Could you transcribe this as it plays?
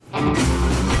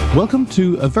Welcome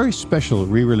to a very special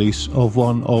re-release of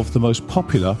one of the most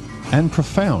popular and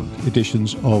profound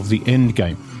editions of The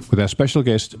Endgame with our special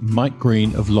guest Mike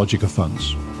Green of Logica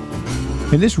Funds.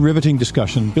 In this riveting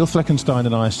discussion, Bill Fleckenstein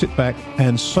and I sit back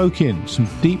and soak in some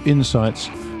deep insights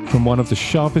from one of the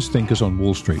sharpest thinkers on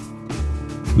Wall Street.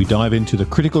 We dive into the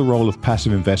critical role of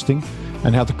passive investing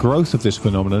and how the growth of this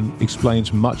phenomenon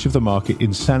explains much of the market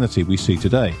insanity we see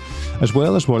today, as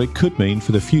well as what it could mean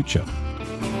for the future.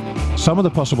 Some of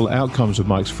the possible outcomes of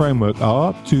Mike's framework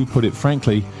are, to put it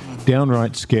frankly,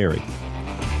 downright scary.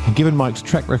 And given Mike's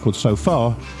track record so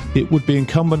far, it would be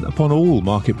incumbent upon all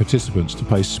market participants to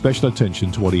pay special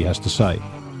attention to what he has to say.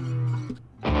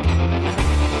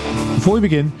 Before we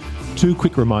begin, two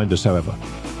quick reminders, however.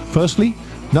 Firstly,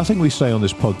 nothing we say on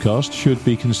this podcast should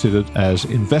be considered as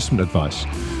investment advice.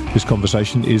 This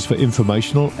conversation is for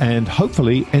informational and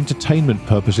hopefully entertainment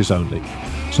purposes only.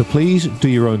 So please do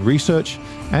your own research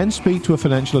and speak to a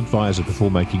financial advisor before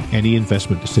making any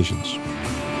investment decisions.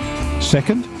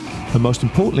 Second, and most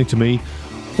importantly to me,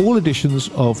 all editions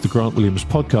of the Grant Williams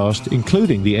podcast,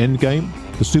 including The Endgame,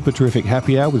 the super terrific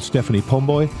Happy Hour with Stephanie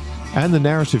Pomboy, and the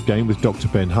Narrative Game with Dr.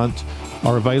 Ben Hunt,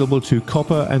 are available to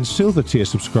copper and silver tier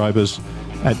subscribers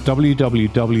at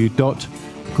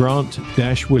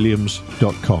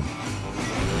www.grant-williams.com.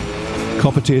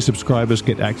 Copper tier subscribers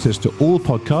get access to all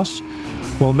podcasts,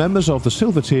 while members of the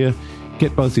silver tier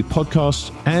get both the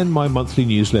podcasts and my monthly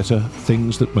newsletter,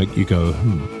 Things That Make You Go,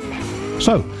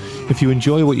 So, if you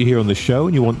enjoy what you hear on this show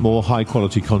and you want more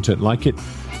high-quality content like it,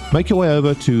 make your way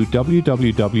over to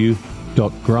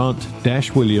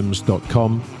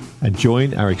www.grant-williams.com and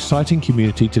join our exciting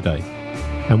community today.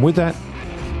 And with that,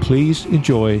 please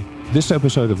enjoy this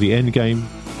episode of The Endgame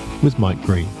with Mike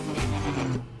Green.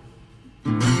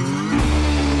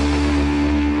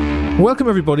 Welcome,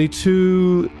 everybody,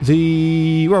 to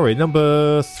the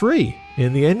number 3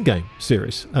 in the Endgame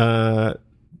series. The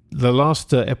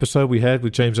last episode we had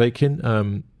with James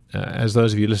Aitken, as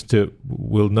those of you who listen to it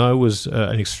will know, was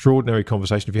an extraordinary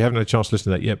conversation. If you haven't had a chance to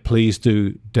listen to that yet, please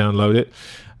do download it.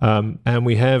 And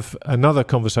we have another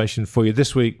conversation for you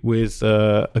this week with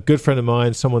a good friend of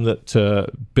mine, someone that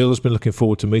Bill has been looking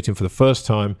forward to meeting for the first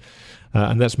time,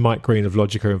 and that's Mike Green of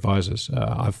Logica Advisors.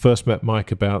 I first met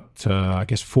Mike about,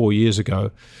 4 years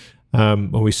ago,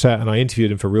 when we sat and I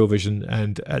interviewed him for Real Vision,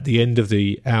 and at the end of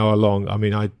the hour long, I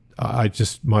mean, I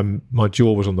just, my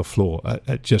jaw was on the floor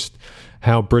at just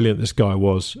how brilliant this guy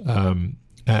was, and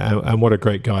what a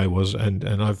great guy he was,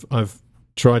 and I've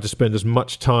tried to spend as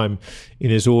much time in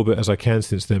his orbit as I can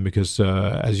since then, because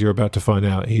as you're about to find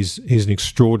out, he's an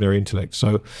extraordinary intellect.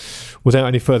 So without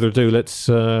any further ado, let's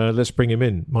bring him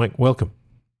in. Mike, welcome.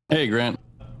 Hey, Grant.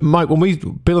 Mike, when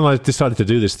Bill and I decided to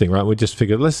do this thing, right, we just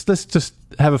figured let's just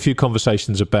have a few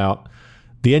conversations about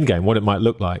the Endgame, what it might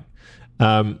look like.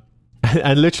 And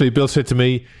literally Bill said to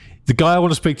me, the guy I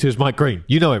want to speak to is Mike Green.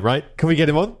 You know him, right? Can we get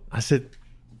him on? I said,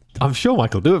 I'm sure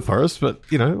Mike will do it for us, but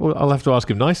I'll have to ask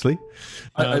him nicely.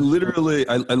 I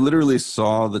literally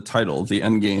saw the title, The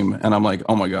Endgame, and I'm like,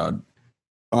 oh my God,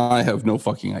 I have no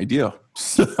fucking idea.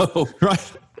 So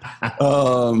right,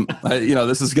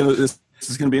 this is gonna be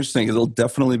interesting, because it'll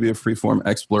definitely be a freeform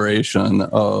exploration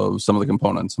of some of the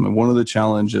components. I mean, one of the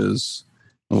challenges,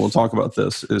 and we'll talk about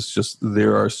this, is just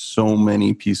there are so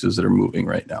many pieces that are moving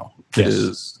right now.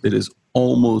 Yes. It is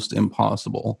almost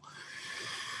impossible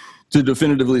to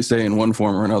definitively say in one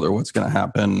form or another what's going to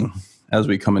happen as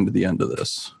we come into the end of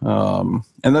this. And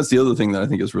that's the other thing that I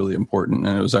think is really important.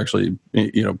 And it was actually,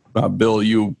 Bill,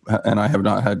 you and I have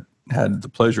not had the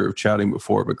pleasure of chatting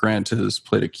before, but Grant has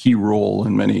played a key role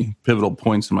in many pivotal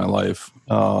points in my life,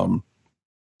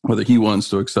 whether he wants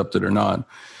to accept it or not.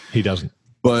 He doesn't.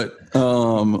 But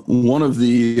one of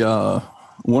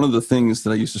the things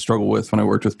that I used to struggle with when I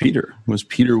worked with Peter was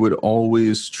Peter would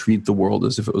always treat the world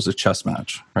as if it was a chess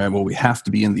match, right? Well, we have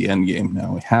to be in the end game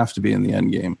now. We have to be in the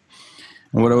end game.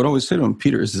 And what I would always say to him,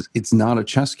 Peter, is it's not a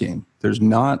chess game. There's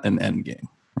not an end game,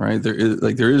 right? There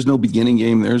is no beginning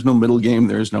game. There is no middle game.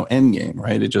 There is no end game,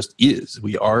 right? It just is.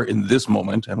 We are in this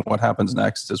moment, and what happens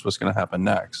next is what's going to happen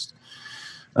next.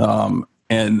 And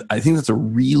I think that's a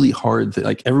really hard thing.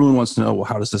 Like, everyone wants to know, well,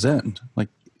 how does this end? Like,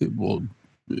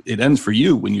 it ends for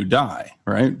you when you die,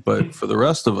 right? But for the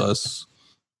rest of us,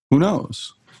 who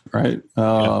knows, right?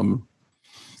 So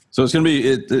it's going to be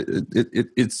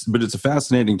it's a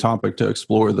fascinating topic to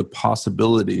explore the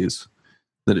possibilities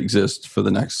that exist for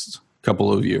the next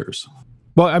couple of years.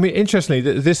 Well, I mean, interestingly,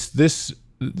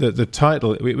 the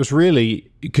title, it was really,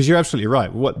 because you're absolutely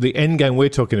right. What the end game we're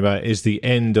talking about is the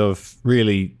end of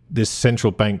really this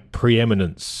central bank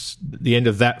preeminence, the end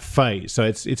of that phase. So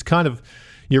it's kind of,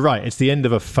 you're right, it's the end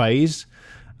of a phase.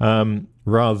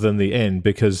 rather than the end,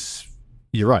 because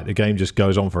you're right, the game just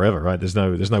goes on forever, right? There's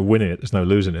no winning it, there's no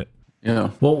losing it.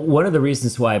 Yeah. Well, one of the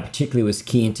reasons why I particularly was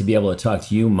keen to be able to talk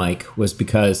to you, Mike, was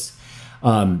because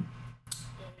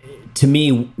to me,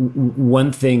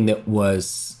 one thing that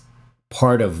was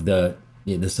part of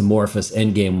this amorphous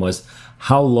endgame was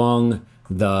how long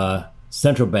the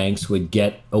central banks would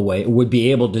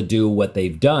be able to do what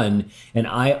they've done. And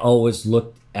I always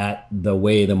looked at the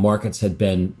way the markets had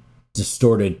been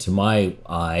distorted to my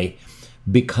eye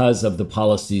because of the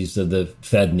policies of the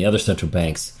Fed and the other central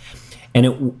banks.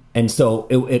 So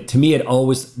to me, it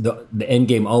always, the end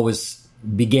game always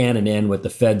began and ended what the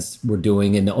Feds were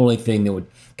doing. And the only thing that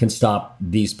can stop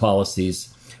these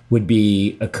policies would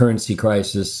be a currency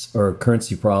crisis or a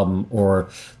currency problem or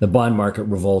the bond market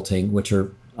revolting, which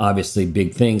are obviously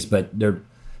big things, but they're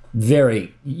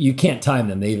you can't time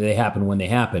them. They happen when they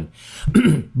happen.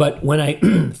 But when I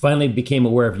finally became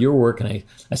aware of your work, and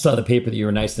I saw the paper that you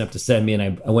were nice enough to send me,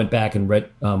 and I went back and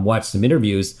watched some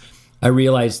interviews, I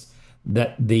realized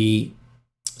that the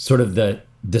sort of the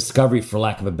discovery, for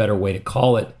lack of a better way to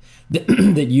call it,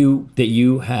 that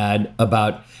you had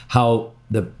about how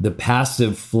the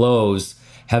passive flows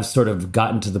have sort of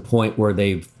gotten to the point where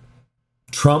they've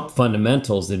trumped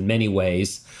fundamentals in many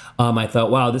ways. I thought,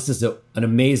 wow, this is an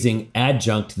amazing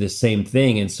adjunct to the same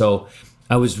thing. And so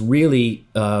I was really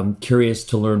curious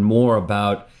to learn more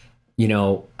about,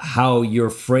 how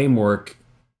your framework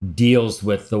deals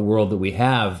with the world that we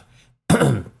have.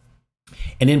 And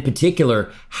in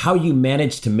particular, how you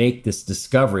managed to make this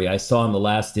discovery. I saw in the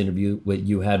last interview what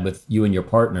you had with you and your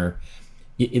partner,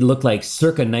 it looked like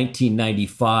circa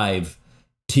 1995,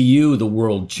 to you, the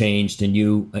world changed, and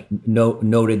you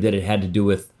noted that it had to do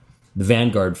with the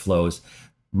Vanguard flows.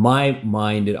 My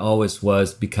mind, it always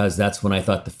was, because that's when I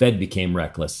thought the Fed became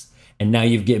reckless. And now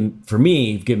you've given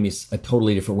me a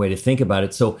totally different way to think about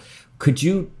it. So could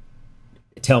you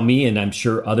tell me, and I'm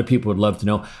sure other people would love to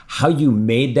know, how you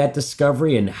made that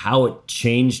discovery and how it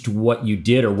changed what you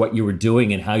did or what you were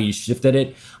doing and how you shifted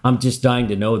it? I'm just dying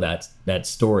to know that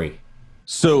story.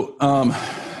 So,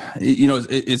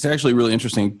 it's actually really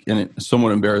interesting and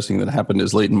somewhat embarrassing that it happened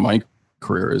as late in my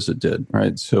career as it did,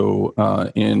 right? So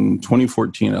in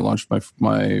 2014, I launched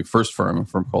my first firm, a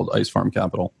firm called Ice Farm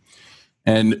Capital.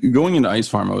 And going into Ice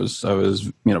Farm, I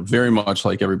was very much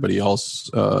like everybody else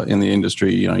in the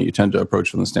industry. You tend to approach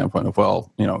from the standpoint of,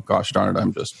 well, gosh darn it,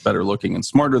 I'm just better looking and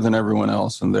smarter than everyone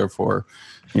else, and therefore,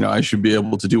 I should be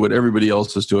able to do what everybody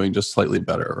else is doing, just slightly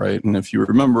better, right? And if you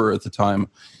remember at the time,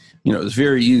 it was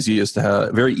very easy to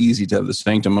have the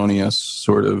sanctimonious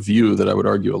sort of view that I would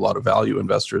argue a lot of value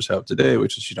investors have today,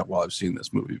 which is, well, I've seen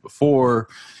this movie before.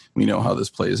 We know how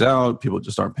this plays out. People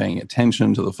just aren't paying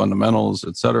attention to the fundamentals,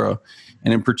 et cetera.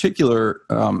 And in particular,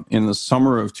 in the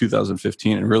summer of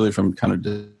 2015, and really from kind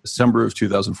of December of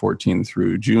 2014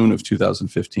 through June of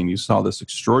 2015, you saw this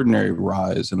extraordinary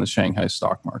rise in the Shanghai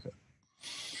stock market.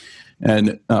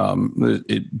 And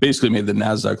it basically made the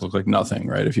NASDAQ look like nothing,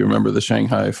 right? If you remember, the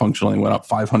Shanghai functionally went up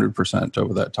 500%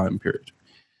 over that time period.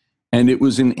 And it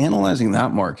was in analyzing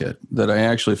that market that I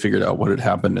actually figured out what had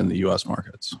happened in the US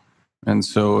markets. And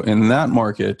so in that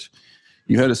market,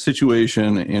 you had a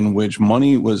situation in which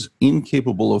money was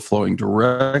incapable of flowing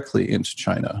directly into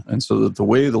China. And so that the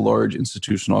way the large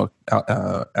institutional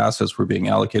assets were being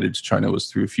allocated to China was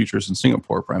through futures in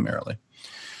Singapore primarily.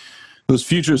 Those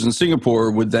futures in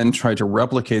Singapore would then try to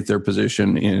replicate their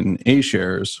position in A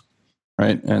shares,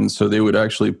 right? And so they would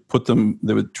actually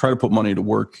try to put money to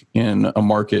work in a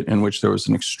market in which there was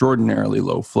an extraordinarily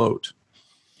low float.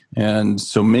 And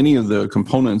so many of the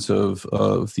components of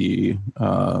the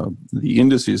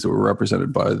indices that were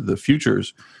represented by the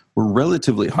futures were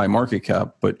relatively high market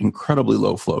cap, but incredibly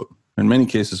low float. In many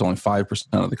cases, only 5%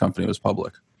 of the company was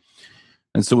public.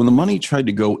 And so when the money tried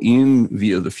to go in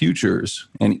via the futures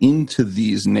and into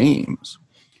these names,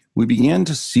 we began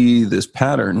to see this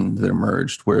pattern that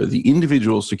emerged where the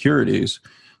individual securities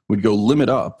would go limit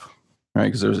up, right?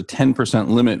 Because there was a 10%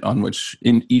 limit on which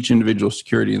each individual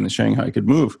security in the Shanghai could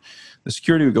move. The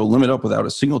security would go limit up without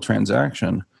a single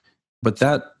transaction, but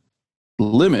that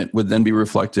limit would then be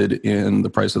reflected in the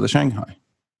price of the Shanghai.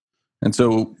 And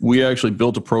so we actually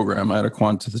built a program. I had a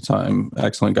quant at the time,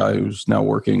 excellent guy who's now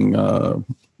working,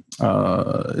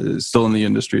 still in the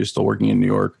industry, still working in New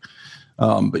York.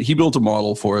 But he built a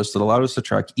model for us that allowed us to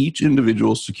track each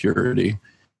individual security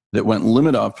that went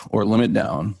limit up or limit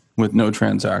down with no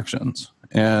transactions.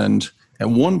 And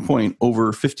at one point,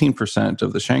 over 15%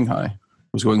 of the Shanghai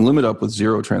was going limit up with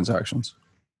zero transactions.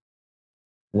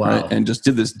 Wow. Right? And just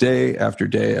did this day after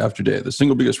day after day. The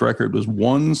single biggest record was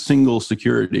one single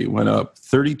security went up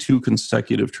 32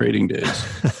 consecutive trading days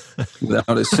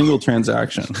without a single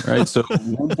transaction, right? So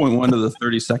 1.1 to the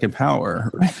 32nd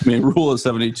power, right? I mean, rule of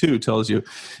 72 tells you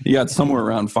got somewhere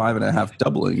around 5.5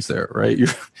 doublings there, right? You're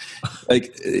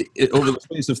like over the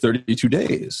space of 32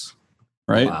 days,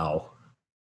 right? Wow.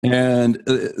 And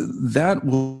that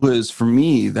was, for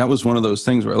me, that was one of those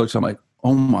things where I looked, I'm like,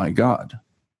 oh my God,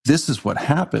 this is what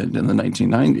happened in the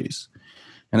 1990s.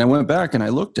 And I went back and I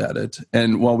looked at it.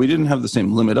 And while we didn't have the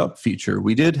same limit up feature,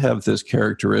 we did have this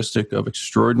characteristic of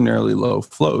extraordinarily low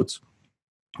floats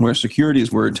where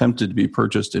securities were attempted to be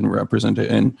purchased in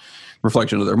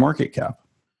reflection of their market cap.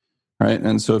 Right.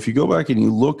 And so if you go back and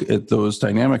you look at those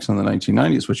dynamics in the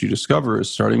 1990s, what you discover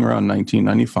is starting around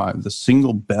 1995, the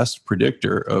single best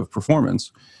predictor of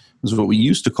performance was what we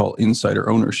used to call insider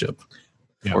ownership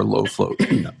or low float.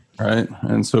 Right.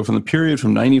 And so from the period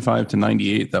from 95 to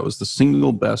 98, that was the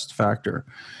single best factor.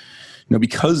 Now,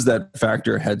 because that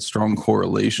factor had strong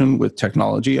correlation with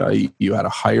technology, i.e., you had a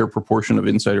higher proportion of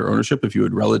insider ownership if you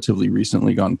had relatively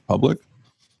recently gone public.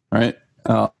 Right.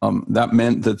 That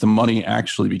meant that the money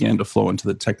actually began to flow into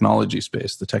the technology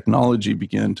space. The technology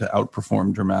began to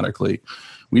outperform dramatically.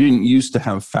 We didn't used to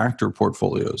have factor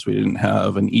portfolios. We didn't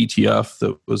have an ETF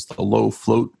that was the low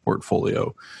float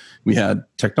portfolio. We had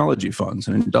technology funds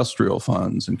and industrial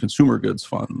funds and consumer goods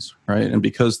funds, right? And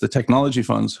because the technology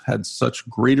funds had such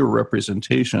greater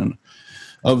representation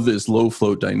of this low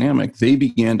float dynamic, they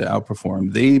began to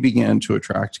outperform. They began to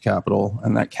attract capital,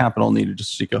 and that capital needed to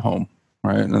seek a home,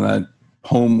 right? And that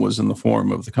home was in the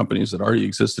form of the companies that already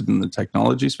existed in the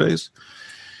technology space.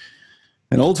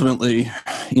 And ultimately,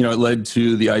 it led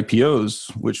to the IPOs,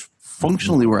 which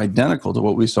functionally were identical to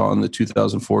what we saw in the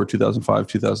 2004, 2005,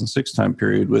 2006 time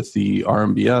period with the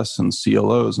RMBS and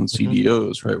CLOs and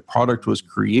CDOs, right? Product was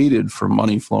created for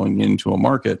money flowing into a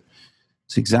market.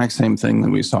 It's the exact same thing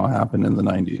that we saw happen in the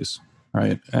 90s,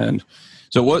 right? And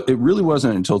so it really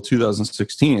wasn't until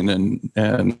 2016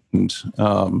 and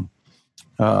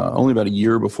only about a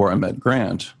year before I met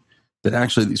Grant that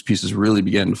actually these pieces really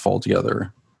began to fall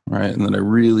together, right? And then I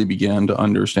really began to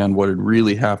understand what had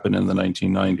really happened in the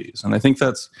 1990s. And I think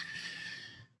that's,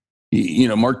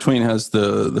 Mark Twain has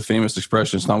the famous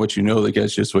expression, it's not what you know that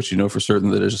gets you, it's what you know for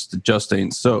certain that it just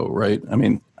ain't so, right? I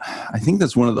mean, I think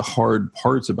that's one of the hard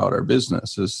parts about our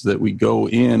business is that we go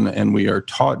in and we are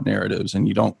taught narratives and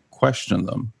you don't question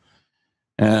them.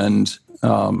 And,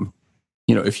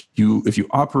 if you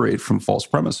operate from false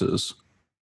premises,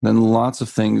 then lots of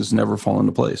things never fall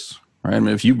into place, right? I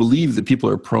mean, if you believe that people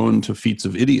are prone to feats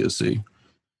of idiocy,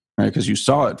 right, because you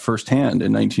saw it firsthand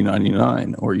in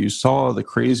 1999, or you saw the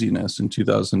craziness in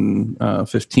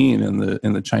 2015 in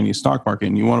the Chinese stock market,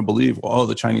 and you want to believe, well,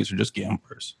 the Chinese are just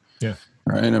gamblers. Yeah.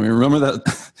 Right. I mean, remember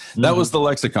that that was the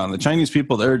lexicon. The Chinese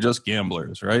people, they're just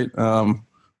gamblers, right? Well,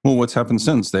 what's happened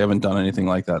since? They haven't done anything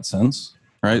like that since.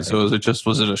 Right. So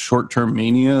was it a short-term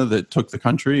mania that took the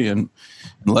country and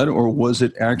led, or was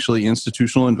it actually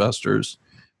institutional investors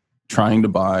trying to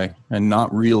buy and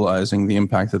not realizing the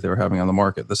impact that they were having on the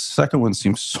market? The second one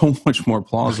seems so much more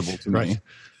plausible to me.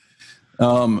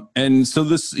 And so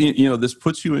this, this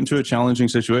puts you into a challenging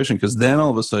situation because then all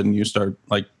of a sudden you start,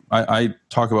 like I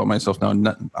talk about myself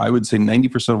now, I would say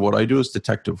 90% of what I do is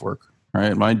detective work.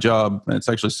 Right. My job, and it's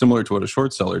actually similar to what a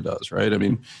short seller does, right? I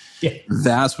mean,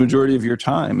 vast majority of your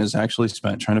time is actually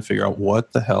spent trying to figure out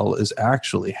what the hell is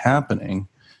actually happening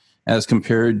as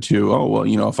compared to,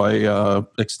 if I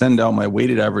extend out my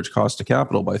weighted average cost of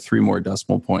capital by 3 more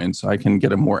decimal points, I can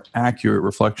get a more accurate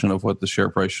reflection of what the share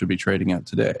price should be trading at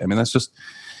today. I mean, that's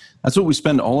what we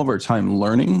spend all of our time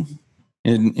learning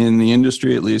in the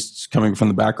industry, at least coming from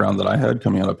the background that I had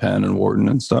coming out of Penn and Wharton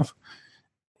and stuff.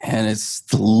 And it's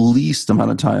the least amount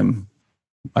of time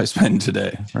I spend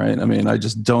today, right? I mean, I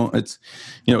just don't, it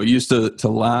used to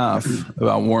laugh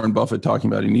about Warren Buffett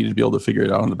talking about he needed to be able to figure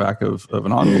it out on the back of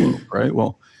an envelope, right?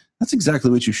 Well, that's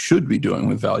exactly what you should be doing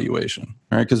with valuation,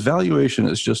 right? Because valuation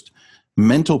is just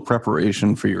mental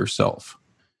preparation for yourself,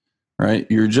 right?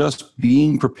 You're just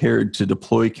being prepared to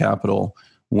deploy capital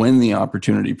when the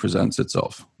opportunity presents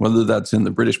itself, whether that's in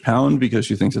the British pound because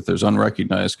you think that there's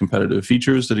unrecognized competitive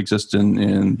features that exist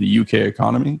in the UK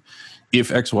economy, if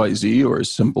XYZ, or as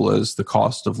simple as the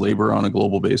cost of labor on a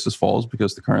global basis falls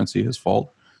because the currency has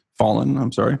fallen,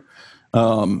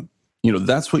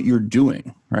 that's what you're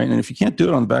doing, right? And if you can't do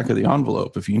it on the back of the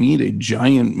envelope, if you need a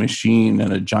giant machine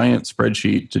and a giant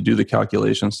spreadsheet to do the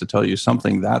calculations to tell you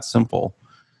something that simple,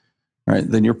 right,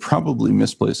 then you're probably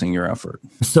misplacing your effort.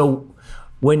 So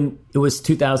when it was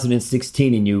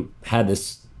 2016 and you had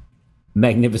this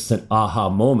magnificent aha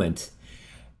moment,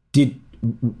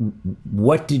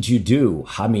 what did you do?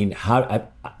 I mean, I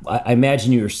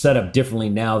imagine you're set up differently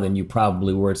now than you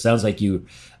probably were. It sounds like you,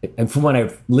 and from what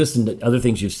I've listened to other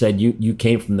things you've said, you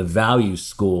came from the value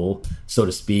school, so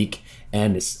to speak,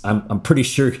 and I'm pretty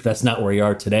sure that's not where you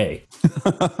are today.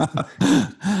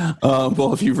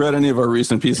 Well, if you've read any of our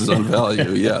recent pieces on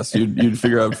value, yes, you'd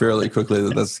figure out fairly quickly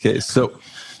that that's the case. So,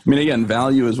 I mean, again,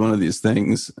 value is one of these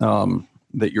things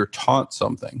that you're taught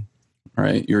something,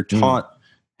 right? You're taught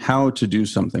how to do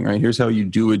something, right? Here's how you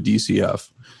do a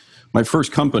DCF. My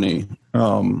first company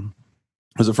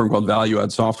was a firm called Value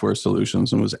Add Software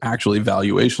Solutions, and was actually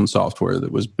valuation software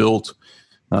that was built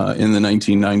in the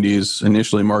 1990s,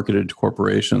 initially marketed to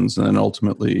corporations and then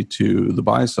ultimately to the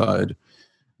buy side.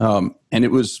 And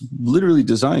it was literally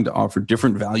designed to offer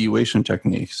different valuation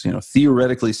techniques,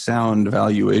 theoretically sound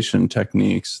valuation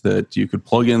techniques that you could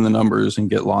plug in the numbers and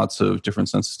get lots of different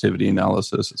sensitivity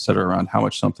analysis, et cetera, around how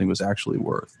much something was actually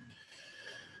worth.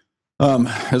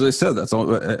 As I said,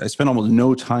 I spend almost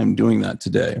no time doing that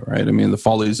today, right? I mean, the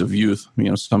follies of youth,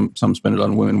 some spend it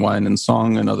on women, wine, and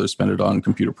song, and others spend it on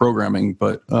computer programming.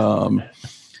 But, the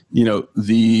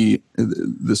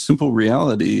simple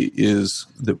reality is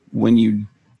that when you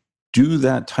do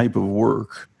that type of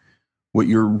work, what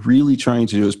you're really trying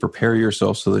to do is prepare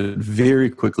yourself so that very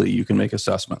quickly you can make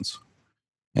assessments.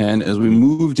 And as we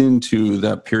moved into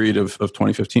that period of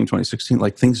 2015, 2016,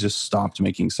 things just stopped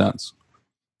making sense.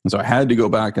 And so I had to go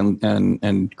back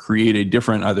and create a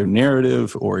different either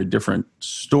narrative or a different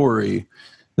story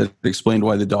that explained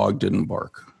why the dog didn't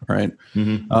bark, right?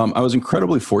 Mm-hmm. I was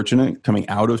incredibly fortunate coming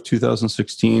out of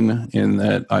 2016 in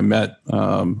that I met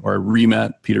or I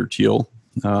re-met Peter Thiel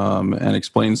and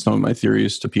explained some of my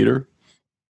theories to Peter.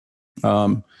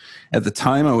 At the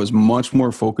time, I was much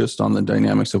more focused on the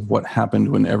dynamics of what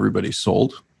happened when everybody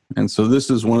sold. And so this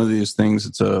is one of these things,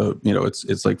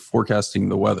 it's like forecasting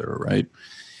the weather, right?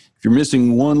 If you're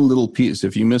missing one little piece,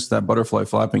 if you miss that butterfly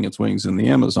flapping its wings in the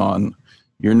Amazon,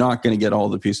 you're not going to get all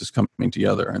the pieces coming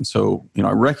together. And so,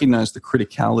 I recognize the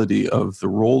criticality of the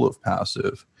role of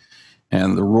passive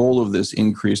and the role of this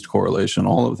increased correlation.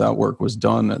 All of that work was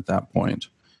done at that point.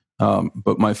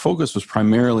 But my focus was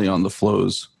primarily on the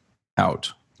flows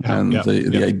out. And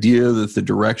the idea that the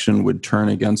direction would turn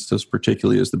against us,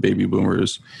 particularly as the baby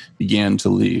boomers began to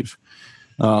leave.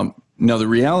 Now, the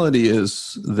reality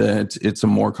is that it's a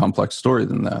more complex story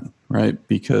than that, right?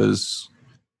 Because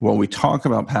while we talk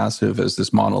about passive as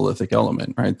this monolithic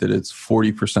element, right, that it's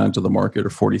 40% of the market or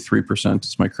 43%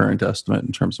 is my current estimate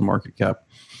in terms of market cap,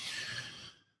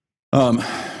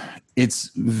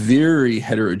 it's very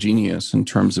heterogeneous in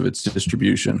terms of its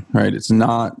distribution, right? It's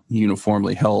not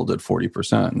uniformly held at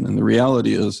 40%. And the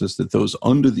reality is that those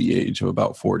under the age of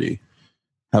about 40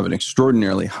 have an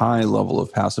extraordinarily high level of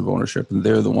passive ownership, and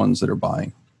they're the ones that are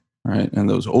buying, right? And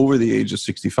those over the age of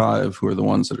 65, who are the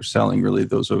ones that are selling, really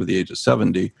those over the age of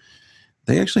 70,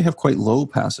 they actually have quite low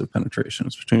passive penetration.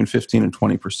 It's between 15 and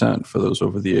 20% for those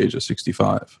over the age of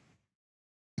 65.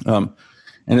 And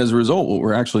as a result, what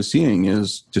we're actually seeing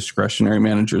is discretionary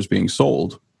managers being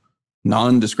sold,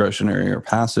 non-discretionary or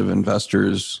passive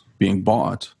investors being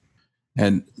bought.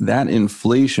 And that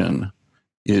inflation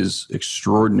is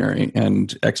extraordinary and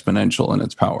exponential in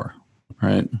its power,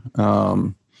 right?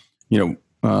 And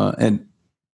a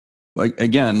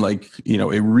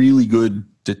really good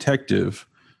detective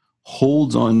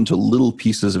holds on to little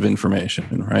pieces of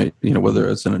information, right? Whether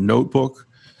it's in a notebook.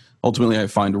 Ultimately, I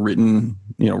find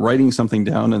writing something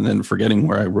down and then forgetting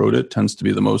where I wrote it tends to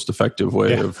be the most effective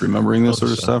way of remembering this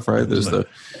sort of stuff, right? There's the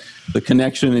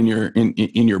connection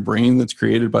in your brain that's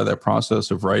created by that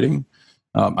process of writing.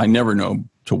 I never know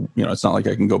it's not like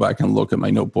I can go back and look at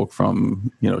my notebook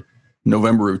from,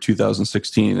 November of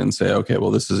 2016 and say, okay,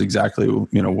 well, this is exactly,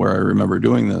 where I remember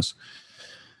doing this.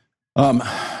 But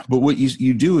what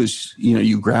you do is,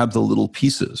 you grab the little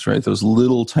pieces, right? Those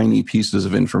little tiny pieces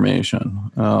of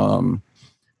information. So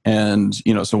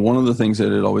one of the things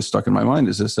that had always stuck in my mind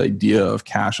is this idea of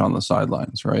cash on the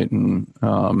sidelines, right? And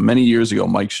many years ago,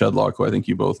 Mike Shedlock, who I think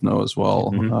you both know as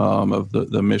well, of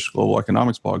the Mish Global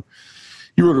Economics blog,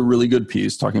 he wrote a really good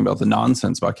piece talking about the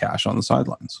nonsense about cash on the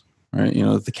sidelines, right?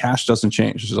 The cash doesn't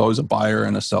change. There's always a buyer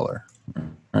and a seller,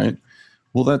 right?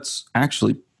 Well, that's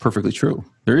actually perfectly true.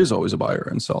 There is always a buyer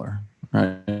and seller,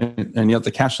 right? And yet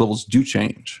the cash levels do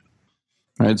change,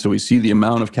 right? So we see the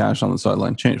amount of cash on the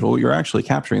sideline change. Well, what you're actually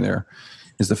capturing there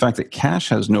is the fact that cash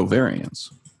has no variance,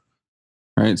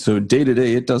 right? So day to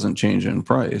day, it doesn't change in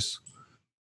price,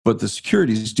 but the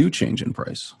securities do change in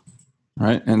price,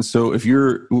 right? And so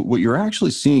what you're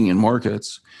actually seeing in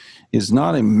markets is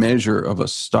not a measure of a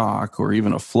stock or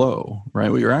even a flow, right?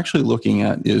 What you're actually looking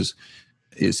at is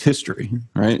is history,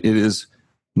 right? It is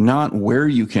not where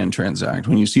you can transact.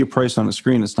 When you see a price on a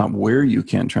screen, it's not where you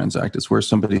can transact, it's where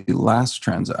somebody last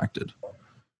transacted,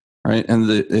 right? And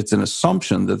it's an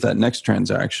assumption that that next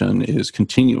transaction is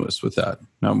continuous with that.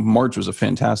 Now, March was a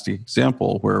fantastic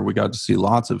example where we got to see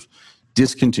lots of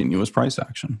discontinuous price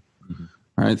action,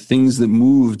 right? Things that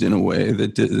moved in a way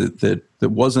that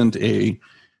wasn't a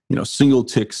single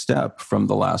tick step from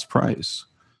the last price.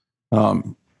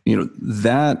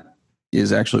 That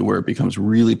is actually where it becomes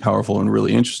really powerful and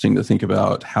really interesting to think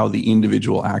about how the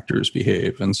individual actors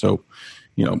behave. And so,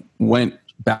 went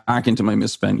back into my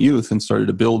misspent youth and started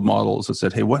to build models that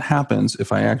said, hey, what happens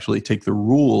if I actually take the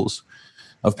rules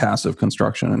of passive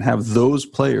construction and have those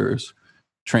players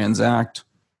transact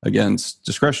against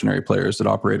discretionary players that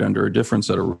operate under a different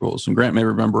set of rules? And Grant may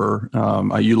remember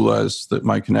I utilized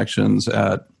my connections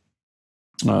at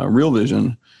Real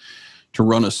Vision to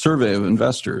run a survey of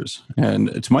investors.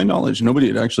 And to my knowledge, nobody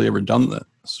had actually ever done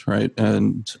this, right?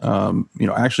 And,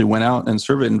 actually went out and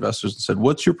surveyed investors and said,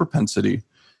 what's your propensity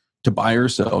to buy or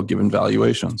sell given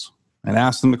valuations? And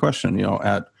asked them the question,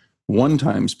 at 1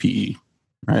 times PE,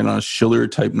 right? On a Shiller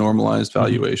type normalized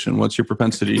valuation, what's your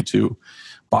propensity to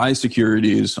buy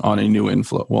securities on a new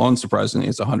inflow? Well, unsurprisingly,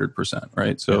 it's 100%,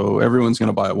 right? So everyone's going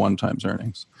to buy at 1 times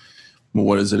earnings. Well,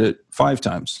 what is it at 5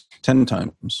 times, 10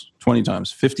 times, 20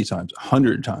 times, 50 times,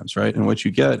 100 times, right? And what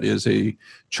you get is a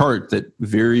chart that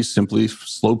very simply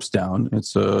slopes down.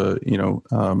 It's a,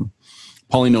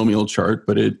 polynomial chart,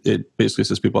 but it basically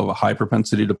says people have a high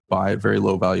propensity to buy at very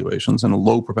low valuations and a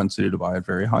low propensity to buy at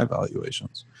very high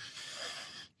valuations.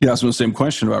 You asked them the same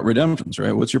question about redemptions,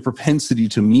 right? What's your propensity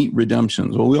to meet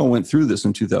redemptions? Well, we all went through this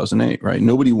in 2008, right?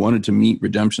 Nobody wanted to meet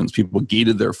redemptions. People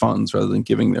gated their funds rather than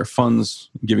giving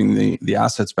the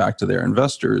assets back to their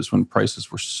investors when prices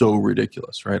were so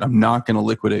ridiculous, right? I'm not going to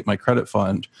liquidate my credit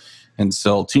fund and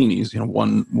sell teenies,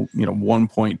 1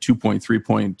 point, 2 point, 3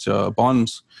 point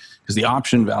bonds, because the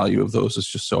option value of those is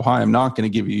just so high. I'm not going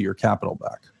to give you your capital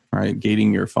back, right?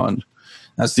 Gating your fund.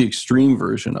 That's the extreme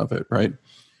version of it, right?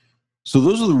 So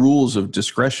those are the rules of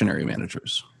discretionary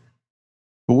managers.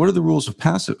 But what are the rules of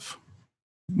passive?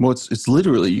 Well, it's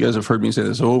literally, you guys have heard me say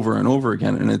this over and over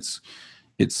again, and it's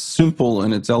simple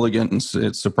and it's elegant and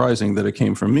it's surprising that it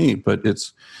came from me, but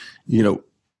it's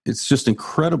just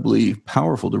incredibly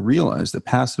powerful to realize that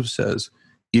passive says,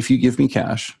 if you give me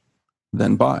cash,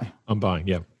 then buy. I'm buying,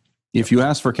 yeah. If you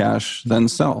ask for cash, then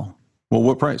sell. Well,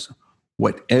 what price?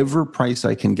 Whatever price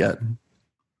I can get.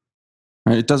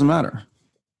 Right? It doesn't matter.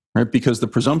 Right? Because the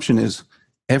presumption is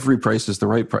every price is the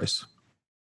right price.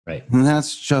 Right. And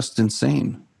that's just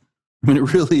insane. I mean,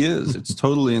 it really is. It's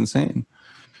totally insane.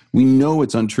 We know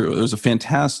it's untrue. There's a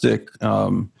fantastic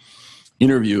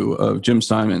interview of Jim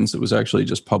Simons that was actually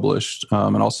just published.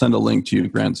 And I'll send a link to you,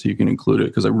 Grant, so you can include it,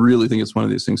 because I really think it's one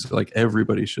of these things that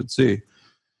everybody should see.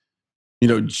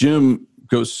 Jim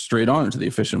goes straight on to the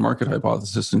efficient market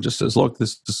hypothesis and just says, look,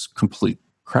 this is complete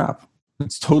crap.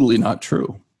 It's totally not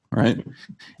true. Right.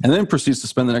 And then proceeds to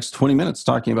spend the next 20 minutes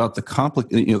talking about the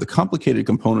complicated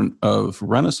component of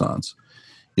Renaissance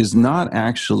is not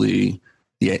actually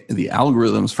the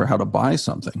algorithms for how to buy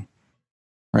something,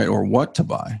 right? Or what to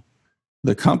buy.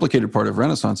 The complicated part of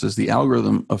Renaissance is the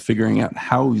algorithm of figuring out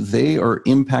how they are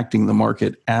impacting the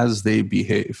market as they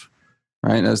behave,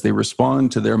 right? As they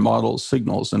respond to their model's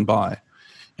signals and buy,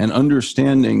 and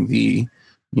understanding the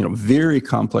very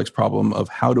complex problem of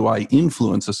how do I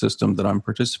influence a system that I'm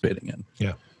participating in.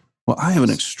 Yeah. Well, I have an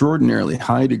extraordinarily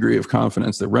high degree of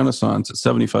confidence that Renaissance at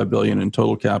 $75 billion in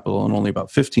total capital and only about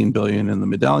 $15 billion in the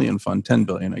Medallion Fund, $10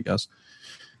 billion, I guess.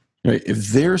 Right? If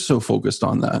they're so focused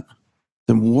on that,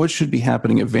 then what should be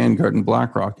happening at Vanguard and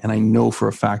BlackRock? And I know for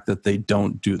a fact that they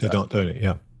don't do that. They don't do it.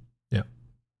 Yeah. Yeah.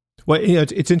 Well,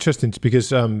 it's interesting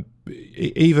because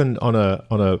even on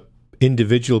a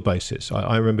individual basis.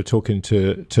 I remember talking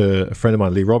to a friend of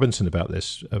mine, Lee Robinson, about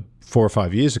this 4 or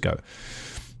 5 years ago.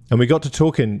 And we got to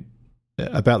talking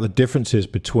about the differences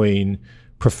between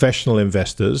professional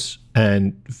investors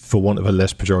and, for want of a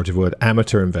less pejorative word,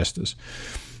 amateur investors.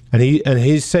 And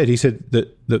he said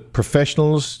that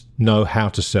professionals know how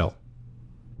to sell.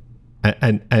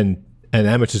 And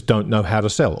amateurs don't know how to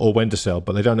sell or when to sell,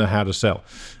 but they don't know how to sell.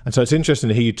 And so it's interesting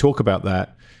to hear you talk about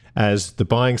that, as the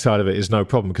buying side of it is no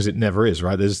problem, because it never is,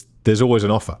 right? There's always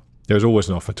an offer. There's always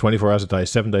an offer. 24 hours a day,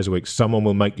 7 days a week, someone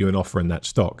will make you an offer in that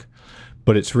stock.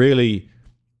 But it's really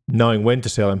knowing when to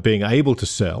sell and being able to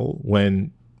sell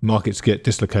when markets get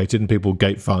dislocated and people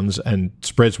gate funds and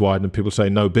spreads widen and people say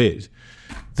no bid,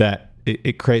 that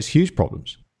it creates huge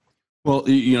problems. Well,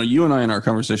 you and I in our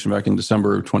conversation back in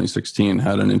December of 2016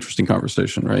 had an interesting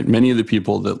conversation, right? Many of the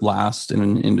people that last in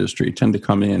an industry tend to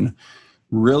come in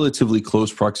relatively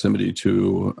close proximity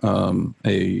to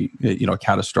a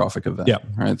catastrophic event. Yeah.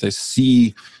 Right. They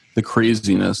see the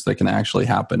craziness that can actually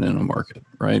happen in a market,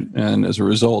 right? And as a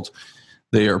result,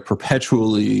 they are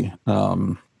perpetually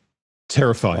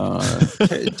terrified.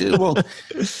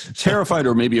 Terrified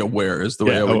or maybe aware is the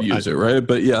way I would use it, right?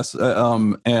 But yes,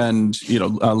 Leon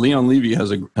Levy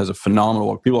has a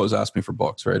phenomenal book. People always ask me for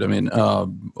books, right? I mean,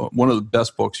 one of the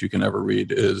best books you can ever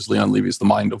read is Leon Levy's The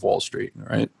Mind of Wall Street,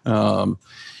 right? And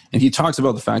he talks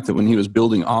about the fact that when he was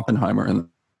building Oppenheimer in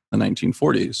the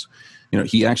 1940s,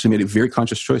 he actually made a very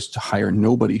conscious choice to hire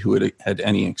nobody who had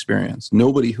any experience,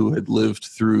 nobody who had lived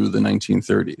through the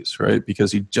 1930s, right?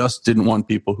 Because he just didn't want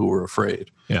people who were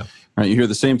afraid. Yeah. Right. You hear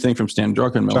the same thing from Stan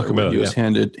Druckenmiller. He was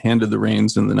handed the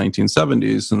reins in the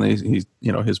 1970s,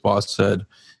 and his boss said,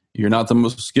 "You're not the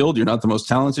most skilled, you're not the most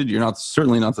talented, you're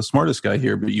certainly not the smartest guy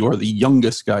here, but you are the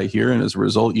youngest guy here, and as a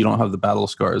result, you don't have the battle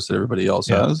scars that everybody else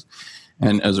has,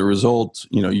 and as a result,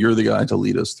 you're the guy to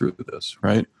lead us through this."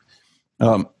 Right.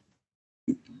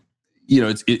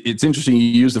 It's interesting you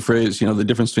use the phrase, the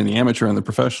difference between the amateur and the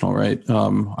professional, right?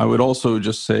 I would also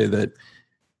just say that,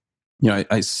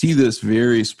 I see this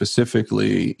very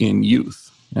specifically in youth,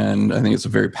 and I think it's a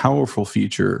very powerful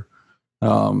feature.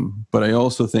 But I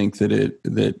also think that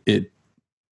it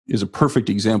is a perfect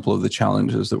example of the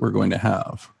challenges that we're going to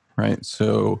have, right?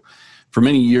 So for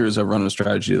many years, I've run a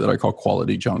strategy that I call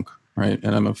quality junk, right?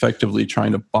 And I'm effectively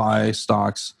trying to buy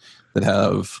stocks that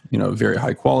have, a very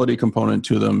high quality component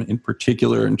to them, in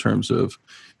particular in terms of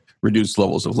reduced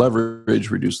levels of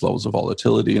leverage, reduced levels of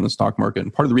volatility in the stock market.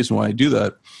 And part of the reason why I do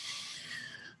that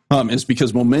is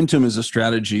because momentum is a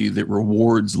strategy that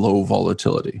rewards low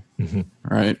volatility,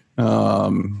 right?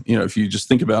 If you just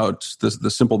think about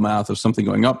the simple math of something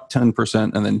going up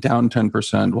 10% and then down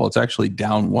 10%, well, it's actually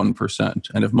down 1%.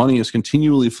 And if money is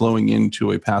continually flowing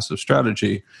into a passive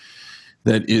strategy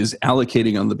that is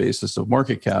allocating on the basis of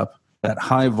market cap, that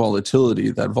high volatility,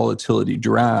 that volatility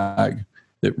drag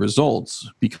that results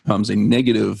becomes a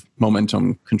negative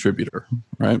momentum contributor,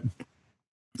 right?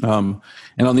 And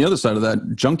on the other side of that,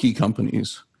 junky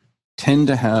companies tend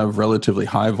to have relatively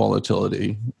high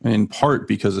volatility, in part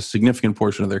because a significant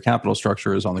portion of their capital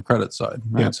structure is on the credit side.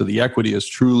 Right? Yeah. So the equity is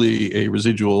truly a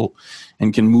residual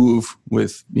and can move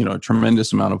with a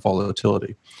tremendous amount of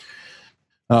volatility.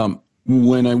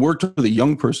 When I worked with a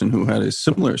young person who had a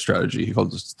similar strategy, he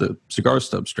called this the cigar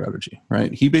stub strategy,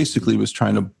 right? He basically was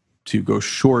trying to go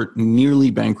short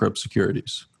nearly bankrupt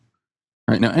securities.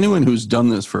 Right? Now, anyone who's done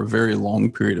this for a very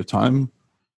long period of time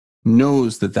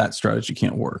knows that strategy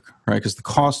can't work, right? Because the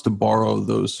cost to borrow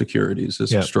those securities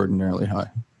is extraordinarily high,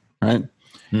 right?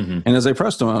 Mm-hmm. And as I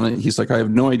pressed him on it, he's like, "I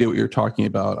have no idea what you're talking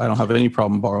about. I don't have any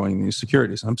problem borrowing these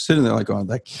securities." And I'm sitting there like going,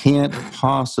 that can't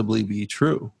possibly be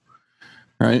true,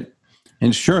 right?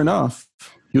 And sure enough,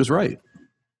 he was right.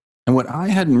 And what I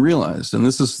hadn't realized, and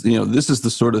this is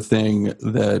the sort of thing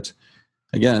that,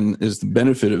 again, is the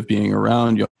benefit of being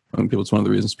around young people. It's one of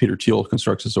the reasons Peter Thiel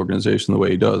constructs his organization the way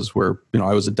he does, where,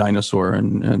 I was a dinosaur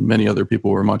and many other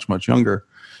people were much, much younger.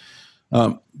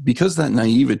 Because that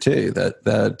naivete,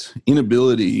 that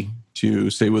inability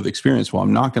to say with experience, well,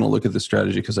 I'm not going to look at this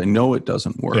strategy because I know it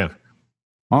doesn't work,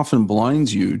 often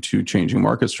blinds you to changing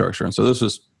market structure. And so this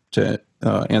is to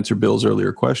answer Bill's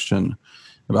earlier question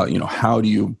about, how do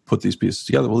you put these pieces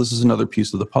together? Well, this is another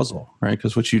piece of the puzzle, right?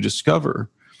 Because what you discover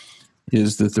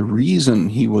is that the reason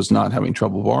he was not having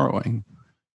trouble borrowing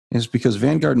is because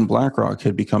Vanguard and BlackRock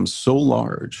had become so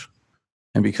large,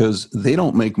 and because they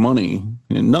don't make money,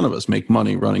 and none of us make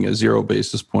money running a 0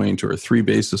 basis point or a 3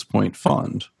 basis point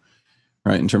fund,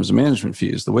 right? In terms of management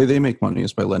fees, the way they make money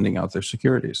is by lending out their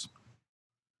securities.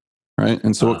 Right.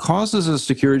 And so what causes a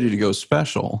security to go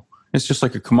special, it's just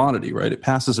like a commodity, right? It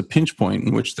passes a pinch point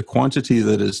in which the quantity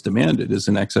that is demanded is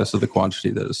in excess of the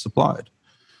quantity that is supplied.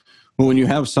 Well, when you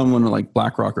have someone like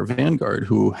BlackRock or Vanguard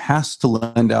who has to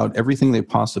lend out everything they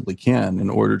possibly can in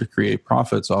order to create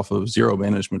profits off of 0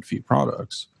 management fee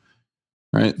products,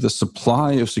 right? The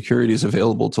supply of securities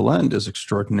available to lend is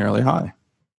extraordinarily high.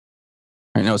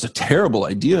 Right now, it's a terrible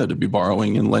idea to be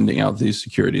borrowing and lending out these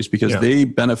securities because they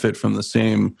benefit from the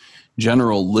same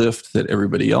general lift that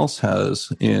everybody else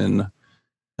has in,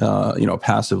 a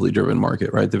passively driven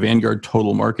market, right? The Vanguard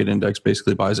Total Market Index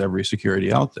basically buys every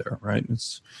security out there, right?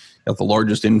 It's got the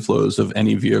largest inflows of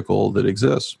any vehicle that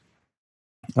exists.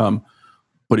 But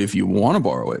if you want to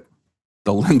borrow it,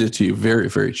 they'll lend it to you very,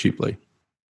 very cheaply.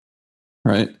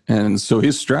 Right. And so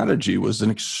his strategy was an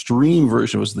extreme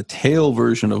version, was the tail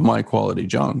version of my quality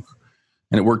junk.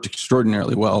 And it worked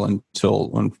extraordinarily well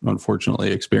until,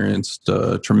 unfortunately, experienced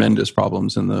tremendous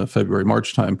problems in the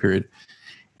February-March time period.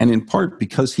 And in part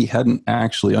because he hadn't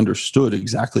actually understood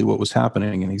exactly what was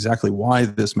happening and exactly why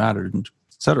this mattered, and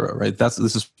et cetera, right? This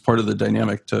is part of the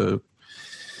dynamic to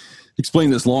explain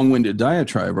this long-winded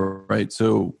diatribe, right?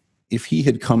 So if he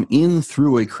had come in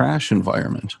through a crash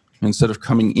environment instead of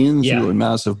coming in through a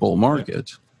massive bull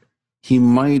market, he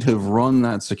might have run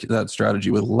that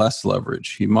strategy with less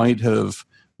leverage. He might have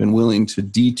been willing to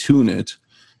detune it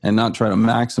and not try to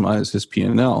maximize his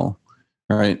P&L,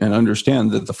 right? And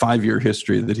understand that the 5-year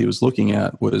history that he was looking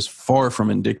at was far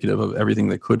from indicative of everything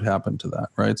that could happen to that,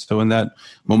 right? So in that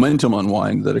momentum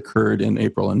unwind that occurred in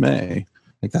April and May,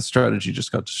 like that strategy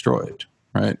just got destroyed,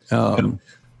 right?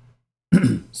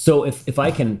 So if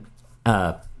I can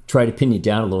try to pin you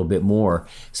down a little bit more,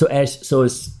 so as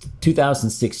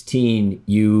 2016,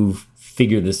 you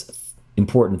figure this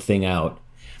important thing out.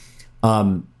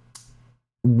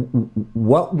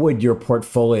 What would your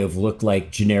portfolio have looked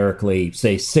like generically,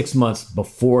 say 6 months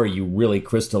before you really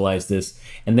crystallized this?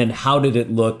 And then how did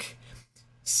it look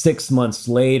 6 months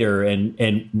later?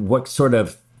 And what sort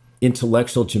of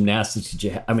intellectual gymnastics did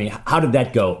you have? I mean, how did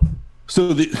that go?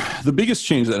 So the biggest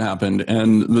change that happened,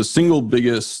 and the single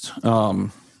biggest,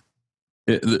 the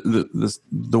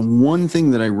one thing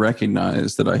that I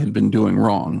recognized that I had been doing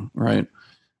wrong, right?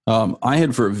 I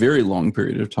had for a very long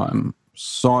period of time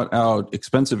sought out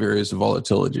expensive areas of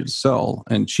volatility to sell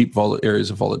and cheap areas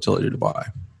of volatility to buy.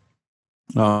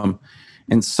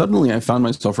 And suddenly I found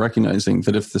myself recognizing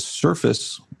that if the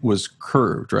surface was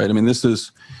curved, right? I mean, this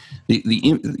is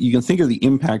you can think of the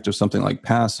impact of something like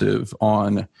passive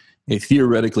on a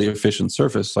theoretically efficient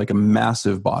surface, like a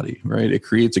massive body, right? It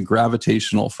creates a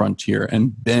gravitational frontier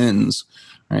and bends.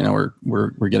 Right now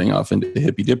we're getting off into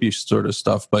hippy dippy sort of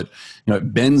stuff, but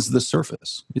it bends the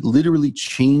surface. It literally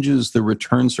changes the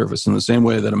return surface in the same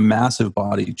way that a massive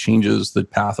body changes the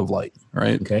path of light,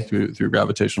 right? Okay. Through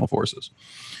gravitational forces.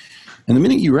 And the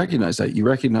minute you recognize that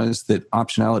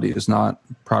optionality is not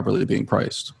properly being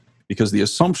priced, because the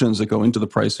assumptions that go into the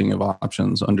pricing of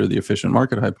options under the efficient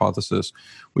market hypothesis,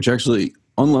 which actually,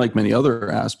 unlike many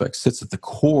other aspects, sits at the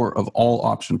core of all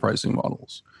option pricing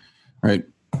models, right?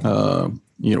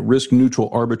 Risk neutral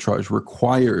arbitrage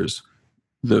requires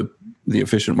the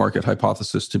efficient market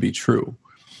hypothesis to be true,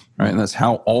 right? And that's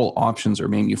how all options are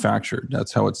manufactured.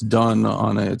 That's how it's done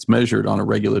it's measured on a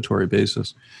regulatory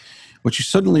basis. What you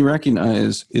suddenly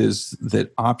recognize is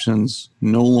that options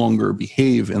no longer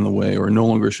behave in the way, or no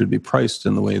longer should be priced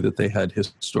in the way that they had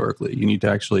historically. You need to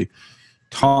actually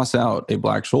toss out a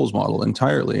Black-Scholes model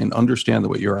entirely and understand that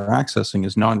what you're accessing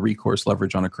is non-recourse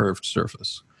leverage on a curved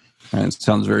surface. And it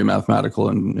sounds very mathematical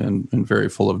and very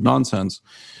full of nonsense,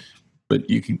 but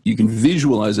you can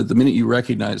visualize it. The minute you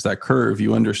recognize that curve,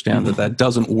 you understand that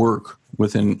doesn't work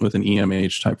with an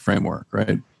EMH type framework,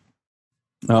 right?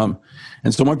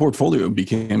 And so my portfolio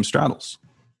became straddles,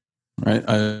 right?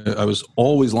 I was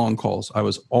always long calls. I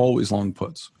was always long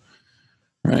puts,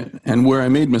 right? And where I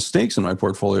made mistakes in my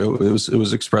portfolio, it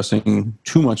was expressing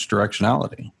too much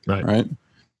directionality, right?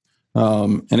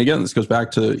 And again, this goes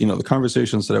back to the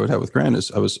conversations that I would have with Grant.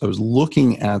 Is I was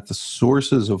looking at the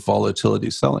sources of volatility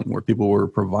selling, where people were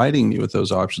providing me with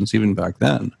those options even back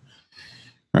then,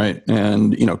 right?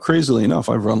 And crazily enough,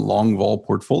 I've run long vol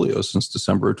portfolios since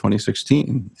December of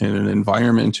 2016 in an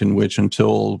environment in which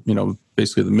until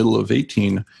basically the middle of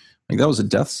 18, like that was a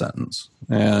death sentence,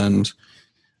 and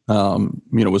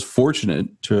was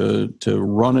fortunate to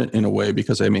run it in a way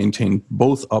because I maintained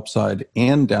both upside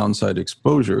and downside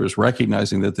exposures,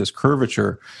 recognizing that this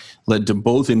curvature led to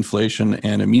both inflation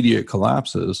and immediate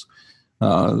collapses,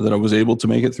 that I was able to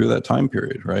make it through that time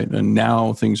period, right? And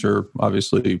now things are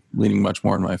obviously leaning much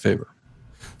more in my favor.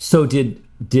 So did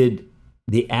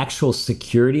the actual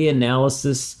security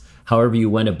analysis, however you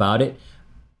went about it,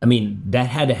 I mean, that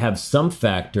had to have some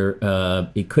factor.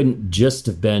 It couldn't just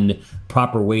have been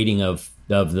proper weighting of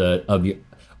the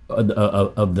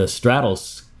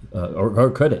straddles, or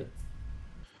could it?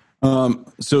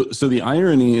 So the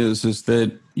irony is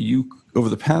that you, over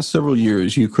the past several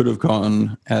years, you could have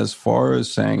gone as far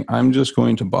as saying, I'm just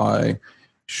going to buy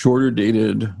shorter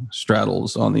dated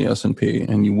straddles on the S&P,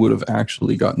 and you would have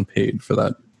actually gotten paid for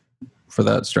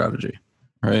that strategy,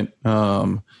 right?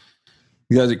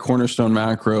 The guys at Cornerstone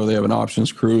Macro, they have an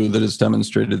options crew that has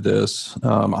demonstrated this.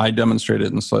 I demonstrate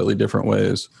it in slightly different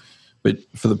ways. But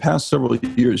for the past several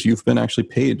years, you've been actually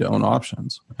paid to own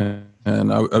options.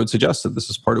 And I would suggest that this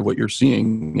is part of what you're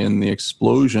seeing in the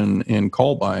explosion in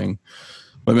call buying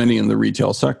by many in the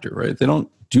retail sector, right? They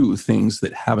don't do things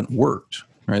that haven't worked,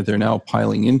 right? They're now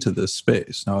piling into this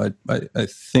space. Now, I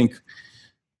think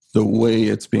the way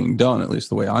it's being done, at least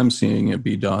the way I'm seeing it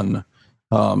be done,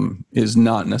 is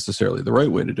not necessarily the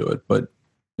right way to do it, but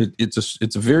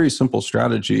It's a very simple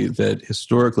strategy that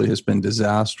historically has been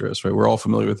disastrous, right? We're all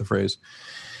familiar with the phrase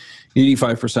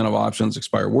 85% of options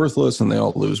expire worthless and they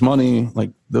all lose money.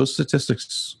 Like, those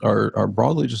statistics are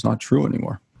broadly just not true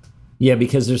anymore. Yeah,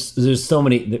 because there's so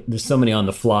many on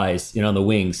the flies, on the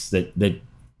wings that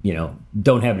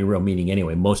don't have any real meaning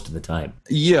anyway, most of the time.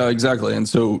 Yeah, exactly. And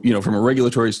so, from a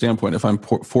regulatory standpoint, if I'm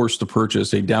forced to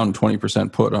purchase a down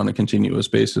 20% put on a continuous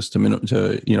basis to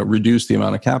reduce the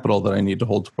amount of capital that I need to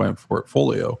hold to my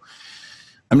portfolio,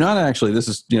 I'm not actually, this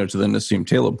is, to the Nassim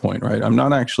Taleb point, right? I'm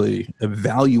not actually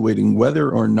evaluating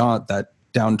whether or not that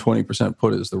down 20%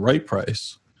 put is the right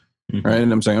price, right?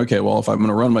 And I'm saying, okay, well, if I'm going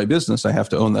to run my business, I have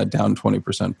to own that down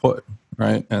 20% put,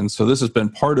 right? And so this has been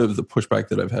part of the pushback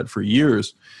that I've had for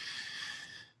years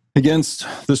against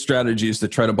the strategies that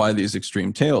try to buy these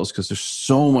extreme tails, because there's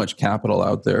so much capital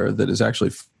out there that is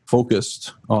actually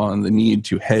focused on the need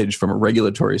to hedge from a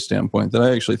regulatory standpoint, that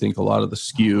I actually think a lot of the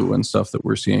skew and stuff that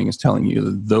we're seeing is telling you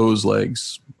that those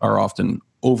legs are often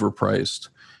overpriced.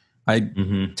 I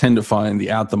tend to find the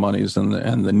at the monies and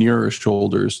the nearer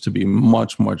shoulders to be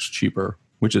much, much cheaper,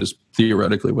 which is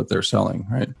theoretically what they're selling,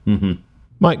 right?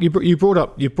 Mike, you brought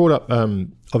up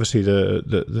obviously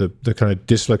the kind of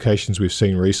dislocations we've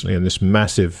seen recently and this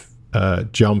massive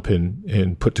jump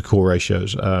in put to call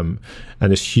ratios and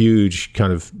this huge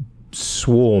kind of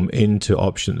swarm into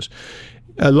options.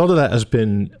 A lot of that has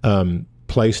been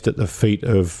placed at the feet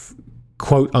of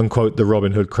quote unquote the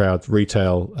Robin Hood crowd,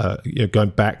 retail, going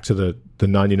back to the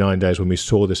 99 days when we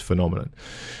saw this phenomenon.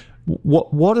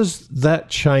 What does that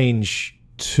change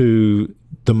to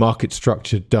the market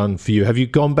structure done for you? Have you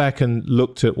gone back and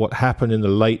looked at what happened in the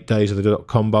late days of the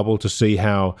dot-com bubble to see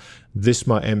how this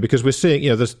might end? Because we're seeing,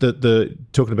 the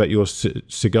talking about your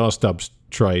cigar stubs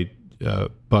trade,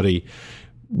 buddy,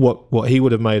 what he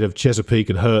would have made of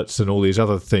Chesapeake and Hertz and all these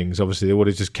other things, obviously they would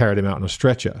have just carried him out on a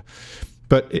stretcher.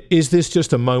 But is this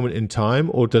just a moment in time,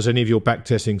 or does any of your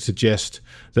backtesting suggest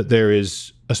that there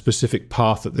is a specific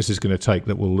path that this is going to take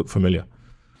that will look familiar?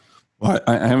 Well,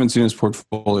 I haven't seen his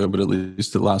portfolio, but at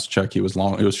least at last check, he was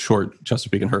long. It was short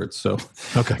Chesapeake and Hertz. So,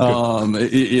 okay,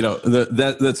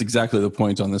 that's exactly the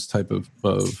point on this type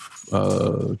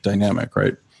of dynamic,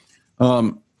 right?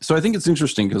 So I think it's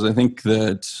interesting because I think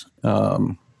that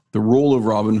the role of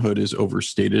Robinhood is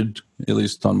overstated, at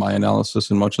least on my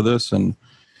analysis in much of this, and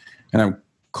I'm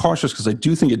cautious because I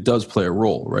do think it does play a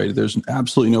role, right? There's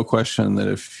absolutely no question that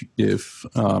if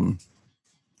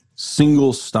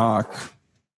single stock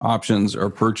options are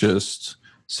purchased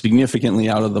significantly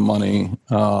out of the money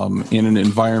in an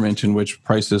environment in which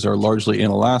prices are largely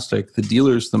inelastic, the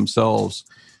dealers themselves,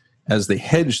 as they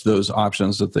hedge those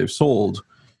options that they've sold,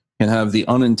 can have the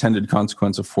unintended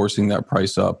consequence of forcing that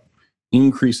price up,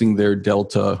 increasing their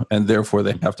delta, and therefore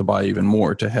they have to buy even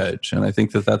more to hedge. And I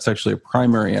think that that's actually a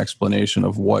primary explanation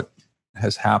of what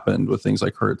has happened with things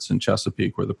like Hertz and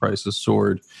Chesapeake, where the prices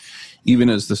soared, even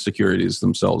as the securities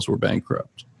themselves were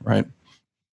bankrupt, right?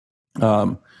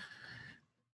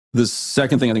 The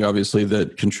second thing I think obviously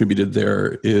that contributed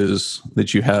there is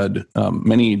that you had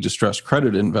many distressed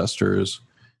credit investors.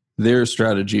 Their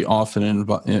strategy often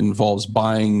involves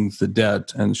buying the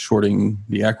debt and shorting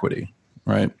the equity,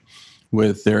 right?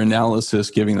 With their analysis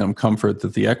giving them comfort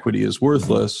that the equity is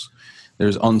worthless,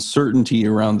 there's uncertainty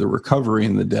around the recovery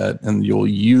in the debt, and you'll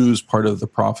use part of the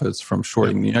profits from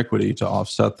shorting the equity to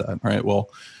offset that, right? Well,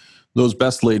 those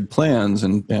best laid plans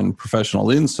and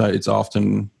professional insights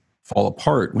often fall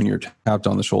apart when you're tapped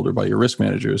on the shoulder by your risk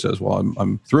manager who says, well,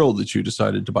 I'm thrilled that you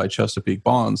decided to buy Chesapeake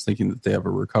bonds thinking that they have a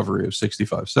recovery of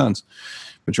 65 cents,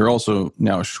 but you're also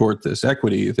now short this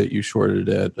equity that you shorted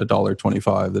at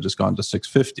 $1.25 that has gone to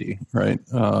 $6.50, right?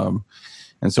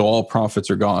 And so all profits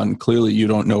are gone. Clearly you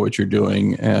don't know what you're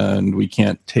doing, and we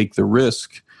can't take the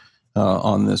risk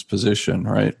on this position,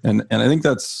 right? And I think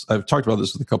I've talked about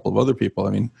this with a couple of other people.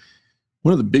 I mean,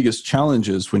 one of the biggest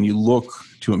challenges when you look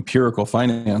to empirical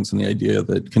finance and the idea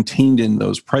that contained in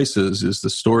those prices is the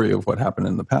story of what happened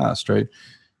in the past, right?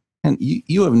 And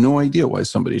you have no idea why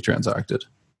somebody transacted,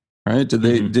 right? Did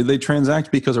they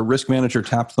transact because a risk manager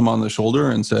tapped them on the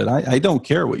shoulder and said, I don't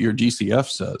care what your DCF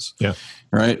says, yeah,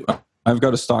 right? I've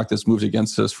got a stock that's moved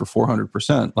against us for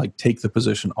 400%, like take the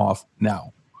position off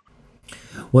now.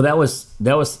 Well,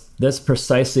 that's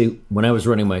precisely when I was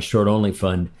running my short only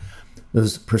fund. That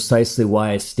was precisely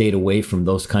why I stayed away from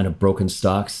those kind of broken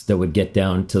stocks that would get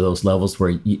down to those levels where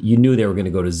you knew they were going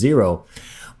to go to zero.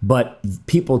 But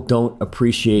people don't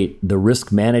appreciate the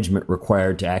risk management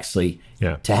required to actually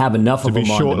to have enough of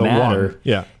them on the matter.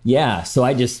 Yeah. So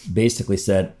I just basically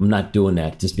said, I'm not doing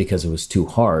that just because it was too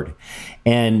hard.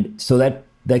 And so that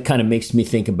kind of makes me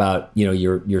think about,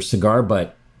 your cigar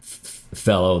butt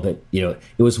fellow that, it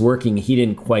was working. He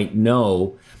didn't quite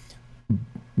know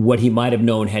what he might have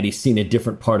known had he seen a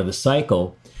different part of the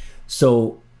cycle.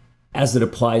 So as it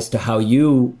applies to how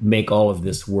you make all of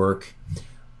this work,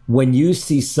 when you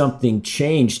see something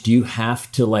change, do you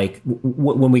have to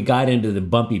when we got into the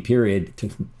bumpy period,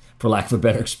 for lack of a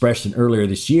better expression, earlier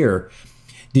this year,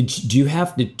 do you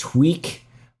have to tweak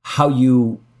how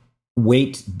you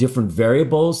weight different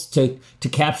variables to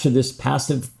capture this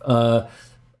passive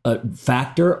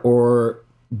factor, or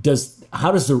does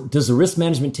the risk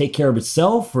management take care of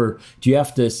itself, or do you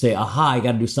have to say, aha, I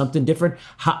got to do something different?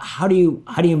 How do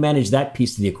you manage that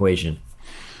piece of the equation?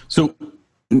 So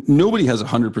nobody has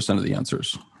 100% of the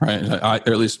answers, right?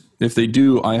 Or at least if they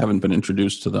do, I haven't been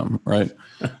introduced to them, right?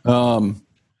 So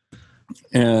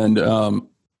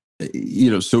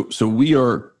we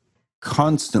are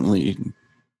constantly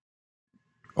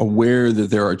aware that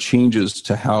there are changes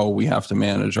to how we have to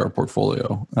manage our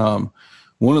portfolio.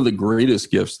 One of the greatest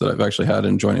gifts that I've actually had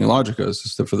in joining Logica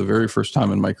is that for the very first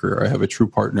time in my career, I have a true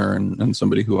partner and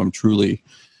somebody who I'm truly,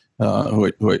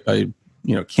 who I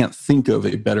can't think of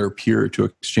a better peer to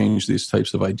exchange these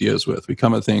types of ideas with. We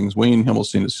come at things, Wayne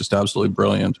Himmelstein is just absolutely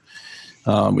brilliant.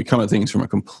 We come at things from a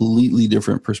completely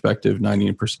different perspective,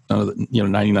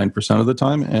 99% of the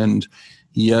time, and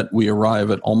yet we arrive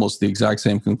at almost the exact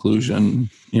same conclusion,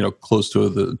 close to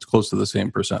the same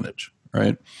percentage,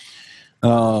 right?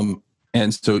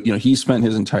 And so, he spent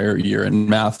his entire year in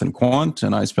math and quant,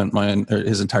 and I spent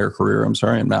his entire career, in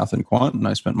math and quant, and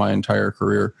I spent my entire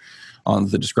career on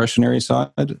the discretionary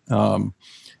side. I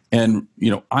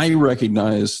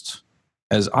recognized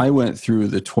as I went through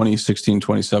the 2016,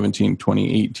 2017,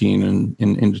 2018, and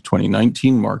into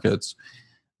 2019 markets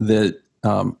that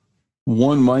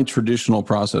my traditional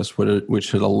process,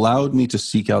 which had allowed me to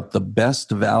seek out the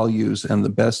best values and the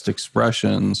best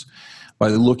expressions by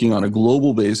looking on a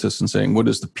global basis and saying, what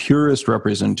is the purest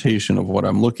representation of what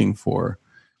I'm looking for,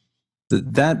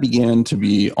 that began to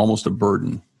be almost a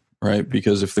burden, right?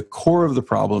 Because if the core of the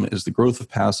problem is the growth of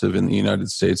passive in the United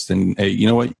States, then, hey, you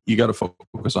know what? You got to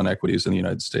focus on equities in the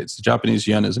United States. The Japanese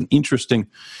yen is an interesting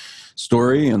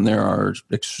story, and there are,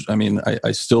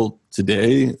 I still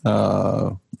today,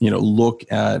 look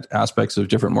at aspects of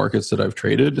different markets that I've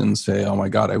traded and say, oh my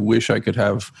God, I wish I could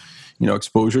have,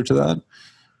 exposure to that.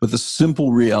 But the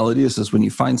simple reality is when you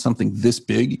find something this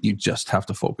big, you just have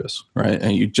to focus, right?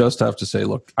 And you just have to say,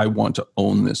 look, I want to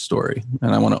own this story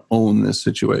and I want to own this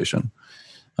situation.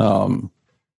 A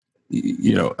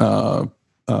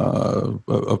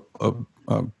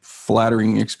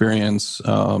flattering experience.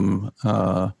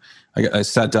 I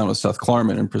sat down with Seth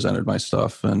Klarman and presented my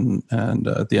stuff. And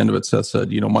at the end of it, Seth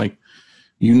said, Mike,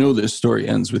 this story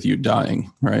ends with you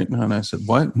dying, right? And I said,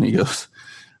 what? And he goes,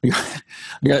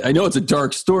 I know it's a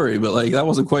dark story, but that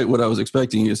wasn't quite what I was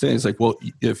expecting you to say. It's like, well,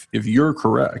 if you're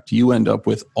correct, you end up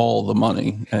with all the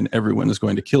money and everyone is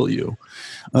going to kill you.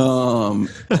 And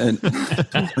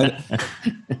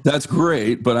that's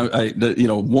great. But I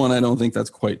don't think that's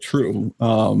quite true.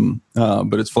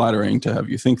 But it's flattering to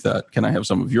have you think that. Can I have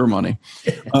some of your money?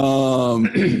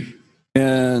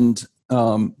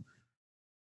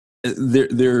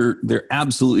 There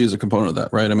absolutely is a component of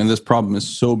that, right? This problem is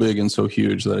so big and so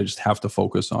huge that I just have to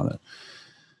focus on it.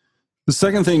 The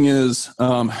second thing is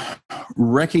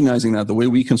recognizing that the way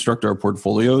we construct our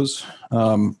portfolios,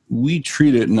 we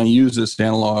treat it, and I use this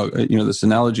this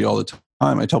analogy all the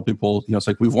time. I tell people, it's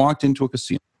like we've walked into a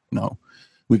casino,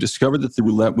 we've discovered that the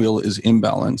roulette wheel is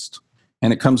imbalanced,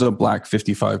 and it comes up black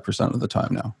 55% of the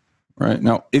time now, right?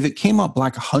 Now, if it came up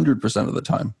black 100% of the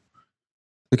time,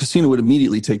 the casino would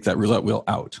immediately take that roulette wheel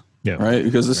out, right?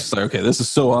 Because this is like, okay, this is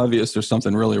so obvious, there's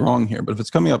something really wrong here. But if it's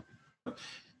coming up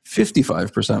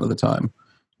 55% of the time,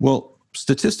 well,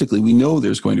 statistically, we know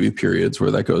there's going to be periods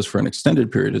where that goes for an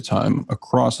extended period of time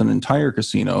across an entire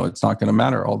casino. It's not going to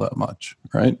matter all that much,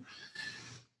 right?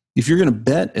 If you're going to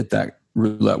bet at that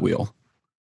roulette wheel,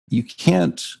 you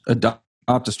can't adopt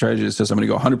a strategy that says I'm going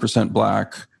to go 100%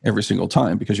 black every single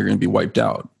time because you're going to be wiped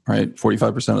out, right?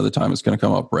 45% of the time it's going to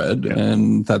come up red,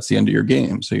 and that's the end of your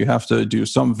game. So you have to do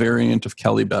some variant of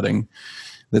Kelly betting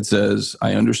that says,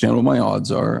 I understand what my odds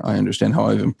are. I understand how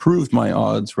I've improved my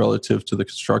odds relative to the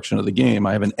construction of the game.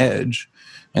 I have an edge,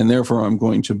 and therefore I'm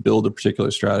going to build a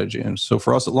particular strategy. And so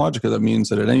for us at Logica, that means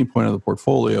that at any point of the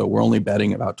portfolio, we're only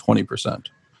betting about 20%.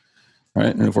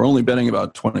 Right? And if we're only betting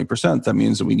about 20%, that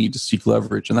means that we need to seek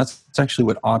leverage. And that's actually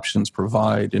what options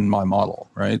provide in my model,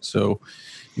 right? So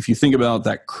if you think about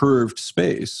that curved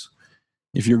space,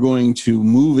 if you're going to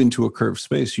move into a curved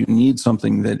space, you need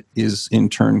something that is in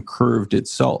turn curved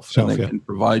itself and that can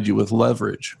provide you with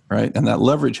leverage, right? And that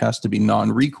leverage has to be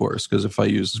non-recourse, because if I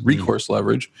use recourse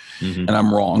leverage and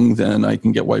I'm wrong, then I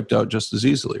can get wiped out just as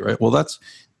easily, right? Well, that's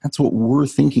what we're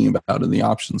thinking about in the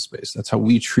option space. That's how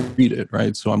we treat it,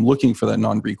 right? So I'm looking for that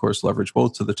non-recourse leverage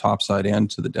both to the top side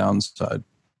and to the downside.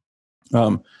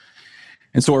 And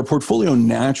so our portfolio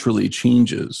naturally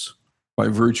changes by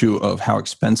virtue of how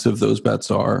expensive those bets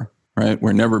are, right?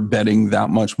 We're never betting that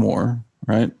much more,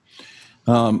 right?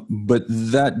 But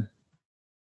that,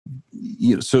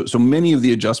 so many of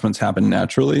the adjustments happen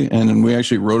naturally. And we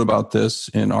actually wrote about this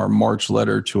in our March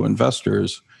letter to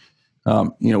investors.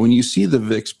 When you see the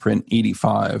VIX print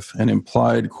 85 and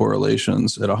implied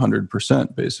correlations at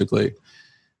 100%, basically,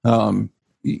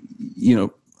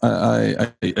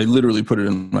 I literally put it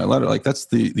in my letter, like that's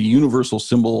the universal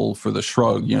symbol for the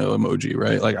shrug, emoji,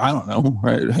 right? Like, I don't know,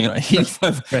 right?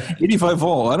 85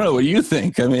 vol. I don't know. What do you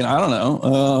think? I mean, I don't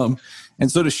know.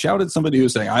 And so to shout at somebody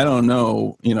who's saying, I don't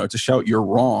know, to shout you're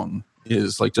wrong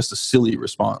is like just a silly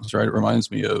response, right? It reminds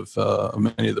me of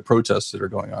many of the protests that are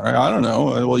going on. Right? I don't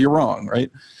know. Well, you're wrong, right?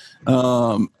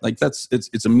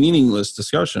 It's a meaningless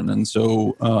discussion. And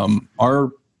so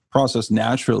our process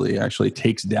naturally actually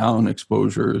takes down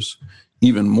exposures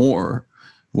even more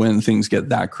when things get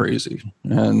that crazy.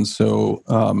 And so,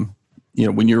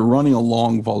 when you're running a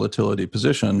long volatility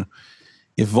position,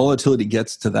 if volatility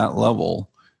gets to that level,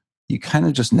 you kind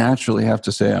of just naturally have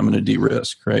to say, I'm going to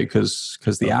de-risk, right? Because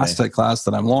the asset class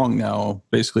that I'm long now,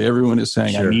 basically everyone is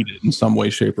saying I need it in some way,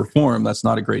 shape, or form. That's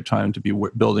not a great time to be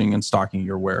building and stocking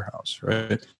your warehouse,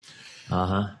 right?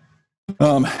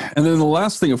 And then the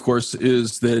last thing, of course,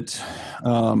 is that,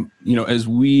 as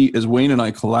Wayne and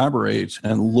I collaborate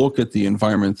and look at the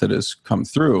environment that has come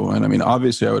through, and I mean,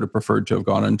 obviously I would have preferred to have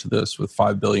gone into this with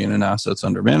 $5 billion in assets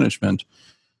under management,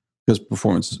 because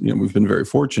performance, we've been very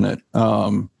fortunate.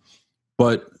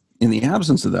 But in the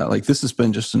absence of that, like, this has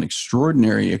been just an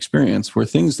extraordinary experience where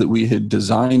things that we had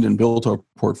designed and built our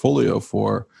portfolio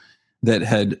for that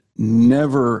had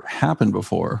never happened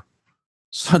before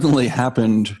suddenly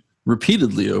happened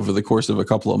repeatedly over the course of a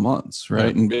couple of months,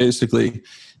 right? And basically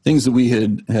things that we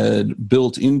had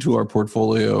built into our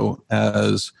portfolio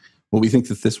as, well, we think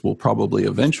that this will probably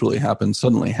eventually happen,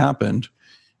 suddenly happened.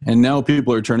 And now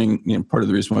people are turning, part of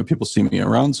the reason why people see me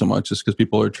around so much is because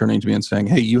people are turning to me and saying,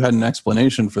 hey, you had an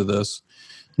explanation for this.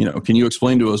 Can you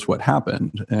explain to us what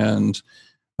happened? And,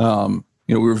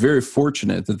 we were very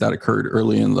fortunate that occurred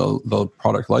early in the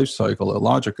product life cycle at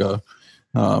Logica.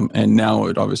 And now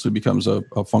it obviously becomes a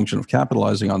function of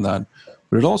capitalizing on that.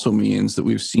 But it also means that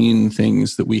we've seen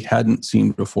things that we hadn't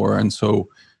seen before. And so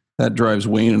that drives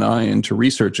Wayne and I into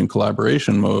research and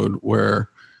collaboration mode, where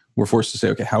we're forced to say,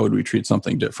 okay, how would we treat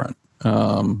something different?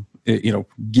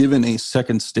 Given a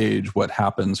second stage, what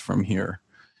happens from here?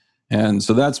 And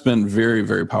so that's been very,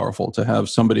 very powerful. To have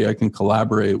somebody I can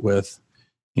collaborate with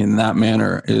in that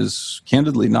manner is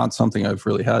candidly not something I've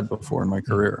really had before in my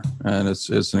career. And it's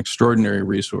an extraordinary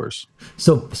resource.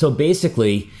 So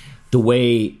basically, the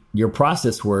way your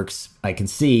process works, I can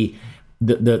see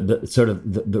the sort of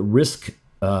the risk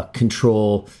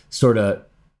control sort of,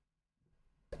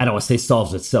 I don't want to say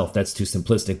solves itself, that's too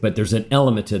simplistic, but there's an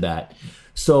element to that.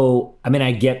 So, I mean,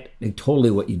 I get totally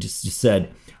what you just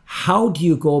said. How do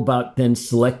you go about then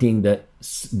selecting the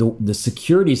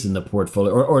securities in the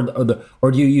portfolio,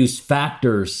 or do you use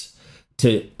factors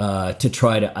to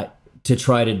try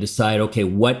to decide, okay,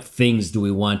 what things do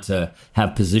we want to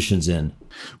have positions in?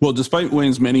 Well, despite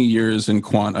Wayne's many years in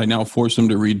quant, I now force him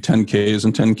to read 10Ks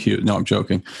and 10Qs. No, I'm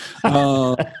joking.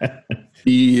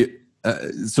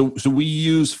 So we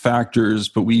use factors,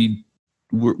 but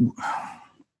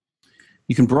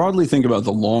you can broadly think about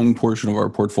the long portion of our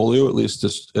portfolio, at least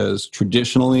as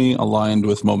traditionally aligned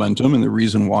with momentum. And the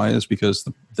reason why is because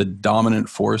the dominant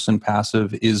force in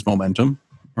passive is momentum,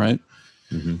 right?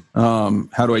 Mm-hmm.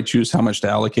 How do I choose how much to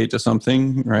allocate to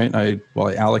something, right? I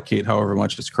allocate however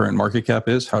much its current market cap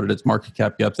is. How did its market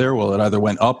cap get there? Well, it either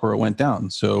went up or it went down.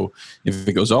 So if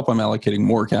it goes up, I'm allocating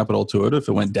more capital to it. If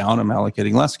it went down, I'm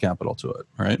allocating less capital to it,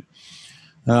 right?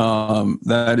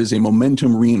 That is a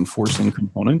momentum reinforcing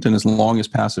component. And as long as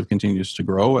passive continues to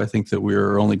grow, I think that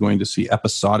we're only going to see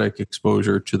episodic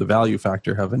exposure to the value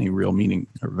factor have any real meaning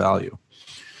or value.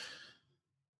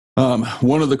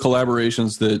 One of the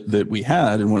collaborations that we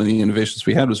had, and one of the innovations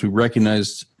we had, was we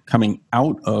recognized coming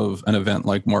out of an event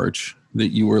like March that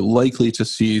you were likely to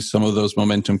see some of those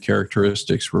momentum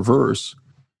characteristics reverse,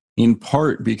 in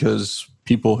part because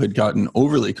people had gotten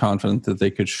overly confident that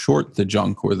they could short the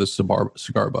junk or the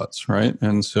cigar butts, right?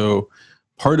 And so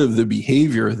part of the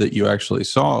behavior that you actually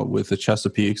saw with the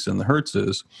Chesapeakes and the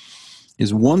Hertzes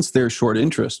is once their short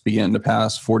interest began to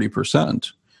pass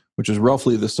 40%, which is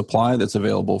roughly the supply that's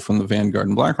available from the Vanguard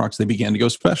and BlackRocks, they began to go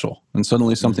special. And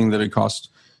suddenly something that had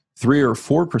cost 3 or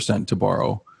 4% to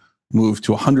borrow moved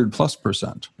to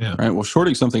 100+%. Yeah. Right. Well,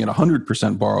 shorting something at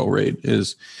 100% borrow rate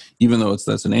is, even though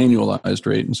that's an annualized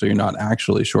rate, and so you're not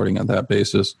actually shorting at that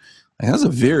basis, it has a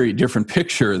very different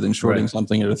picture than shorting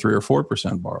something at a 3 or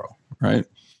 4% borrow. Right.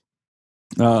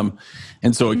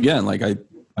 And so again, like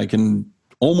I can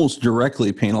almost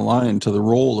directly paint a line to the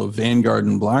role of Vanguard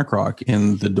and BlackRock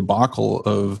in the debacle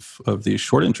of these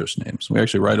short interest names. We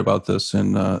actually write about this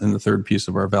in the third piece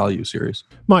of our value series.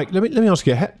 Mike, let me ask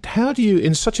you, how do you,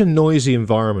 in such a noisy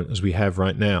environment as we have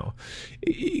right now,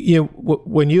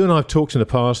 when you and I have talked in the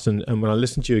past, and when I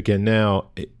listen to you again now,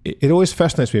 it always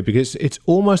fascinates me, because it's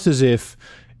almost as if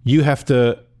you have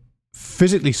to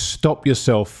physically stop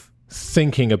yourself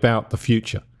thinking about the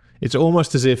future. It's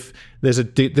almost as if there's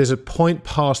a point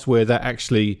past where that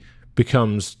actually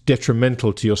becomes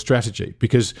detrimental to your strategy.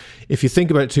 Because if you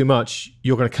think about it too much,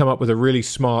 you're going to come up with a really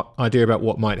smart idea about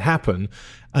what might happen,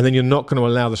 and then you're not going to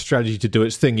allow the strategy to do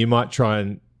its thing. You might try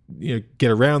and get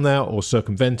around that or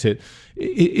circumvent it.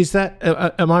 Is that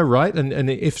am I right? And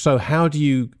if so, how do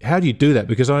you do that?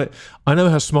 Because I know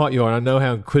how smart you are, and I know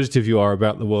how inquisitive you are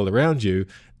about the world around you.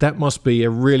 That must be a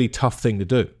really tough thing to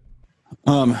do.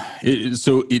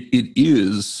 So it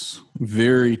is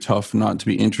very tough not to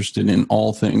be interested in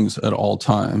all things at all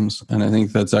times. And I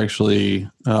think that's actually,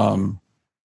 trying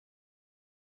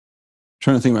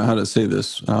to think about how to say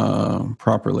this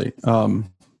properly.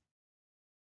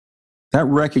 That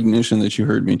recognition that you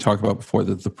heard me talk about before,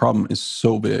 that the problem is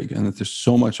so big and that there's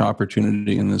so much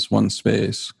opportunity in this one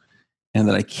space, and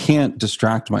that I can't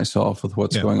distract myself with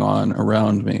what's going on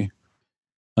around me.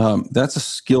 That's a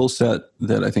skill set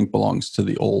that I think belongs to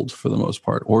the old for the most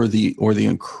part, or the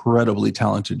incredibly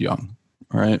talented young,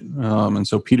 right? And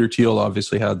so Peter Thiel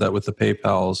obviously had that with the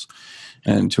PayPals,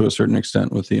 and to a certain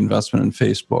extent with the investment in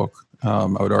Facebook. I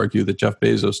would argue that Jeff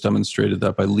Bezos demonstrated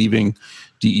that by leaving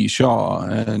D.E. Shaw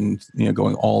and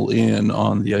going all in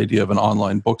on the idea of an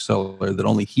online bookseller, that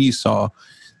only he saw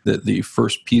that the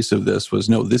first piece of this was,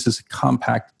 no, this is a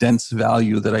compact, dense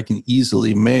value that I can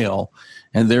easily mail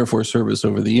and therefore service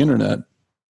over the internet.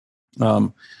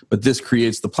 But this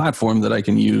creates the platform that I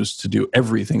can use to do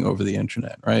everything over the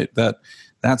internet, right?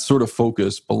 That sort of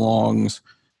focus belongs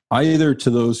either to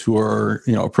those who are,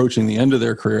 approaching the end of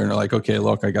their career and are like, okay,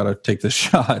 look, I got to take this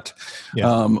shot,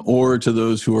 or to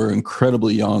those who are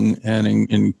incredibly young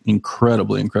and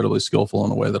incredibly skillful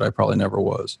in a way that I probably never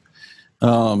was.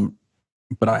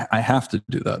 But I have to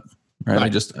do that, right? I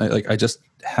just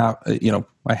have,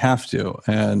 I have to.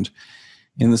 And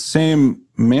in the same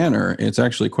manner, it's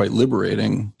actually quite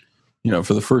liberating,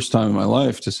 for the first time in my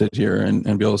life to sit here and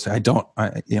be able to say,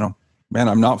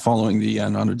 I'm not following the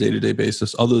yen on a day-to-day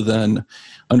basis, other than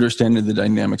understanding the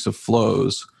dynamics of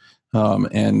flows,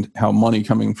 and how money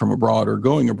coming from abroad or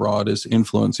going abroad is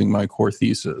influencing my core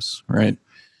thesis, right?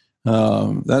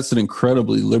 That's an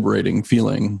incredibly liberating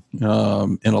feeling in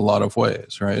a lot of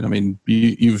ways, right? I mean,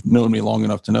 you've known me long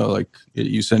enough to know, like,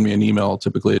 you send me an email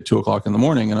typically at 2:00 in the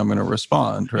morning and I'm going to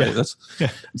respond, right?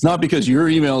 It's not because your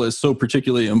email is so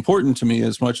particularly important to me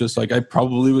as much as like I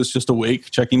probably was just awake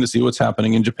checking to see what's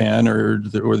happening in Japan or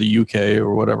the UK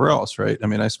or whatever else, right? I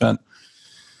mean, I spent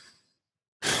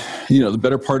the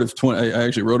better part of 20, I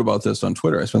actually wrote about this on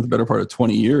Twitter. I spent the better part of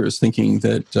 20 years thinking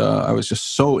that I was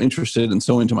just so interested and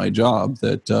so into my job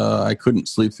that I couldn't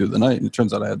sleep through the night. And it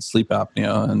turns out I had sleep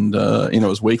apnea, and I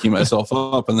was waking myself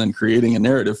up and then creating a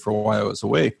narrative for why I was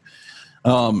awake.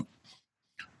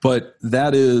 But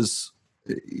that is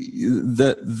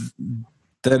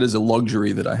a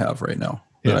luxury that I have right now,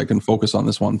 that I can focus on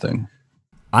this one thing.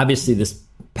 Obviously, this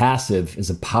passive is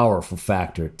a powerful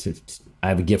factor I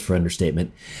have a gift for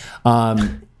understatement.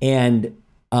 It's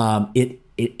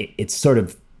sort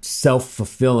of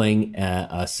self-fulfilling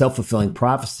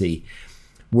prophecy.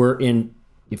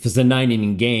 If it's a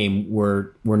 9-inning game,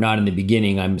 we're not in the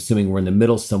beginning. I'm assuming we're in the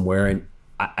middle somewhere. And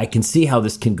I can see how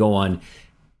this can go on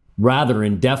rather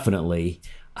indefinitely.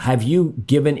 Have you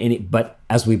given any, but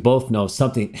as we both know,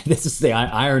 something, this is the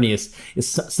irony, is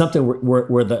something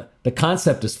where the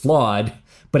concept is flawed,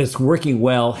 but it's working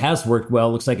well, has worked well,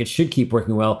 looks like it should keep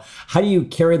working well. How do you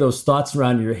carry those thoughts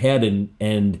around in your head?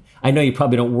 And I know you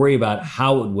probably don't worry about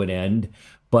how it would end,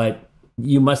 but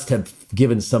you must have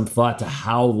given some thought to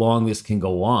how long this can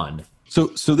go on. So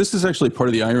this is actually part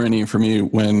of the irony for me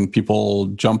when people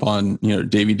jump on,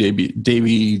 Davey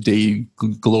Day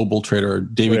Global Trader,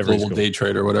 Davey Global Day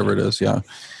Trader, whatever it is. Yeah.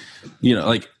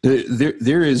 like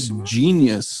there is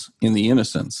genius in the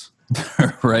innocence,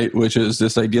 right? Which is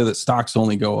this idea that stocks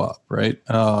only go up, right?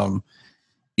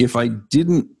 If I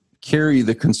didn't carry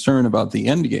the concern about the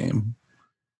end game,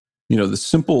 the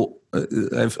simple,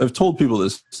 I've told people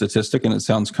this statistic and it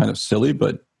sounds kind of silly,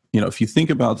 but if you think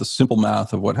about the simple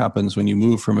math of what happens when you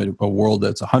move from a world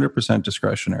that's 100%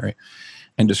 discretionary,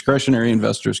 and discretionary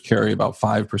investors carry about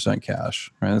 5% cash,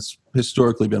 right? It's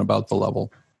historically been about the level.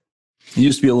 It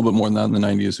used to be a little bit more than that in the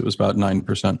 90s. It was about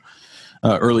 9%.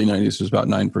 Early 90s was about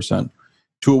 9%.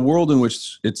 To a world in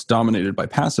which it's dominated by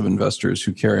passive investors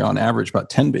who carry on average about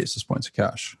 10 basis points of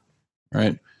cash,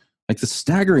 right? Like the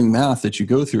staggering math that you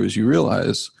go through is you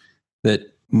realize that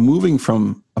moving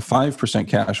from a 5%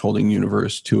 cash holding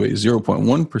universe to a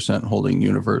 0.1% holding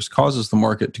universe causes the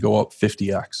market to go up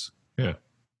 50x. Yeah.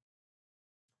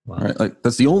 Wow. Right? Like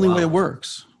that's the only way it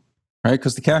works, right?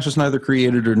 Because the cash is neither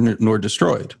created nor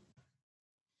destroyed,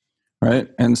 right?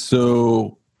 And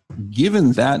so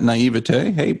given that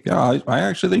naivete, hey, yeah, I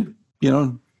actually think,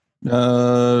 Dave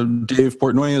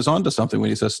Portnoy is onto something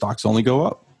when he says stocks only go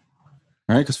up,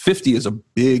 right? Because 50 is a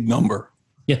big number.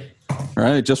 Yeah.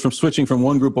 Right. Just from switching from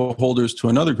one group of holders to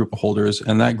another group of holders,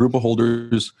 and that group of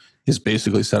holders is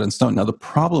basically set in stone. Now, the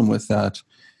problem with that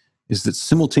is that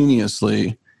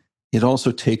simultaneously, it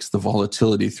also takes the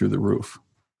volatility through the roof.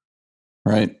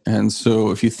 Right. And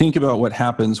so if you think about what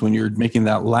happens when you're making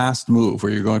that last move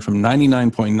where you're going from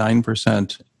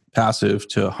 99.9% passive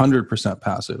to 100%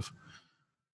 passive,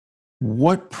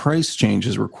 what price change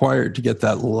is required to get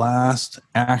that last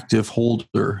active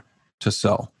holder to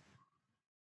sell?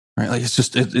 Right? Like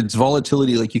it's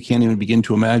volatility like you can't even begin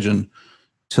to imagine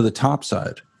to the top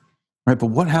side. Right? But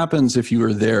what happens if you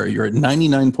are there? You're at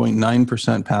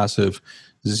 99.9% passive,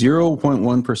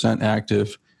 0.1%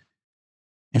 active,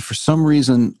 and for some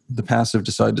reason the passive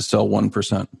decide to sell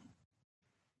 1%.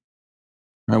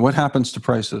 Right? What happens to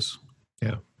prices?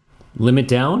 Yeah. Limit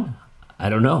down? I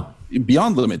don't know.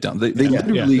 Beyond limit down, they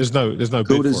literally there's no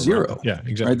go to zero. zero. Right? Yeah,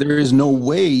 exactly. Right? There is no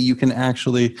way you can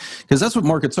actually, because that's what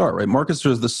markets are, right? Markets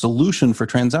are the solution for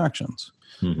transactions.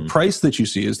 Mm-hmm. Price that you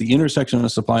see is the intersection of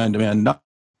supply and demand, not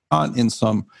in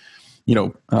some,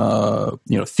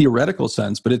 theoretical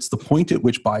sense, but it's the point at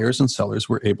which buyers and sellers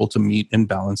were able to meet and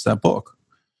balance that book.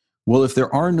 Well, if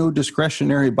there are no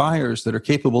discretionary buyers that are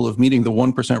capable of meeting the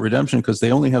 1% redemption because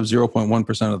they only have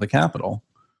 0.1% of the capital,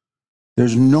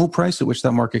 there's no price at which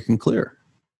that market can clear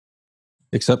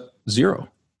except zero.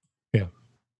 Yeah.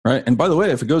 Right. And by the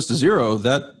way, if it goes to zero,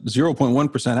 that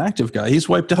 0.1% active guy, he's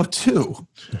wiped out too.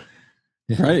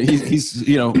 Right. He's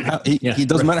he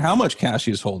doesn't matter how much cash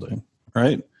he's holding.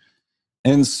 Right.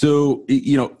 And so,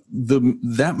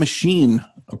 that machine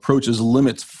approaches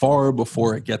limits far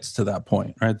before it gets to that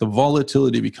point, right? The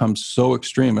volatility becomes so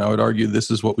extreme. And I would argue this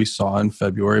is what we saw in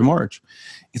February, March.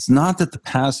 It's not that the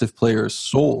passive players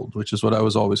sold, which is what I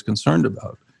was always concerned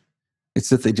about. It's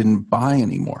that they didn't buy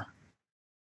anymore,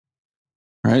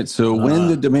 right? So when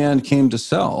the demand came to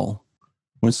sell,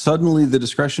 when suddenly the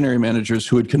discretionary managers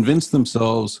who had convinced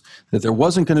themselves that there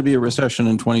wasn't going to be a recession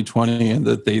in 2020 and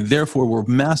that they therefore were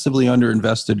massively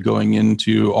underinvested going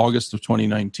into August of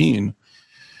 2019,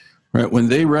 right? When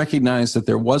they recognized that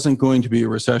there wasn't going to be a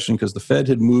recession because the Fed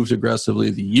had moved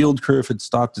aggressively, the yield curve had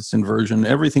stopped its inversion,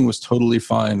 everything was totally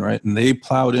fine, right? And they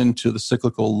plowed into the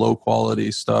cyclical low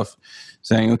quality stuff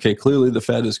saying, okay, clearly the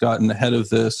Fed has gotten ahead of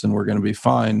this and we're going to be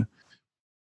fine.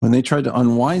 When they tried to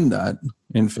unwind that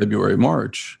in February,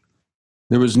 March,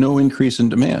 there was no increase in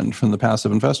demand from the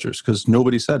passive investors because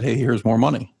nobody said, hey, here's more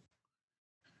money,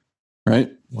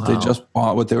 right? Wow. They just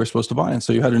bought what they were supposed to buy. And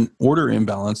so you had an order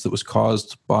imbalance that was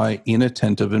caused by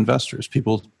inattentive investors,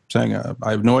 people saying,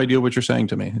 I have no idea what you're saying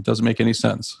to me. It doesn't make any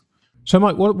sense. So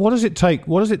Mike, what does it take?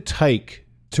 What does it take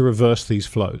to reverse these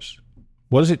flows?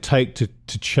 What does it take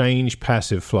to change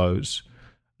passive flows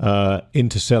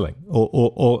into selling,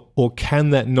 or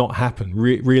can that not happen,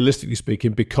 realistically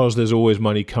speaking, because there's always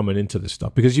money coming into this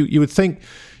stuff? Because you would think,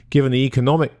 given the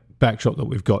economic backdrop that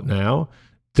we've got now,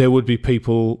 there would be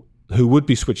people who would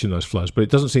be switching those flows, but it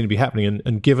doesn't seem to be happening.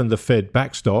 And given the Fed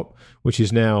backstop, which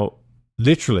is now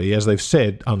literally, as they've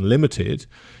said, unlimited,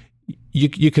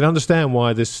 you can understand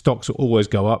why this stocks will always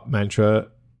go up mantra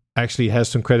actually has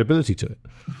some credibility to it.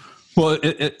 Well,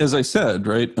 as I said,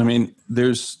 right, I mean,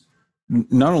 there's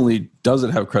not only does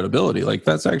it have credibility, like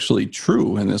that's actually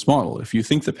true in this model. If you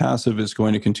think the passive is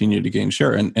going to continue to gain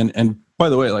share, and by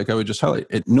the way, like I would just highlight,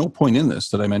 at no point in this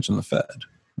did I mention the Fed,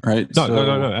 right?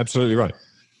 No, absolutely right.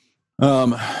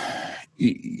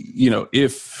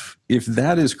 If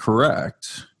that is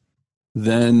correct,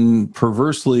 then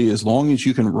perversely, as long as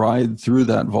you can ride through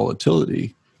that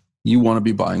volatility, you want to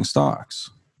be buying stocks,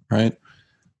 right?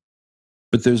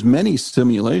 But there's many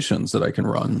simulations that I can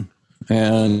run.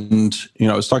 And,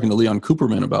 I was talking to Leon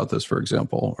Cooperman about this, for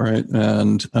example, right?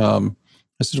 And I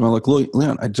said to him, like,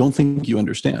 Leon, I don't think you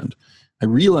understand. I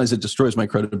realize it destroys my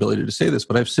credibility to say this,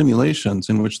 but I have simulations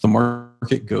in which the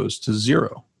market goes to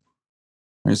zero.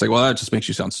 And he's like, well, that just makes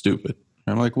you sound stupid.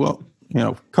 And I'm like, well,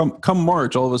 come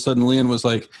March, all of a sudden Leon was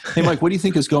like, hey, Mike, what do you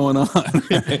think is going on?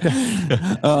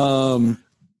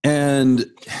 And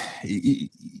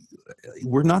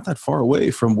we're not that far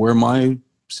away from where my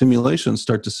simulations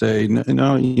start to say,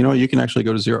 no, you can actually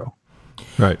go to zero.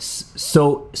 Right.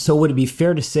 So would it be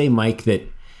fair to say, Mike, that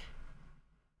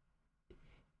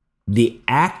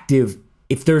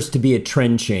if there's to be a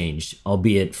trend change,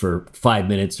 albeit for 5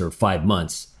 minutes or 5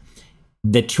 months,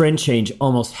 the trend change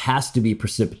almost has to be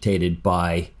precipitated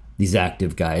by these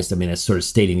active guys. I mean, that's sort of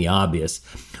stating the obvious.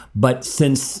 But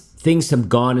since things have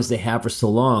gone as they have for so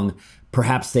long,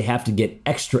 perhaps they have to get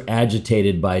extra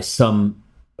agitated by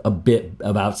a bit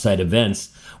of outside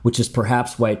events, which is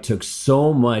perhaps why it took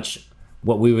so much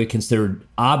what we would consider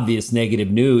obvious negative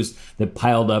news that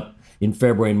piled up in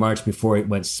February and March before it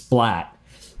went splat.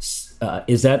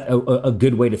 Is that a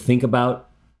good way to think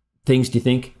about things, do you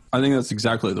think? I think that's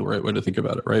exactly the right way to think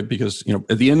about it, right? Because,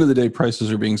 at the end of the day,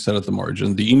 prices are being set at the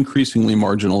margin. The increasingly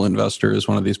marginal investor is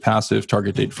one of these passive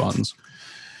target date funds.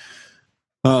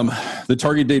 The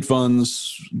target date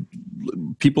funds,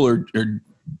 people are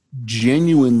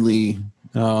genuinely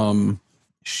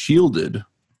shielded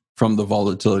from the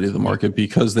volatility of the market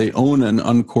because they own an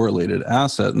uncorrelated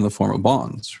asset in the form of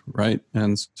bonds, right?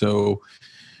 And so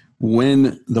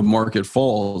when the market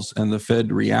falls and the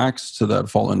Fed reacts to that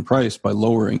fall in price by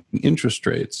lowering interest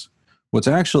rates, what's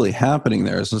actually happening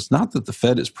there is it's not that the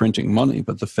Fed is printing money,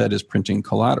 but the Fed is printing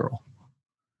collateral,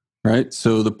 right?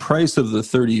 So the price of the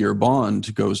 30-year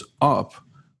bond goes up.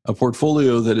 A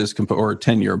portfolio that is, or a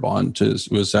 10-year bond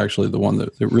was actually the one that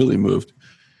really moved.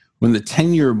 When the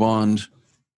 10-year bond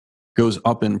goes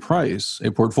up in price,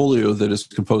 a portfolio that is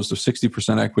composed of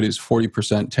 60% equities,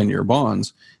 40% 10-year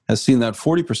bonds has seen that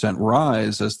 40%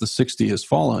 rise as the 60 has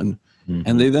fallen,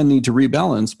 and they then need to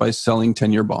rebalance by selling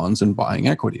 10-year bonds and buying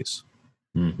equities,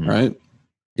 right?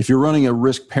 If you're running a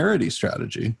risk parity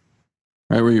strategy,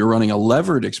 right, where you're running a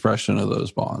levered expression of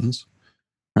those bonds,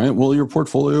 right, well, your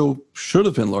portfolio should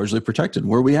have been largely protected.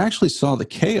 Where we actually saw the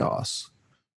chaos,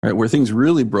 right, where things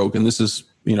really broke, and this is,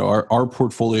 our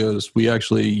portfolios, we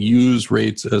actually use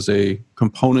rates as a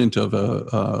component of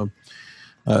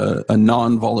a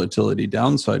non-volatility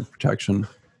downside protection.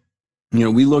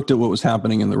 We looked at what was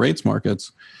happening in the rates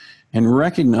markets and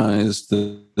recognized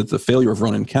that the failure of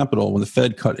run-in capital when the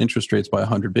Fed cut interest rates by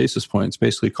 100 basis points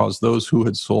basically caused those who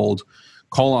had sold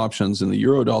call options in the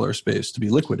Eurodollar space to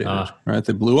be liquidated, right?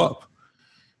 They blew up.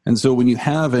 And so when you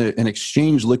have an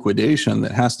exchange liquidation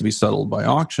that has to be settled by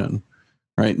auction,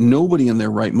 right, nobody in their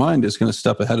right mind is going to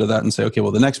step ahead of that and say, okay,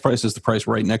 well, the next price is the price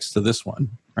right next to this one,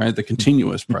 right? The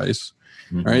continuous price,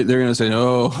 right? They're going to say,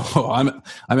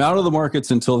 I'm out of the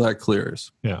markets until that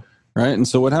clears. Yeah. Right. And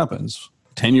so what happens?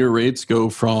 10-year rates go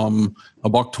from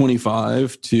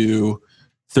 $1.25 to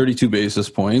 32 basis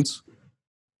points.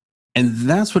 And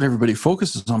that's what everybody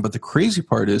focuses on. But the crazy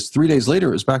part is 3 days later,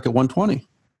 it was back at 120.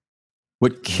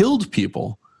 What killed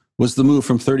people was the move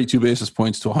from 32 basis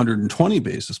points to 120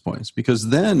 basis points, because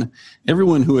then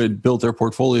everyone who had built their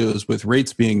portfolios with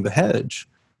rates being the hedge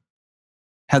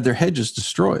had their hedges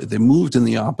destroyed. They moved in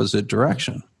the opposite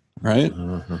direction, right?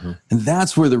 And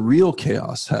that's where the real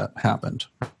chaos happened,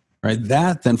 right?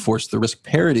 That then forced the risk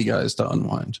parity guys to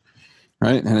unwind,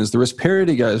 right? And as the risk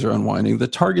parity guys are unwinding, the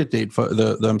target date,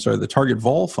 the target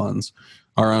vol funds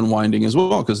are unwinding as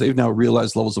well, because they've now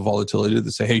realized levels of volatility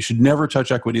that say, hey, you should never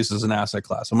touch equities as an asset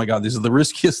class. Oh my God, these are the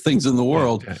riskiest things in the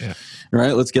world,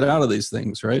 right? Let's get out of these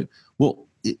things, right? Well,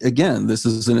 again, this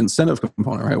is an incentive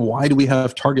component, right? Why do we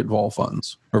have target vol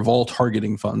funds or vol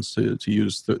targeting funds, to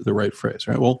use the right phrase,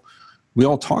 right? Well, we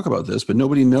all talk about this, but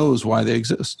nobody knows why they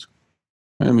exist.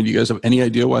 Right? I mean, do you guys have any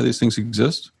idea why these things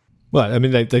exist? Well, I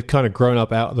mean, they've kind of grown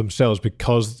up out of themselves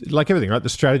because, like everything, right? The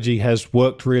strategy has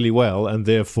worked really well, and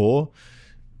therefore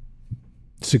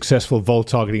successful vol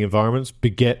targeting environments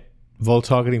beget vol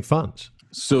targeting funds.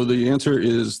 So the answer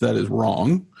is that is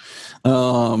wrong.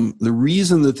 The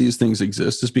reason that these things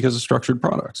exist is because of structured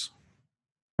products,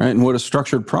 right? And what a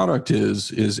structured product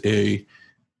is a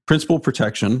principal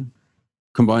protection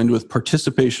combined with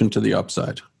participation to the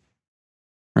upside,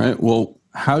 right? Well,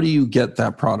 how do you get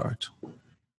that product?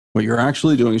 What you're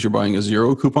actually doing is you're buying a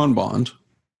zero coupon bond,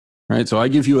 right? So I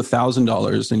give you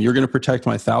 $1,000 and you're going to protect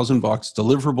my $1,000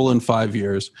 deliverable in 5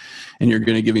 years, and you're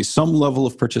going to give me some level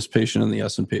of participation in the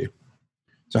S&P.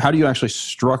 So how do you actually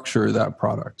structure that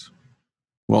product?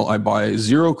 Well, I buy a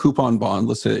zero coupon bond.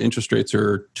 Let's say interest rates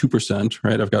are 2%,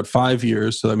 right? I've got 5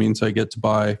 years. So that means I get to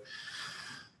buy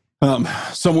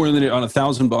somewhere on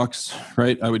 $1,000,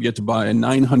 right? I would get to buy a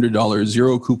 $900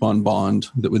 zero coupon bond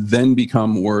that would then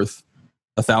become worth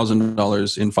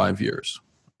 $1,000 in 5 years,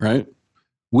 right?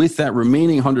 With that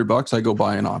remaining $100, I go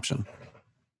buy an option.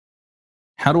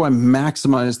 How do I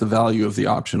maximize the value of the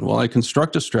option? Well, I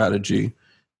construct a strategy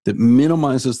that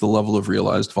minimizes the level of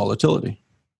realized volatility,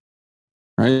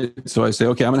 right? So I say,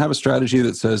 okay, I'm going to have a strategy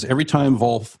that says every time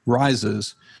vol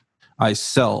rises, I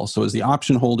sell. So as the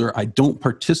option holder, I don't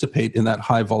participate in that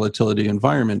high volatility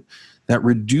environment. That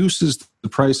reduces the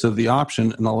price of the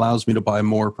option and allows me to buy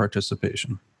more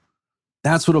participation.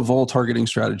 That's what a vol targeting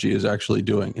strategy is actually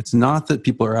doing. It's not that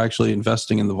people are actually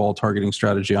investing in the vol targeting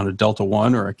strategy on a delta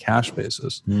one or a cash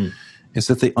basis. It's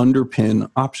that they underpin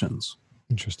options.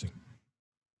 Interesting.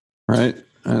 Right?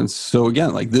 And so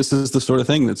again, like this is the sort of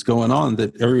thing that's going on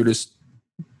that everybody's,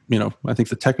 I think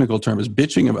the technical term is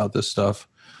bitching about this stuff,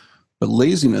 but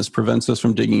laziness prevents us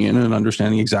from digging in and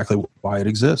understanding exactly why it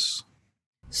exists.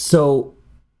 So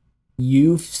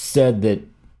you've said that,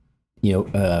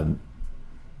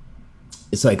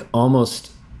 it's like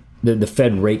almost the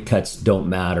Fed rate cuts don't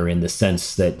matter in the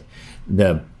sense that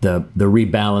the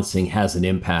rebalancing has an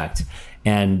impact.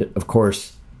 And of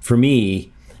course, for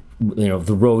me,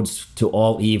 the roads to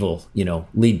all evil,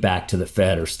 lead back to the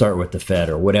Fed or start with the Fed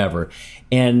or whatever.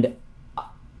 And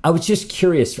I was just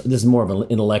curious, this is more of an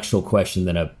intellectual question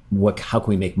than how can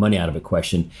we make money out of it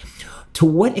question. To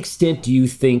what extent do you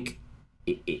think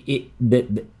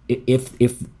that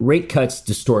if rate cuts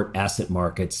distort asset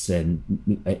markets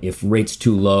and if rates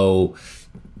too low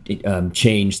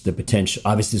change the potential,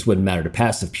 obviously this wouldn't matter to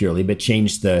passive purely, but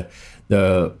change the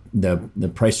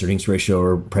price earnings ratio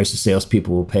or price to sales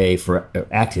people will pay for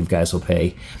active guys will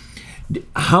pay.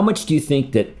 How much do you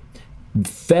think that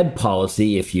Fed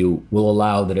policy, if you will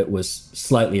allow that it was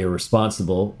slightly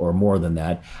irresponsible or more than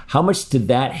that, how much did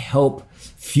that help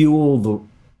fuel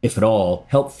if at all,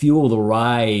 help fuel the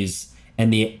rise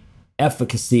and the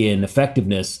efficacy and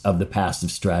effectiveness of the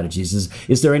passive strategies?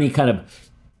 Is there any kind of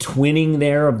twinning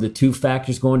there of the two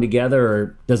factors going together,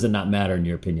 or does it not matter in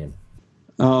your opinion?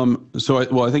 I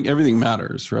think everything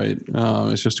matters, right?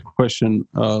 It's just a question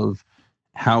of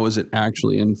how is it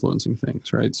actually influencing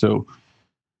things, right? So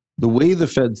the way the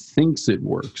Fed thinks it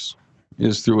works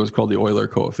is through what's called the Euler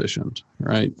coefficient,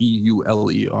 right?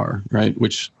 EULER, right?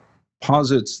 Which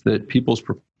posits that people's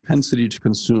propensity to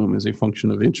consume is a function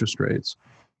of interest rates.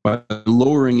 By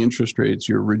lowering interest rates,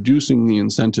 you're reducing the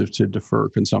incentive to defer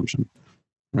consumption,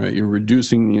 right? You're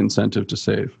reducing the incentive to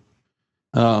save.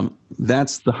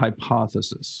 That's the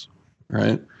hypothesis,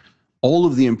 right? All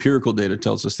of the empirical data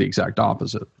tells us the exact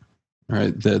opposite,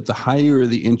 right? That the higher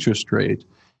the interest rate,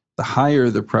 the higher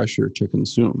the pressure to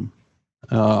consume,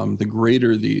 the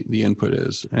greater the input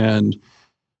is. And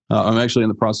I'm actually in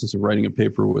the process of writing a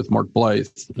paper with Mark Blythe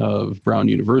of Brown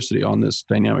University on this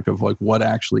dynamic of like what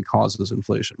actually causes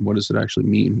inflation. What does it actually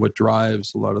mean? What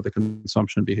drives a lot of the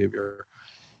consumption behavior?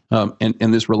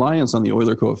 And this reliance on the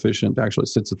Euler coefficient actually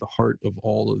sits at the heart of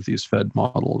all of these Fed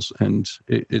models. And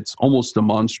it's almost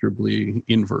demonstrably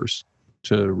inverse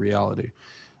to reality.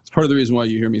 It's part of the reason why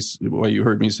you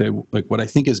heard me say, like, what I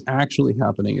think is actually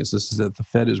happening is that the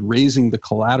Fed is raising the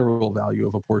collateral value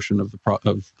of a portion of the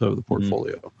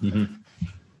portfolio.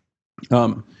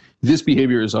 Mm-hmm. This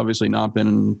behavior has obviously not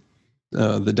been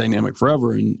the dynamic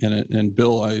forever. And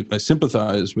Bill, I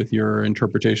sympathize with your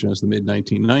interpretation as the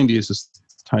mid-1990s, this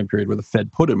time period where the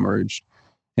Fed put emerged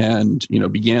and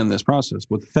began this process.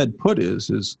 What the Fed put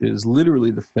is literally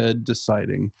the Fed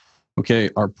deciding, okay,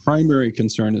 our primary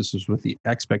concern is with the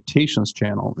expectations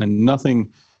channel, and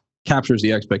nothing captures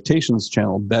the expectations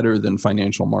channel better than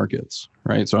financial markets,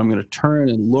 right? So I'm going to turn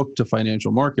and look to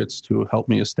financial markets to help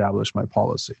me establish my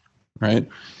policy, right?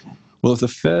 Well, if the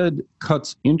Fed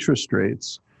cuts interest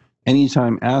rates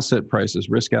anytime asset prices,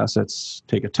 risk assets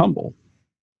take a tumble,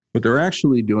 what they're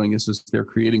actually doing is they're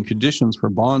creating conditions for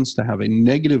bonds to have a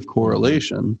negative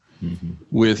correlation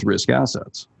with risk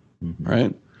assets,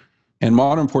 right? And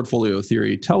modern portfolio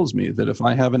theory tells me that if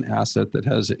I have an asset that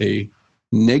has a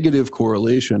negative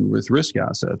correlation with risk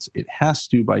assets, it has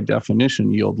to, by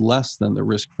definition, yield less than the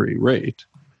risk-free rate,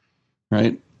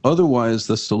 right? Otherwise,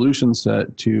 the solution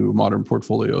set to modern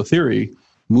portfolio theory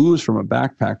moves from a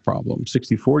backpack problem,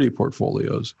 60-40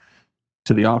 portfolios,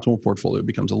 to the optimal portfolio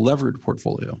becomes a levered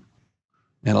portfolio.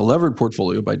 And a levered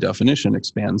portfolio, by definition,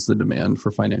 expands the demand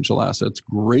for financial assets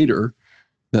greater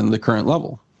than the current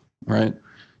level, right?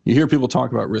 You hear people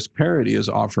talk about risk parity as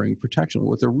offering protection.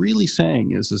 What they're really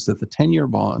saying is that the 10-year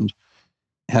bond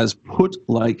has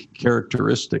put-like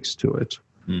characteristics to it,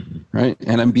 right?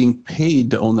 And I'm being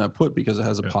paid to own that put because it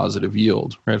has a positive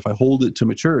yield, right? If I hold it to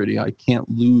maturity, I can't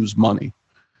lose money,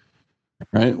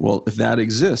 right? Well, if that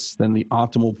exists, then the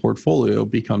optimal portfolio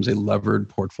becomes a levered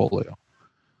portfolio.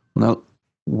 Now,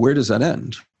 where does that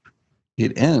end?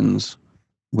 It ends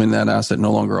when that asset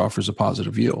no longer offers a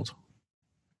positive yield,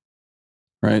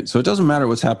 right? So it doesn't matter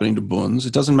what's happening to bunds.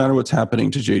 It doesn't matter what's happening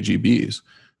to JGBs.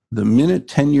 The minute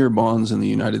 10-year bonds in the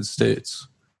United States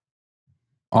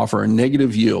offer a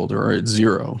negative yield or at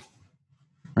zero,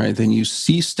 right, then you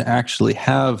cease to actually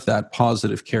have that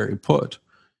positive carry put,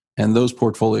 and those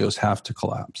portfolios have to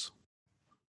collapse.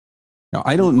 Now,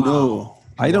 I don't know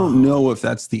if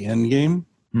that's the end game,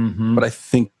 but I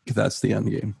think that's the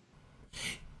end game.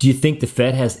 Do you think the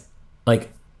Fed has,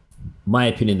 like, my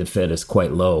opinion, the Fed is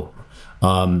quite low.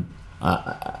 I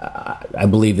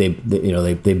believe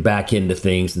they back into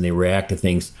things and they react to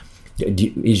things.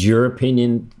 Is your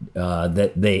opinion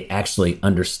that they actually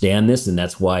understand this, and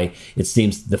that's why it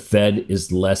seems the Fed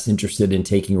is less interested in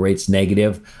taking rates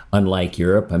negative, unlike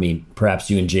Europe? I mean, perhaps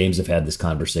you and James have had this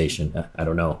conversation. I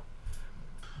don't know.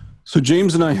 So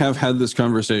James and I have had this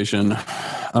conversation.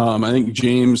 I think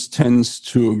James tends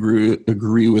to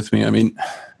agree with me. I mean,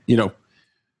 I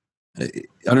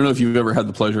don't know if you've ever had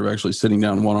the pleasure of actually sitting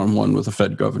down one-on-one with a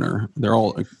Fed governor. They're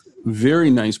all very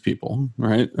nice people,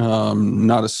 right?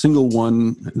 Not a single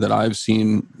one that I've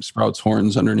seen sprouts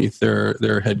horns underneath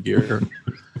their headgear.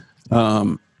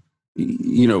 But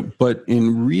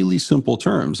in really simple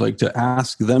terms, like to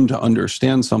ask them to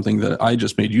understand something that I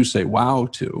just made you say wow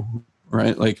to,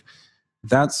 right? Like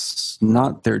that's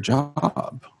not their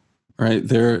job, right?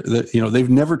 They've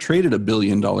never traded $1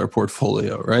 billion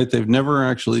portfolio, right? They've never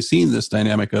actually seen this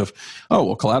dynamic of, oh,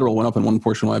 well, collateral went up in one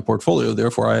portion of my portfolio,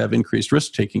 therefore I have increased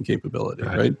risk-taking capability,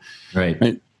 right?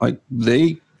 Like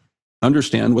they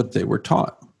understand what they were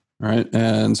taught, right?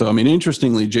 And so, I mean,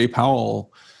 interestingly, Jay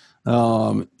Powell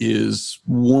is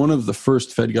one of the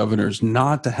first Fed governors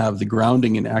not to have the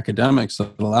grounding in academics that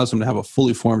allows him to have a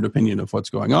fully formed opinion of what's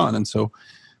going on. And so,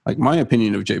 like, my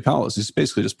opinion of Jay Powell is he's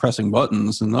basically just pressing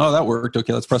buttons and, oh, that worked.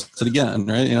 Okay, let's press it again,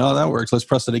 right? That works. Let's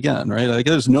press it again, right? Like,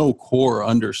 there's no core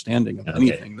understanding of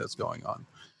anything that's going on.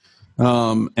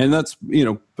 And that's,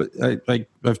 but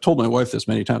I've told my wife this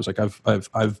many times. Like,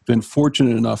 I've been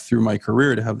fortunate enough through my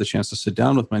career to have the chance to sit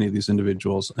down with many of these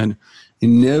individuals, and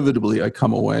inevitably I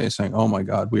come away saying, "Oh my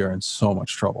God, we are in so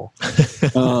much trouble."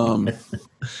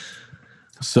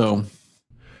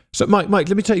 So, Mike,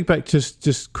 let me take you back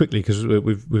just quickly, because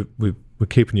we're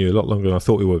keeping you a lot longer than I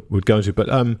thought we would go into. But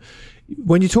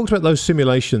when you talked about those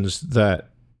simulations that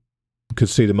could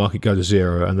see the market go to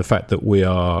zero and the fact that we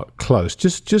are close,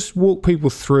 just walk people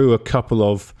through a couple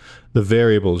of the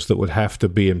variables that would have to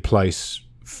be in place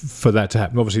for that to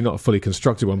happen. Obviously, not a fully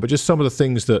constructed one, but just some of the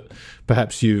things that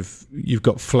perhaps you've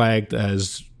got flagged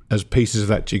as pieces of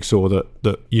that jigsaw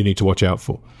that you need to watch out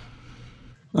for.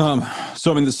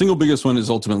 So, I mean, the single biggest one is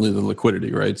ultimately the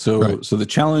liquidity, right? So the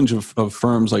challenge of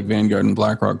firms like Vanguard and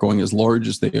BlackRock going as large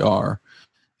as they are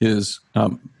is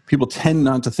people tend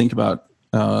not to think about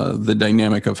the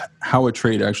dynamic of how a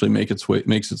trade actually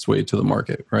makes its way to the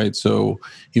market, right? So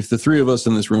if the three of us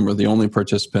in this room are the only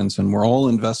participants and we're all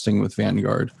investing with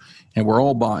Vanguard and we're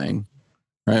all buying,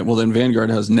 right? Well, then Vanguard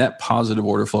has net positive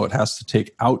order flow. It has to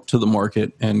take out to the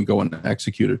market and go and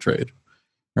execute a trade,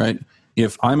 right?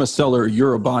 If I'm a seller,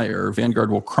 you're a buyer,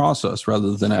 Vanguard will cross us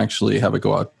rather than actually have it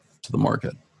go out to the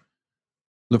market.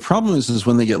 The problem is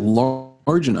when they get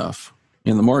large enough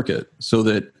in the market so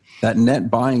that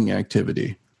net buying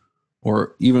activity,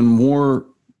 or even more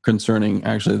concerning,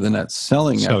 actually, the net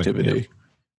selling activity,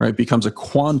 right, becomes a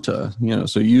quanta.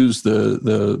 So use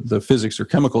the physics or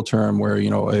chemical term where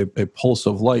a pulse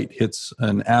of light hits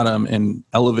an atom and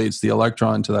elevates the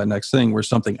electron to that next thing, where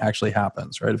something actually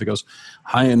happens, right? If it goes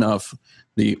high enough,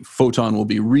 the photon will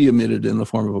be re-emitted in the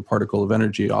form of a particle of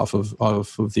energy off of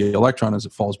the electron as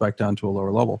it falls back down to a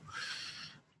lower level.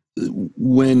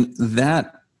 When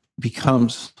that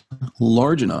becomes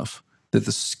large enough that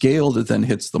the scale that then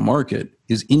hits the market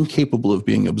is incapable of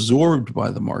being absorbed by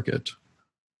the market,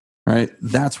 right?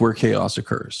 That's where chaos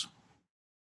occurs,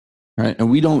 right?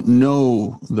 And we don't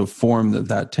know the form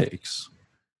that takes,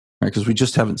 right? Because we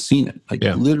just haven't seen it.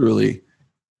 Literally,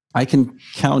 I can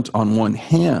count on one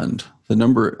hand the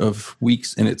number of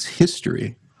weeks in its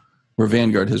history where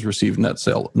Vanguard has received net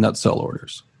sell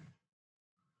orders,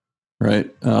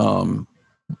 right?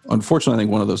 Unfortunately, I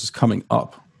think one of those is coming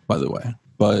up, by the way,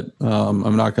 but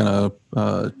I'm not going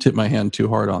to tip my hand too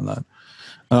hard on that.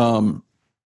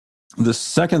 The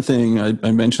second thing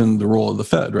I mentioned, the role of the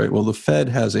Fed, right? Well, the Fed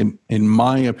has, in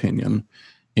my opinion,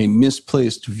 a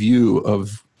misplaced view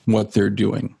of what they're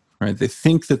doing, right? They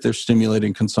think that they're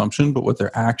stimulating consumption, but what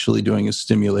they're actually doing is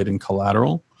stimulating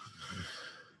collateral.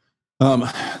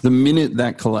 The minute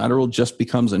that collateral just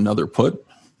becomes another put,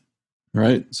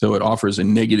 right? So it offers a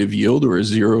negative yield or a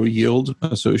zero yield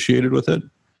associated with it,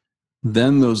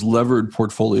 then those levered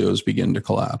portfolios begin to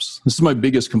collapse. This is my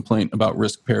biggest complaint about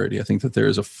risk parity. I think that there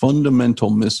is a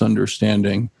fundamental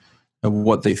misunderstanding of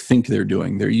what they think they're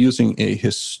doing. They're using a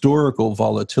historical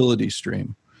volatility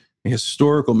stream, a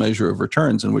historical measure of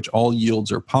returns in which all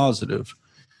yields are positive,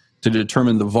 to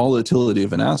determine the volatility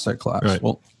of an asset class. Right.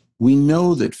 Well, we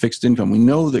know that fixed income, we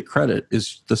know that credit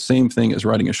is the same thing as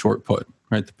writing a short put,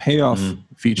 right? The payoff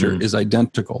feature is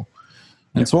identical.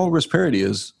 And so all risk parity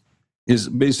is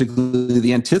basically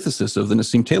the antithesis of the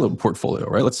Nassim Taleb portfolio,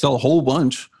 right? Let's sell a whole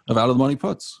bunch of out-of-the-money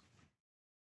puts,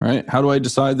 right? How do I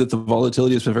decide that the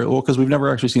volatility is very low? Because we've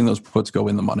never actually seen those puts go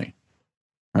in the money,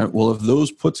 right? Well, if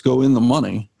those puts go in the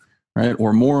money, right,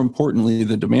 or more importantly,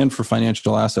 the demand for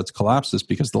financial assets collapses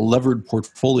because the levered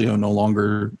portfolio no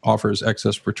longer offers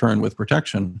excess return with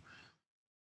protection,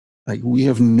 like, we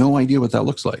have no idea what that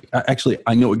looks like. Actually,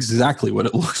 I know exactly what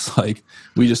it looks like.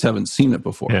 We just haven't seen it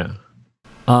before. Yeah.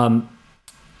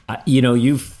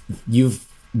 You've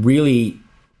really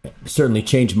certainly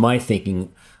changed my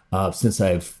thinking since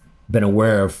I've been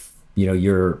aware of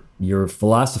your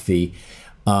philosophy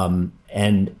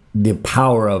and the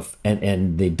power of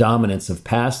and the dominance of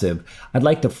passive. I'd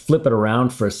like to flip it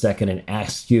around for a second and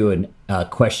ask you a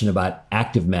question about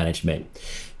active management.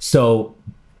 So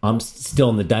I'm still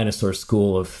in the dinosaur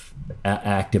school of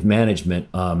active management,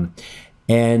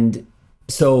 and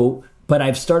so. But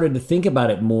I've started to think about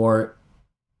it more.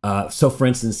 So, for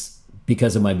instance,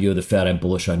 because of my view of the Fed, I'm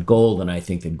bullish on gold, and I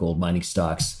think that gold mining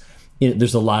stocks,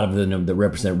 there's a lot of them that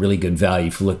represent really good value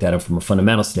if you looked at them from a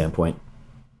fundamental standpoint.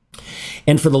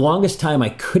 And for the longest time, I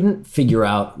couldn't figure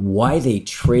out why they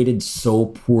traded so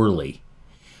poorly.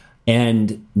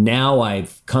 And now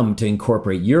I've come to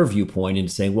incorporate your viewpoint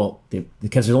into saying, well,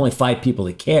 because there's only 5 people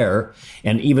that care,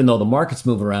 and even though the market's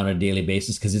moving around on a daily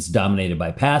basis because it's dominated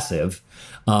by passive,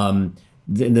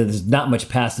 there's not much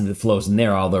passive that flows in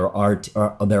there, although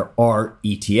there are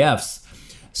ETFs.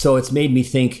 So it's made me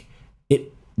think,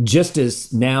 it just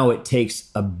as now it takes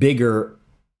a bigger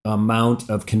amount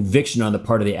of conviction on the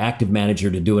part of the active manager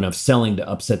to do enough selling to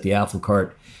upset the apple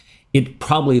cart, it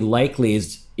probably likely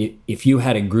is, if you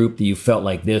had a group that you felt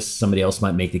like this, somebody else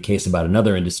might make the case about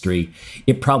another industry,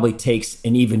 it probably takes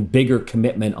an even bigger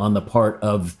commitment on the part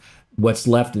of what's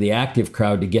left of the active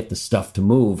crowd to get the stuff to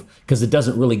move, because it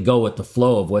doesn't really go with the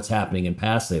flow of what's happening in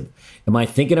passive. Am I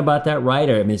thinking about that right?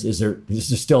 Or, I mean, is there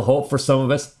still hope for some of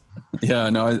us? Yeah,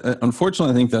 no,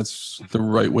 unfortunately, I think that's the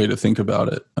right way to think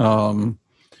about it.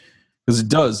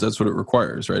 Because that's what it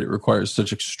requires, right? It requires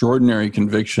such extraordinary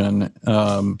conviction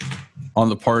on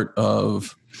the part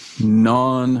of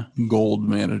non-gold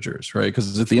managers, right?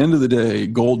 Because at the end of the day,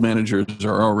 gold managers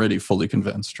are already fully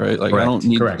convinced, right? Like, Correct. I don't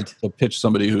need Correct. to pitch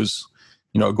somebody who's,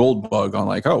 a gold bug on,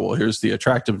 like, oh, well, here's the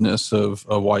attractiveness of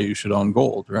why you should own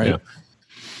gold, right?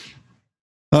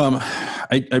 Yeah.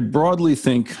 I broadly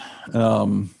think,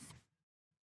 and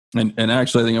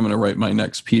actually I think I'm going to write my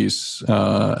next piece,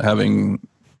 having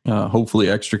hopefully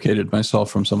extricated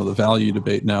myself from some of the value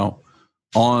debate now,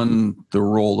 on the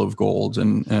role of gold,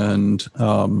 and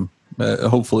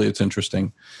hopefully it's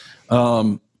interesting.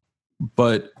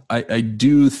 But I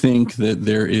do think that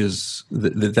there is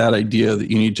that idea that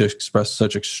you need to express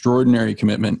such extraordinary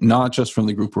commitment, not just from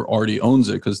the group who already owns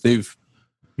it, because they've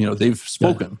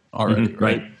spoken already, Mm-hmm.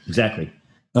 Right? Exactly.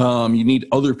 You need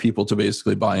other people to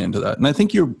basically buy into that, and I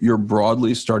think you're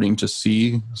broadly starting to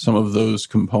see some of those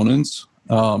components.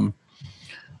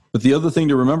 But the other thing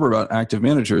to remember about active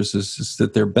managers is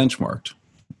that they're benchmarked,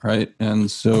 right? And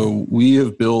so we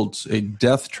have built a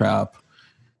death trap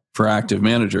for active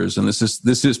managers, and this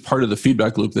is part of the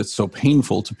feedback loop that's so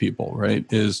painful to people, right?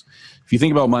 Is if you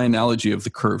think about my analogy of the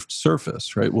curved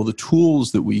surface, right? Well, the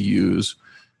tools that we use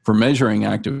for measuring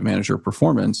active manager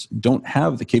performance don't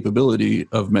have the capability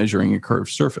of measuring a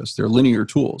curved surface. They're linear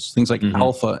tools. Things like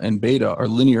alpha and beta are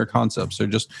linear concepts. They're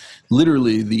just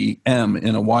literally the M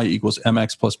in a Y equals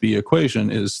MX plus B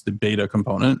equation is the beta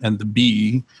component, and the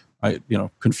B,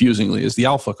 confusingly, is the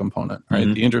alpha component,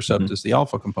 right? The intercept is the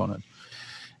alpha component.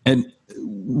 And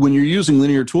when you're using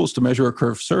linear tools to measure a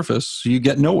curved surface, you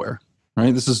get nowhere.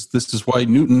 Right. This is why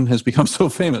Newton has become so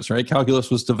famous. Right.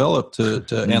 Calculus was developed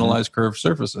to analyze curved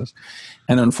surfaces,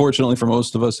 and unfortunately for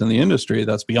most of us in the industry,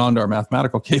 that's beyond our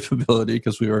mathematical capability,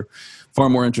 because we were far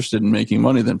more interested in making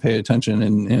money than pay attention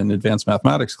in advanced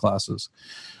mathematics classes.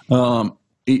 But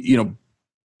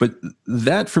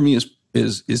that for me is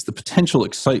is the potential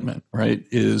excitement, right?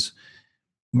 Is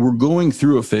we're going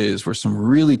through a phase where some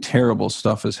really terrible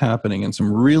stuff is happening and some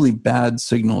really bad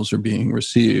signals are being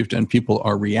received, and people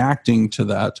are reacting to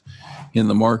that in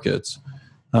the markets.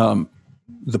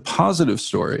 The positive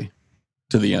story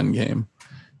to the end game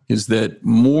is that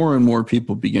more and more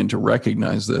people begin to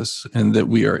recognize this, and that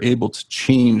we are able to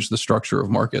change the structure of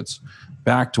markets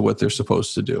back to what they're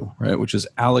supposed to do, right? Which is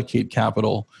allocate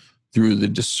capital through the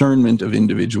discernment of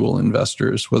individual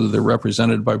investors, whether they're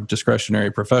represented by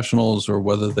discretionary professionals or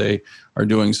whether they are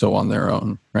doing so on their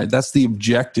own, right? That's the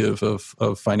objective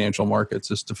of financial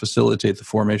markets, is to facilitate the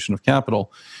formation of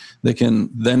capital that can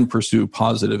then pursue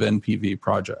positive NPV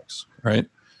projects, right?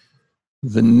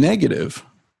 The negative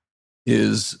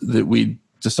is that we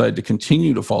decide to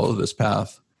continue to follow this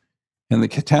path, and the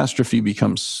catastrophe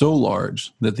becomes so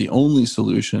large that the only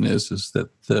solution is that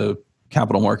the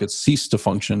capital markets cease to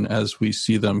function as we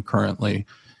see them currently,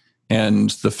 and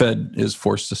the Fed is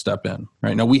forced to step in.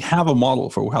 Right now, we have a model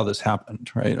for how this happened.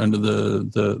 Right, under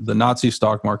the Nazi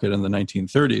stock market in the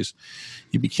 1930s,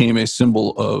 it became a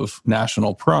symbol of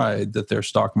national pride that their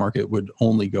stock market would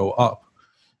only go up,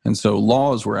 and so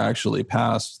laws were actually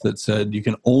passed that said you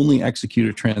can only execute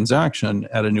a transaction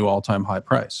at a new all-time high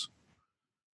price.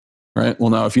 Right. Well,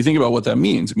 now, if you think about what that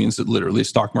means, it means that literally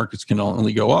stock markets can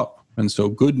only go up. And so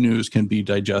good news can be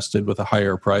digested with a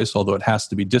higher price, although it has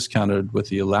to be discounted with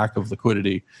the lack of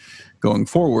liquidity going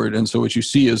forward. And so what you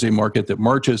see is a market that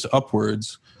marches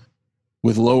upwards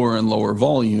with lower and lower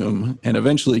volume, and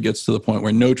eventually gets to the point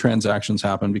where no transactions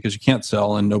happen because you can't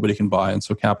sell and nobody can buy. And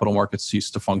so capital markets cease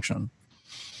to function.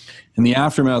 In the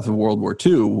aftermath of World War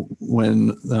II, when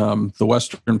the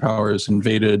Western powers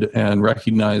invaded and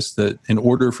recognized that in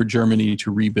order for Germany to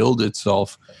rebuild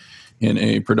itself in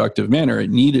a productive manner, it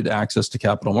needed access to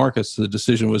capital markets. So the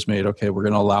decision was made, okay, we're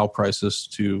going to allow prices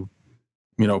to,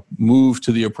 move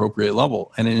to the appropriate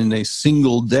level. And in a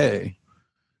single day,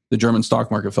 the German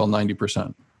stock market fell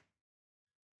 90%.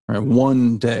 Right?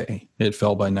 One day, it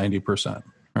fell by 90%.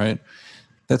 Right?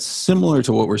 That's similar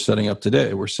to what we're setting up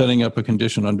today. We're setting up a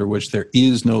condition under which there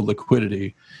is no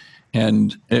liquidity.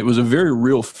 And it was a very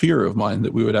real fear of mine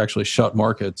that we would actually shut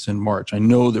markets in March. I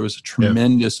know there was a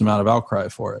tremendous amount of outcry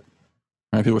for it.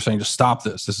 Right? People were saying, just stop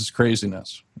this. This is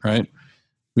craziness, right?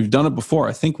 We've done it before.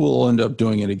 I think we'll end up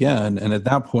doing it again. And at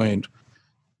that point,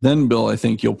 then, Bill, I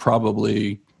think you'll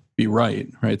probably be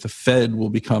right? The Fed will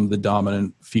become the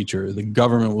dominant feature. The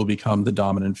government will become the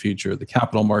dominant feature. The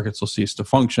capital markets will cease to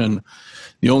function.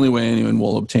 The only way anyone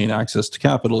will obtain access to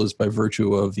capital is by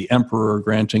virtue of the emperor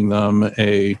granting them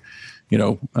a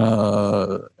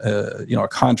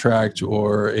contract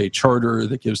or a charter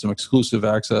that gives them exclusive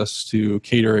access to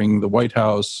catering the White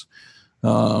House,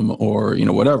 or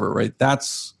whatever. Right?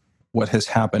 That's what has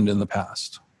happened in the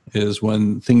past. Is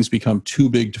when things become too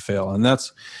big to fail. And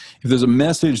that's, if there's a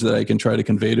message that I can try to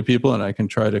convey to people and I can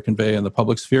try to convey in the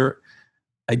public sphere,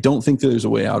 I don't think that there's a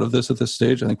way out of this at this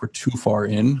stage. I think we're too far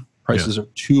in. Prices are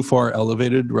too far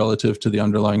elevated relative to the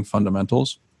underlying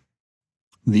fundamentals.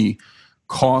 The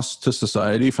cost to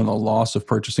society from the loss of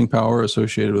purchasing power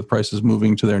associated with prices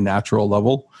moving to their natural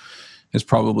level is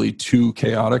probably too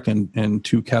chaotic and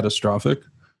too catastrophic.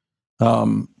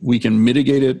 We can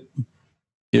mitigate it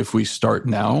if we start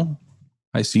now.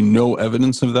 I see no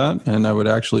evidence of that. And I would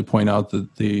actually point out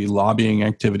that the lobbying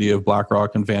activity of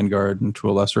BlackRock and Vanguard, and to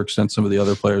a lesser extent some of the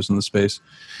other players in the space,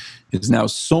 is now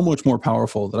so much more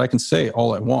powerful that I can say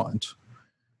all I want,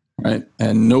 right?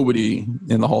 And nobody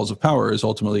in the halls of power is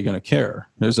ultimately going to care.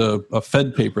 There's a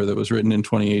Fed paper that was written in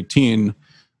 2018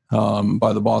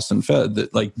 by the Boston Fed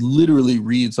that literally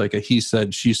reads like a he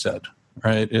said, she said,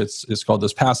 right? It's called,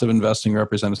 Does Passive Investing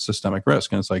Represent a Systemic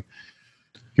Risk? And it's like,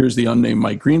 here's the unnamed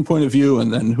Mike Green point of view,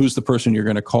 and then who's the person you're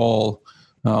going to call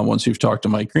once you've talked to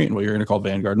Mike Green? Well, you're going to call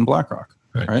Vanguard and BlackRock,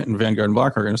 right? And Vanguard and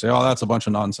BlackRock are going to say, oh, that's a bunch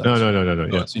of nonsense. No. So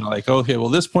it's, okay, well,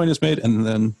 this point is made, and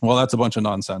then, well, that's a bunch of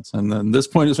nonsense. And then this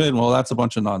point is made, and, well, that's a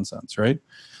bunch of nonsense, right?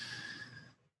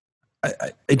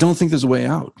 I don't think there's a way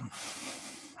out.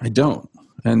 I don't.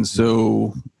 And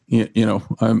so,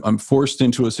 I'm forced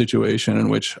into a situation in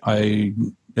which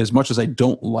as much as I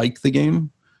don't like the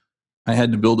game, I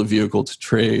had to build a vehicle to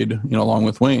trade, along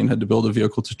with Wayne, had to build a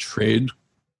vehicle to trade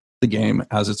the game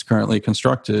as it's currently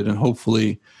constructed, and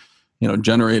hopefully,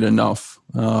 generate enough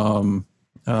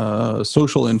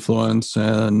social influence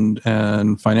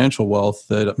and financial wealth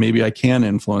that maybe I can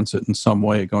influence it in some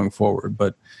way going forward.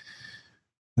 But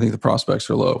I think the prospects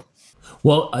are low.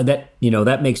 Well,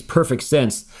 that makes perfect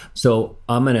sense. So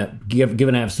I'm gonna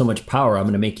given I have so much power, I'm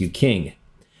gonna make you king.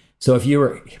 So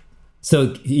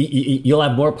you'll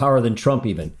have more power than Trump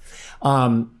even.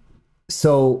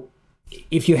 So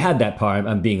if you had that power,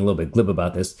 I'm being a little bit glib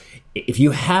about this. If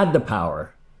you had the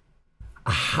power,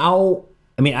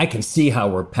 I can see how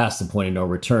we're past the point of no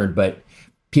return, but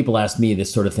people ask me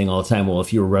this sort of thing all the time. Well,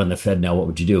 if you were running the Fed now, what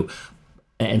would you do?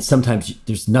 And sometimes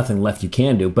there's nothing left you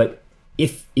can do. But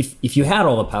if you had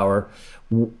all the power,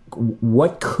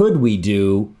 what could we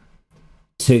do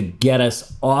to get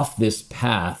us off this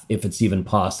path, if it's even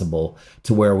possible,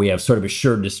 to where we have sort of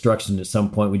assured destruction at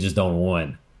some point, we just don't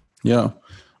win? Yeah.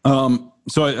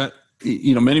 So I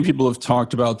many people have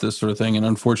talked about this sort of thing, and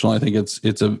unfortunately, I think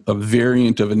it's a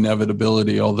variant of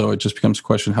inevitability. Although it just becomes a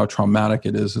question how traumatic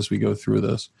it is as we go through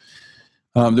this.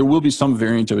 There will be some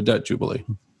variant of a debt jubilee,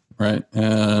 right?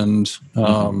 And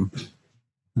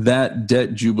that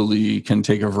debt jubilee can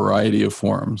take a variety of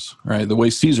forms, right? The way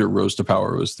Caesar rose to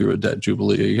power was through a debt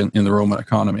jubilee in the Roman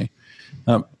economy.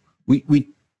 Other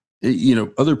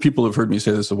people have heard me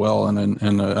say this as well, and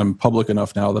I'm public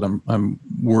enough now that I'm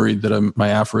worried that my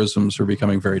aphorisms are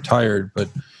becoming very tired. But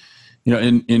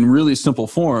in really simple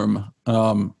form,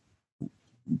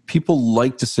 people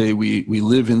like to say we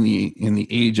live in the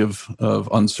age of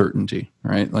uncertainty,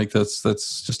 right? Like that's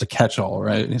just a catch-all,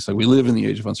 right? And it's like we live in the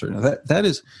age of uncertainty. That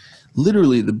is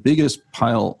literally the biggest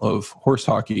pile of horse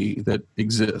hockey that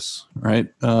exists, right?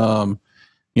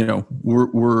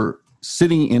 We're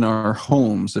sitting in our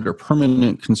homes that are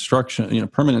permanent construction,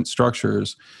 permanent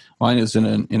structures. Mine is in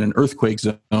an earthquake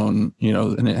zone,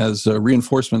 and it has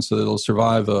reinforcements that it'll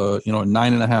survive a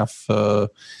 9.5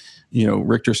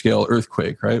 Richter scale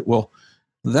earthquake, right? Well,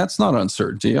 that's not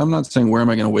uncertainty. I'm not saying where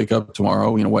am I going to wake up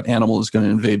tomorrow? What animal is going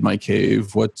to invade my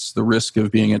cave? What's the risk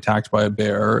of being attacked by a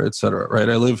bear, et cetera, right?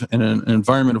 I live in an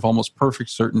environment of almost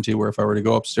perfect certainty where if I were to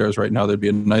go upstairs right now, there'd be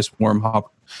a nice warm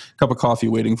cup of coffee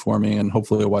waiting for me and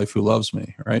hopefully a wife who loves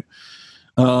me, right?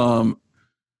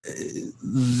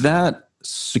 That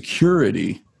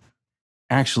security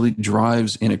actually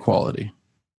drives inequality.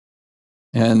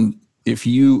 And if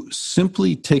you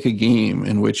simply take a game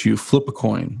in which you flip a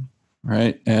coin,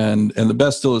 right? And the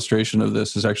best illustration of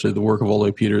this is actually the work of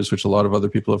Ole Peters, which a lot of other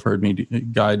people have heard me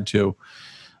guide to,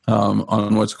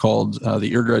 on what's called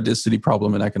the ergodicity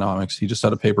problem in economics. He just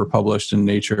had a paper published in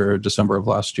Nature December of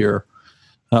last year.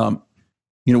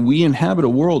 We inhabit a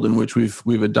world in which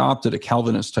we've adopted a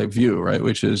Calvinist type view, right?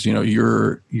 Which is,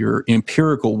 your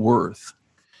empirical worth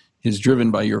is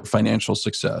driven by your financial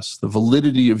success. The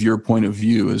validity of your point of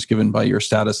view is given by your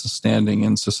status and standing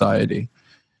in society.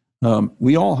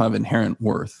 We all have inherent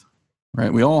worth,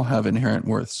 right? We all have inherent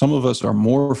worth. Some of us are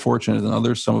more fortunate than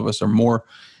others. Some of us are more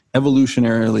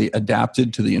evolutionarily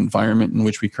adapted to the environment in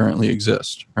which we currently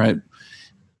exist, right?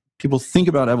 People think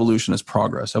about evolution as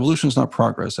progress. Evolution is not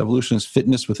progress. Evolution is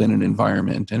fitness within an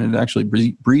environment, and it actually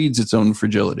breeds its own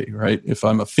fragility, right? If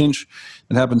I'm a finch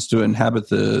that happens to inhabit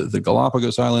the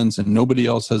Galapagos Islands and nobody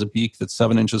else has a beak that's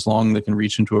 7 inches long that can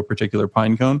reach into a particular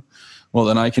pine cone, well,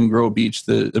 then I can grow a beak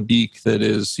that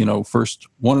is, first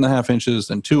 1.5 inches,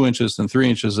 then 2 inches, then 3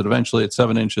 inches, and eventually at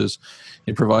 7 inches,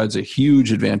 it provides a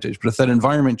huge advantage. But if that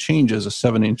environment changes, a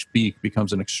 7-inch beak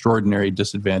becomes an extraordinary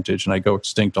disadvantage, and I go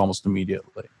extinct almost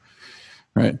immediately.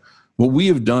 Right. What we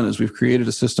have done is we've created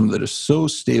a system that is so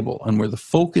stable and where the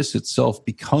focus itself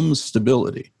becomes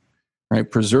stability, right?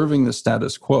 Preserving the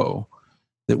status quo,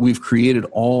 that we've created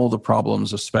all the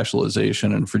problems of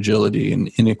specialization and fragility and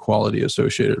inequality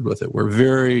associated with it, where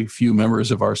very few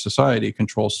members of our society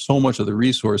control so much of the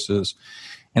resources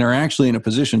and are actually in a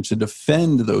position to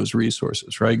defend those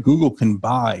resources, right? Google can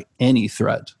buy any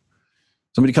threat.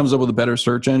 Somebody comes up with a better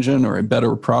search engine or a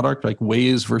better product like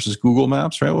Waze versus Google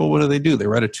Maps, right? Well, what do? They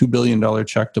write a $2 billion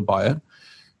check to buy it,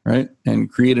 right?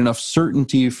 And create enough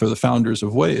certainty for the founders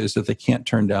of Waze that they can't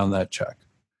turn down that check,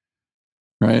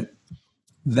 right?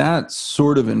 That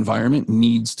sort of environment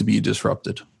needs to be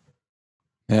disrupted.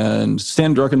 And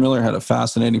Stan Druckenmiller had a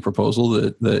fascinating proposal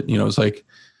that is like,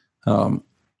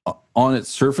 on its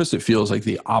surface, it feels like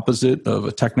the opposite of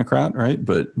a technocrat, right?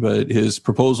 But his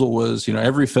proposal was,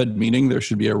 every Fed meeting, there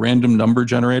should be a random number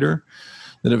generator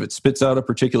that if it spits out a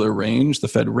particular range, the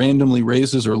Fed randomly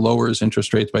raises or lowers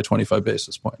interest rates by 25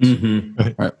 basis points.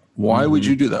 Mm-hmm. Right? Why would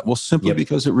you do that? Well, simply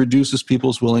because it reduces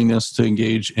people's willingness to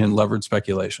engage in levered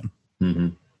speculation. Mm-hmm.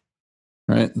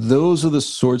 Right? Those are the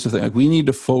sorts of things. Like we need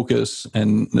to focus,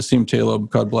 and Nassim Taleb,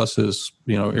 God bless his,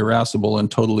 irascible and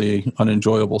totally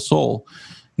unenjoyable soul,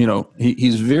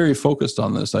 he's very focused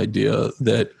on this idea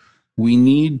that we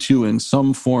need to, in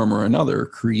some form or another,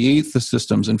 create the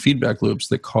systems and feedback loops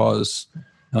that cause,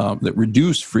 that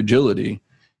reduce fragility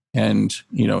and,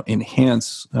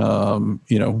 enhance, not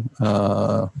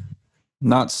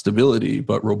stability,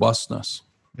 but robustness.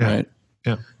 Yeah. Right.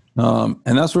 Yeah.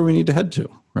 And that's where we need to head to.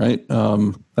 right?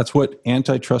 That's what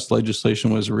antitrust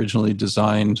legislation was originally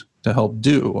designed to help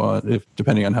do,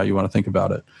 depending on how you want to think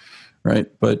about it, right?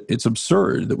 But it's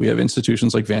absurd that we have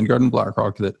institutions like Vanguard and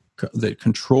BlackRock that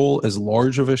control as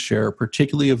large of a share,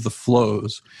 particularly of the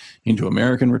flows into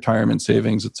American retirement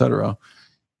savings, et cetera,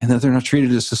 and that they're not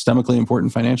treated as systemically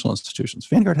important financial institutions.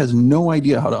 Vanguard has no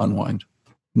idea how to unwind.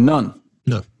 None.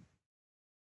 No.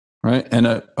 Right? And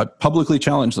I publicly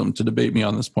challenge them to debate me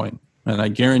on this point. And I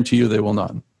guarantee you they will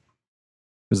not.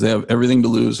 Because they have everything to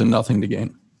lose and nothing to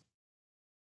gain.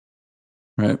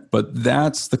 Right? But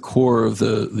that's the core of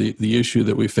the issue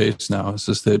that we face now. Is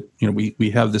just that, you know, we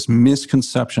have this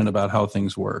misconception about how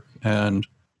things work. And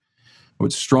I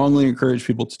would strongly encourage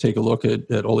people to take a look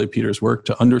at Ole Peter's work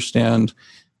to understand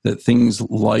that things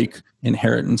like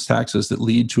inheritance taxes that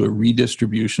lead to a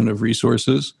redistribution of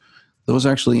resources, those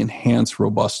actually enhance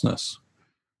robustness.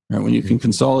 Right? When you can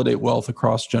consolidate wealth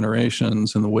across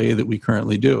generations in the way that we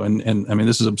currently do. And I mean,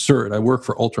 this is absurd. I work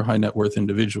for ultra high net worth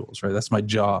individuals, right? That's my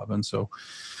job. And so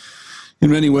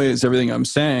in many ways, everything I'm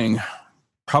saying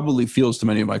probably feels to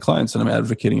many of my clients that I'm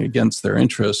advocating against their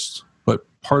interests. But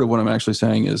part of what I'm actually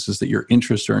saying is that your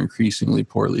interests are increasingly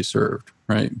poorly served,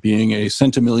 right? Being a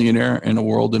centimillionaire in a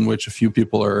world in which a few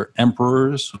people are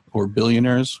emperors or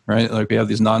billionaires, right? Like we have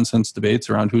these nonsense debates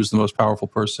around who's the most powerful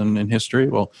person in history.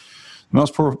 Well,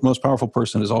 the most powerful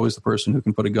person is always the person who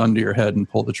can put a gun to your head and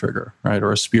pull the trigger, right?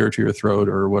 Or a spear to your throat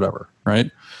or whatever, right?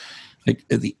 Like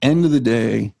at the end of the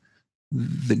day,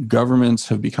 the governments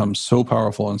have become so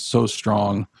powerful and so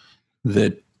strong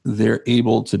that they're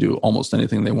able to do almost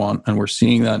anything they want. And we're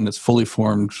seeing that in its fully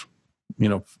formed,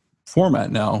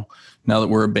 format now that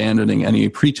we're abandoning any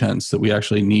pretense that we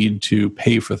actually need to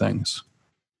pay for things.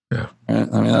 Yeah. Right?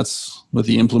 I mean, that's what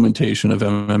the implementation of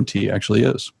MMT actually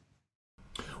is.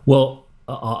 Well,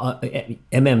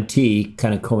 MMT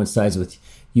kind of coincides with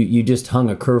you just hung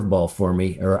a curveball for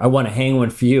me, or I want to hang one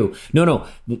for you. No,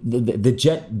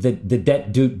 the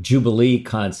debt jubilee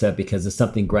concept, because it's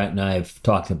something Grant and I have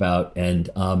talked about, and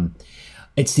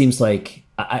it seems like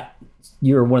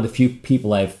you're one of the few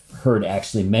people I've heard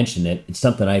actually mention it. It's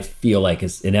something I feel like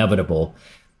is inevitable.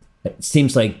 It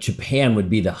seems like Japan would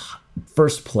be the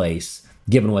first place,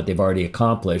 given what they've already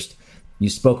accomplished. You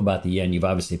spoke about the yen. You've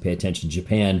obviously paid attention to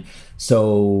Japan.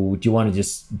 So do you want to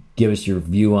just give us your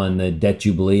view on the debt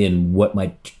jubilee and what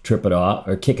might trip it off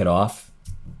or kick it off?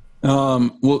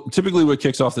 Well, typically what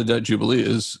kicks off the debt jubilee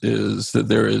is that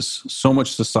there is so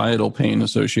much societal pain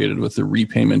associated with the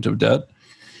repayment of debt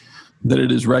that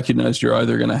it is recognized you're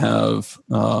either going to have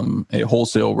a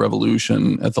wholesale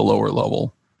revolution at the lower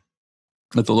level,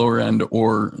 at the lower end,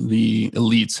 or the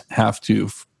elites have to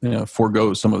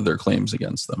forego some of their claims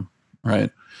against them. Right.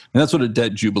 And that's what a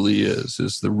debt jubilee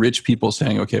is the rich people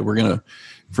saying, okay, we're going to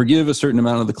forgive a certain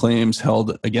amount of the claims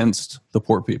held against the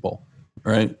poor people.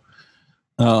 Right.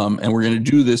 And we're going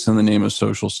to do this in the name of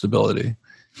social stability.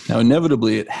 Now,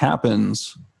 inevitably, it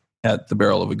happens at the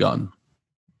barrel of a gun.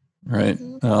 Right.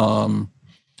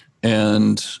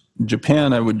 And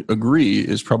Japan, I would agree,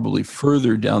 is probably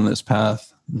further down this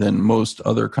path than most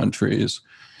other countries.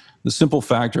 The simple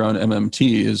fact around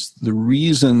MMT is the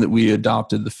reason that we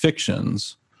adopted the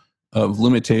fictions of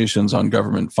limitations on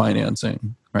government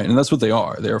financing, right? And that's what they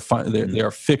are. They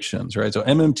are fictions, right? So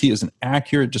MMT is an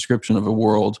accurate description of a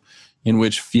world in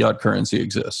which fiat currency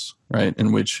exists, right?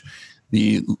 In which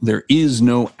there is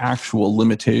no actual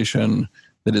limitation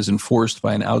that is enforced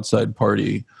by an outside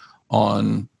party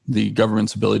on the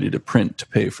government's ability to print to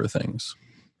pay for things,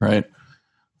 right?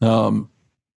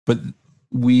 But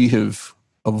we have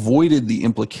avoided the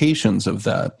implications of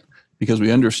that because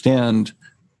we understand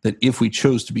that if we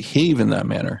chose to behave in that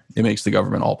manner, it makes the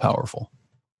government all powerful.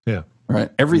 Yeah. Right.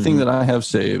 Everything that I have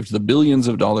saved, the billions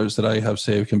of dollars that I have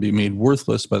saved, can be made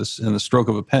worthless in the stroke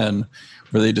of a pen,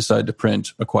 where they decide to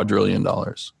print $1 quadrillion.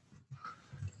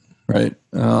 Right.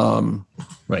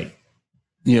 Right.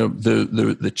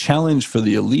 The challenge for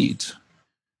the elite,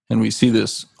 and we see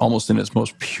this almost in its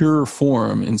most pure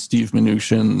form in Steve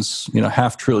Mnuchin's,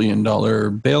 $500 billion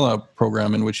bailout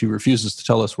program, in which he refuses to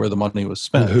tell us where the money was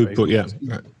spent.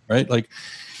 Right? Like,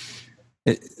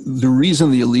 the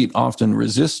reason the elite often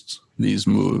resists these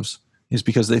moves is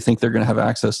because they think they're going to have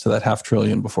access to that $500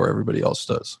 billion before everybody else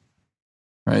does.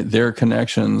 Right? Their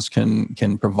connections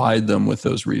can provide them with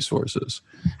those resources.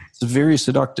 It's very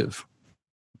seductive.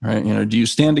 Right? Do you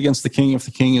stand against the king if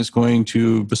the king is going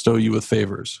to bestow you with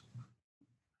favors?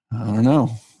 I don't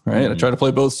know. Right? Mm-hmm. I try to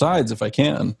play both sides if I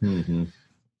can. Mm-hmm.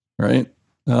 Right?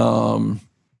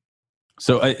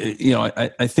 So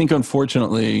I think,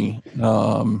 unfortunately,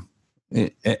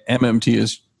 MMT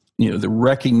is, the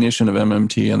recognition of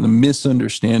MMT and the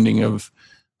misunderstanding of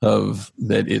of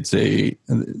that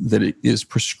that it is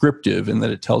prescriptive and that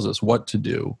it tells us what to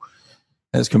do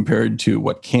as compared to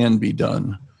what can be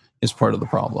done is part of the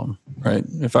problem, right?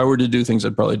 If I were to do things,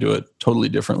 I'd probably do it totally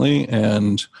differently,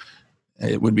 and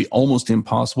it would be almost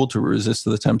impossible to resist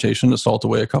the temptation to salt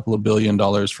away a couple of $1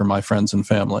 billion for my friends and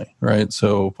family, right?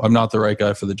 So I'm not the right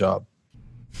guy for the job.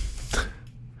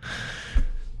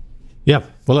 Yeah,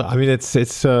 well, I mean, it's.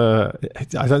 I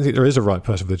don't think there is a right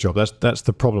person for the job. That's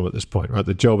the problem at this point, right?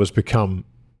 The job has become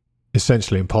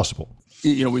essentially impossible.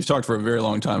 We've talked for a very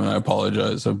long time, and I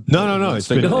apologize. No.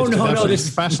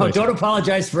 Don't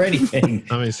apologize for anything.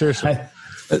 I mean, seriously.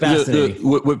 Fascinating.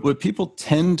 What people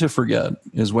tend to forget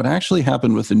is what actually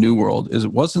happened with the New World is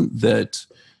it wasn't that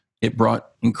it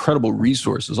brought incredible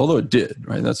resources, although it did,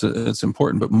 right? That's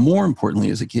important. But more importantly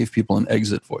is it gave people an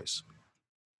exit voice.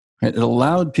 Right? It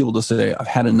allowed people to say, I've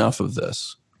had enough of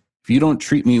this. If you don't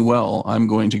treat me well, I'm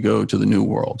going to go to the New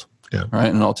World. Yeah. Right?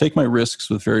 And I'll take my risks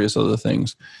with various other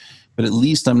things. But at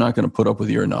least I'm not going to put up with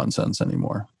your nonsense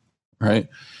anymore, right?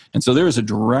 And so there is a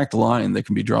direct line that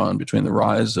can be drawn between the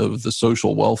rise of the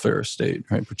social welfare state,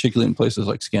 right, particularly in places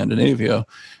like Scandinavia.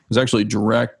 There's actually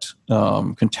direct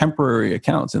contemporary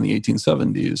accounts in the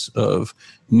 1870s of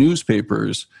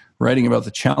newspapers writing about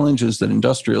the challenges that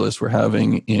industrialists were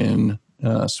having in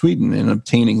Sweden in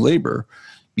obtaining labor,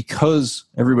 because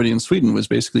everybody in Sweden was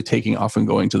basically taking off and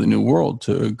going to the New World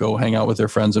to go hang out with their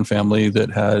friends and family that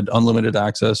had unlimited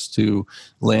access to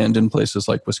land in places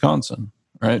like Wisconsin,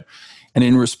 right? And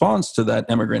in response to that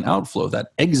immigrant outflow, that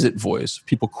exit voice,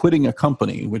 people quitting a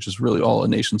company, which is really all a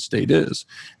nation state is,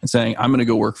 and saying, I'm going to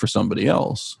go work for somebody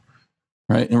else,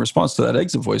 right? In response to that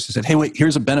exit voice, they said, hey, wait,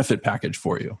 here's a benefit package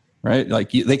for you, right?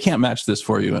 Like they can't match this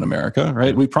for you in America,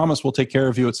 right? We promise we'll take care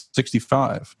of you at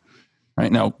 65.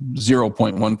 Right now,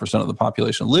 0.1% of the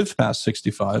population lived past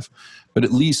 65, but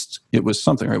at least it was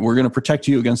something, right? We're going to protect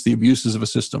you against the abuses of a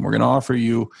system. We're going to offer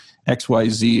you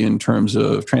XYZ in terms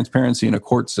of transparency in a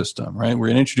court system, right? We're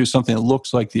going to introduce something that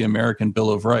looks like the American Bill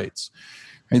of Rights.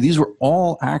 Right? These were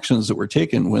all actions that were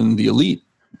taken when the elite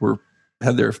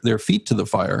had their feet to the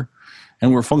fire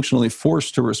and were functionally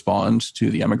forced to respond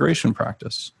to the emigration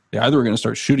practice. They either were going to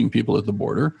start shooting people at the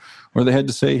border, or they had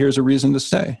to say, here's a reason to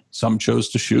stay. Some chose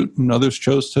to shoot, and others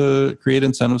chose to create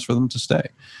incentives for them to stay.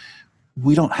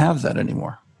 We don't have that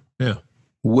anymore. Yeah.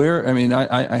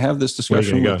 I have this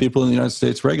discussion with people in the United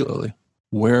States regularly.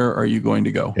 Where are you going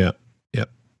to go? Yeah. Yep.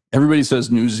 Everybody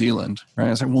says New Zealand, right?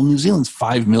 I say, well, New Zealand's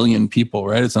 5 million people,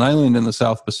 right? It's an island in the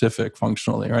South Pacific,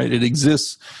 functionally, right? It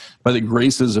exists by the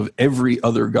graces of every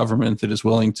other government that is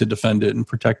willing to defend it and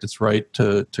protect its right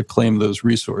to claim those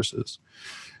resources,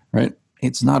 right?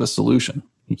 It's not a solution.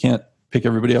 You can't pick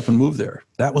everybody up and move there.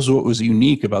 That was what was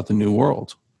unique about the New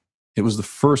World. It was the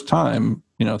first time,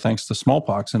 thanks to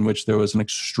smallpox, in which there was an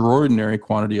extraordinary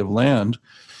quantity of land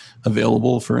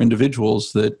available for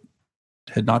individuals that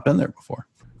had not been there before.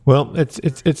 Well, it's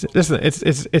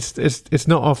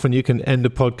not often you can end a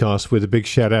podcast with a big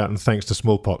shout out and thanks to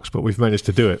smallpox, but we've managed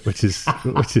to do it, which is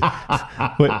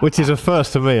a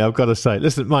first for me, I've got to say.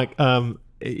 Listen, Mike,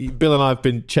 Bill and I have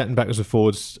been chatting backwards and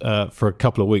forwards for a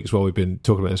couple of weeks while we've been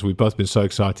talking about this. We've both been so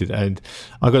excited, and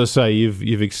I've got to say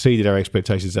you've exceeded our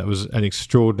expectations. That was an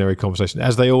extraordinary conversation,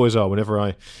 as they always are. Whenever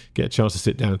I get a chance to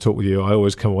sit down and talk with you, I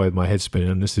always come away with my head spinning,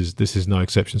 and this is no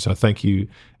exception. So thank you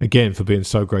again for being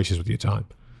so gracious with your time.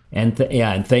 And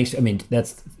thanks.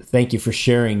 Thank you for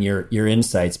sharing your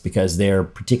insights, because they're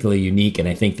particularly unique, and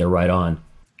I think they're right on.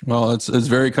 Well, it's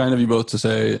very kind of you both to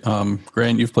say,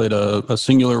 Grant, you've played a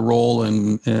singular role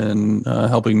in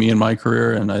helping me in my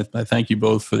career, and I thank you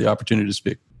both for the opportunity to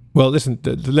speak. Well, listen,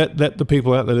 let the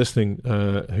people out there listening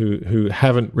who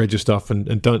haven't read your stuff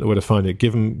and don't know where to find it,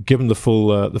 give them the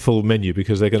full menu,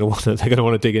 because they're going to want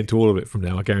to dig into all of it from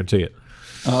now. I guarantee it.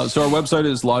 So our website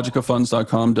is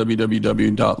logicafunds.com,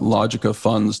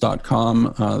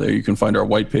 www.logicafunds.com. There you can find our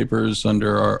white papers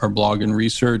under our blog and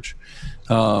research.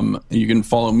 You can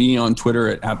follow me on Twitter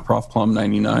at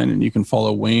 @ProfPlum99, and you can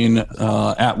follow Wayne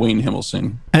at Wayne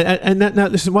Himmelsing. And now,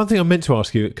 this is one thing I meant to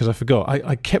ask you, because I forgot.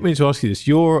 I kept meaning to ask you this.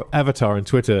 Your avatar on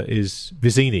Twitter is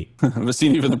Vizzini.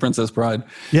 Vizzini from The Princess Bride.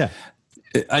 Yeah.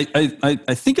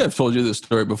 I think I've told you this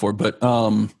story before, but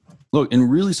look, in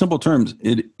really simple terms,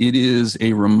 it is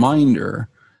a reminder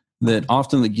that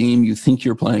often the game you think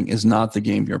you're playing is not the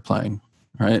game you're playing,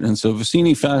 right? And so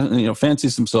Vizzini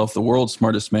fancies himself the world's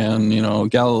smartest man.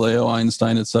 Galileo,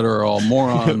 Einstein, et cetera, are all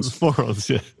morons. Morons,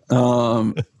 yeah.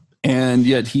 And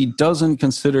yet he doesn't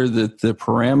consider that the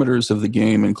parameters of the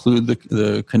game include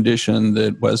the condition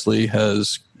that Wesley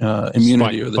has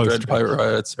immunity, Spike or the Dread Pirate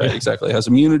riots, right? Exactly, has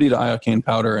immunity to iocane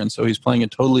powder, and so he's playing a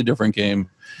totally different game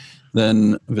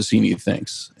than Vicini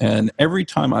thinks. And every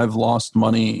time I've lost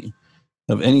money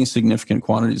of any significant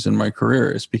quantities in my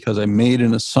career, it's because I made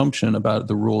an assumption about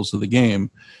the rules of the game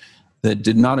that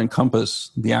did not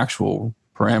encompass the actual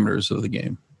parameters of the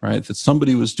game, right? That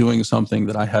somebody was doing something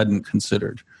that I hadn't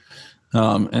considered.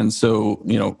 And so,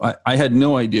 I had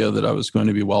no idea that I was going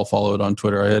to be well followed on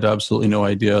Twitter. I had absolutely no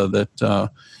idea that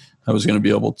I was going to be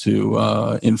able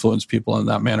to influence people in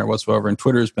that manner whatsoever. And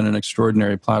Twitter has been an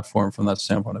extraordinary platform from that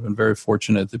standpoint. I've been very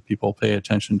fortunate that people pay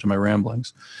attention to my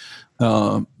ramblings.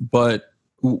 But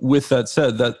with that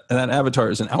said, that avatar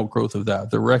is an outgrowth of that.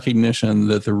 The recognition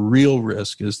that the real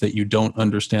risk is that you don't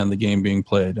understand the game being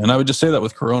played. And I would just say that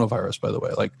with coronavirus, by the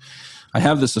way. Like, I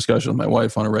have this discussion with my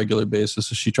wife on a regular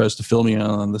basis as she tries to fill me in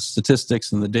on the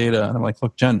statistics and the data. And I'm like,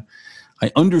 look, Jen,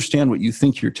 I understand what you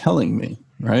think you're telling me,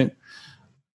 right?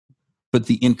 But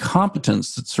the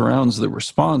incompetence that surrounds the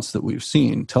response that we've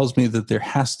seen tells me that there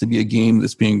has to be a game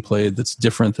that's being played that's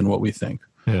different than what we think.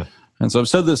 Yeah. And so I've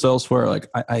said this elsewhere, like,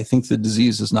 I think the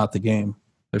disease is not the game.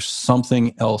 There's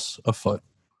something else afoot.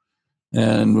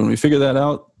 And when we figure that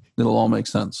out, it'll all make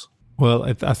sense. Well,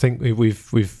 I think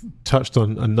we've touched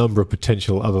on a number of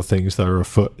potential other things that are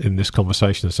afoot in this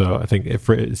conversation. So I think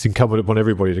it's incumbent upon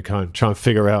everybody to kind of try and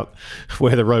figure out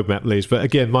where the roadmap leads. But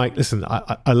again, Mike, listen,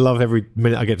 I love every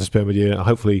minute I get to spend with you.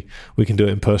 Hopefully we can do it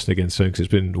in person again soon, because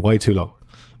it's been way too long.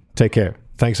 Take care.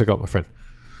 Thanks a lot, my friend.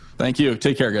 Thank you.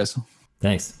 Take care, guys.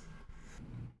 Thanks.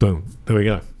 Boom. There we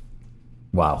go.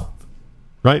 Wow.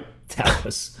 Right? That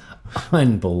was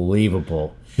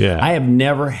unbelievable. Yeah. I have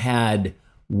never had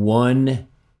one,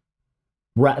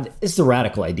 it's a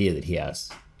radical idea that he has,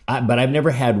 but I've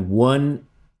never had one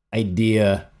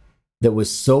idea that was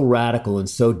so radical and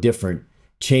so different,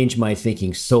 change my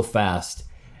thinking so fast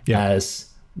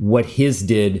as what his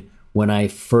did when I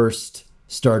first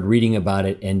started reading about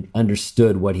it and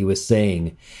understood what he was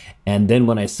saying. And then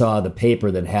when I saw the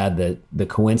paper that had the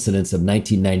coincidence of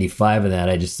 1995 and that,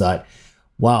 I just thought,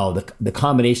 wow, the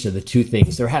combination of the two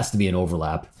things, there has to be an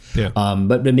overlap. Yeah.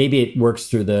 But maybe it works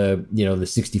through the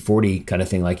 60-40 kind of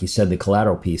thing, like you said, the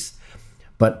collateral piece.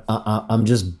 But I'm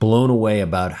just blown away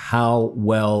about how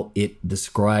well it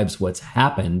describes what's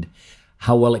happened,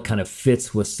 how well it kind of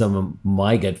fits with some of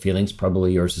my gut feelings,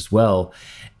 probably yours as well.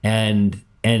 And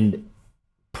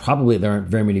probably there aren't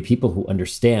very many people who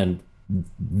understand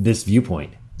this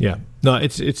viewpoint. Yeah, no,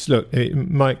 it's look,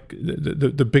 Mike,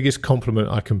 the biggest compliment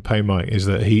I can pay Mike is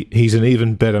that he's an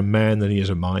even better man than he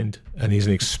is a mind, and he's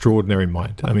an extraordinary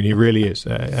mind. I mean, he really is.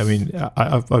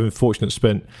 I've been fortunate to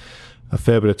spend a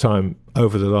fair bit of time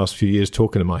over the last few years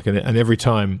talking to Mike, and every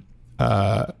time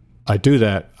I do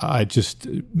that, I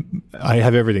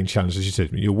have everything challenged, as you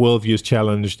said. Your worldview is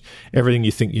challenged, everything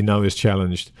you think you know is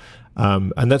challenged,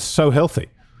 and that's so healthy.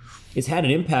 It's had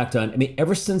an impact on,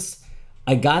 ever since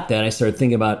I got that, I started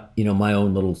thinking about, my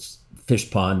own little fish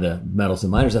pond, the metals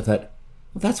and miners. I thought,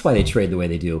 well, that's why they trade the way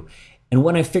they do. And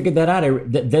when I figured that out,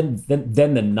 then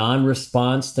the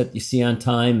non-response that you see on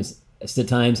times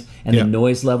and the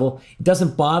noise level, it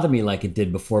doesn't bother me like it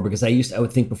did before, because I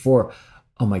would think before,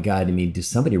 oh my God, does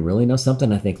somebody really know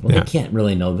something? I think, well, they can't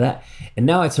really know that. And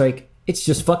now it's like, it's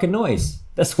just fucking noise.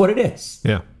 That's what it is.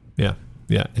 Yeah.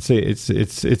 Yeah,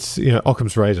 it's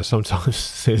Occam's razor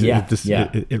sometimes.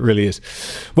 It really is.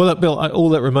 Well, look, Bill, all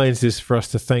that remains is for us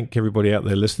to thank everybody out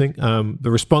there listening. The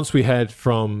response we had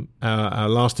from our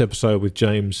last episode with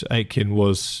James Aitken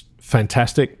was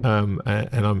fantastic, and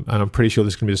I'm pretty sure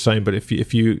this is going to be the same. But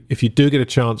if you do get a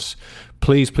chance,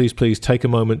 please take a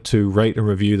moment to rate and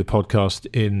review the podcast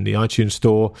in the iTunes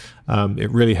store.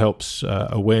 It really helps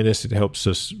awareness. It helps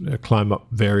us climb up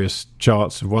various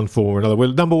charts of one form or another.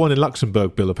 We're number one in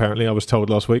Luxembourg, Bill, apparently, I was told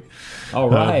last week.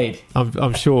 All right.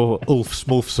 I'm sure Ulf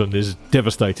Smolfson is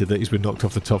devastated that he's been knocked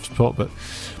off the top spot,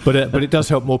 but it does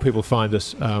help more people find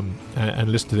us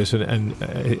and listen to this. And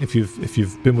if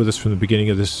you've been with us from the beginning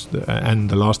of this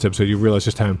and the last episode, you realize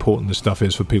just how important this stuff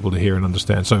is for people to hear and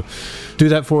understand. So do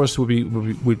that for us.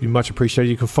 Would be much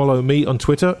appreciated. You can follow me on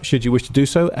Twitter, should you wish to do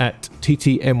so, at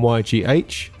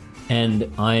TTMYGH. And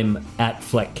I'm at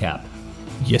FleckCap.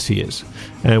 Yes, he is.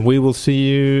 And we will see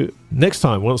you next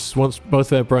time, once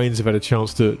both our brains have had a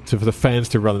chance for the fans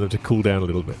to run them to cool down a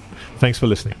little bit. Thanks for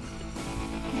listening.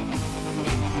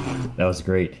 That was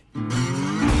great.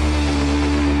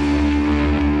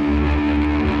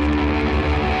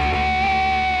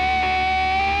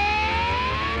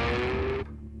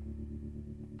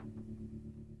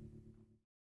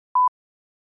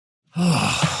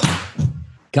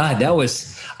 God, I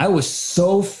was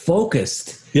so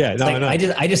focused Yeah, no, like, I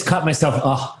know. I just caught myself. I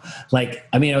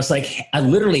was like, I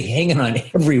literally hanging on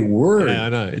every word. Yeah, I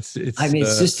know. It's it's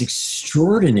just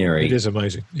extraordinary. It is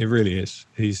amazing. It really is.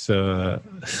 He's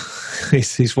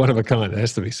he's one of a kind. It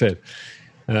has to be said.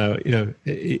 I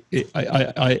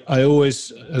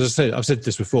always, as I said, I've said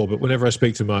this before, but whenever I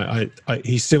speak to him,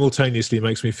 he simultaneously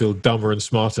makes me feel dumber and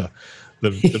smarter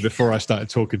than before I started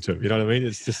talking to him. You know what I mean?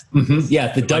 It's just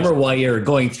the dumber while you're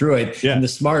going through it, and the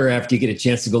smarter after you get a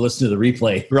chance to go listen to the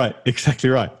replay. Right. Exactly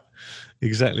right.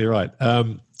 All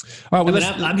right,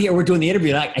 well, I'm here. We're doing the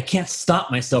interview. And I can't stop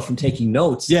myself from taking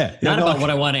notes. Not about what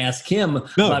I want to ask him.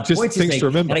 About just points things to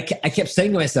remember. And I kept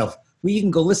saying to myself, well, you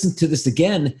can go listen to this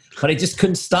again, but I just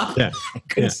couldn't stop. I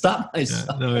couldn't stop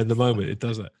myself. No, in the moment, it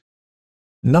does that.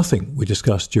 Nothing we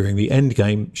discuss during the end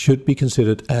game should be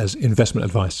considered as investment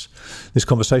advice. This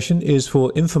conversation is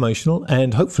for informational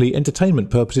and hopefully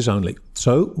entertainment purposes only.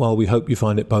 So, while we hope you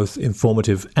find it both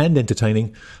informative and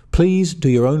entertaining, please do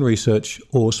your own research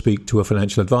or speak to a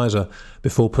financial advisor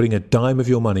before putting a dime of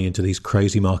your money into these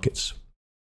crazy markets.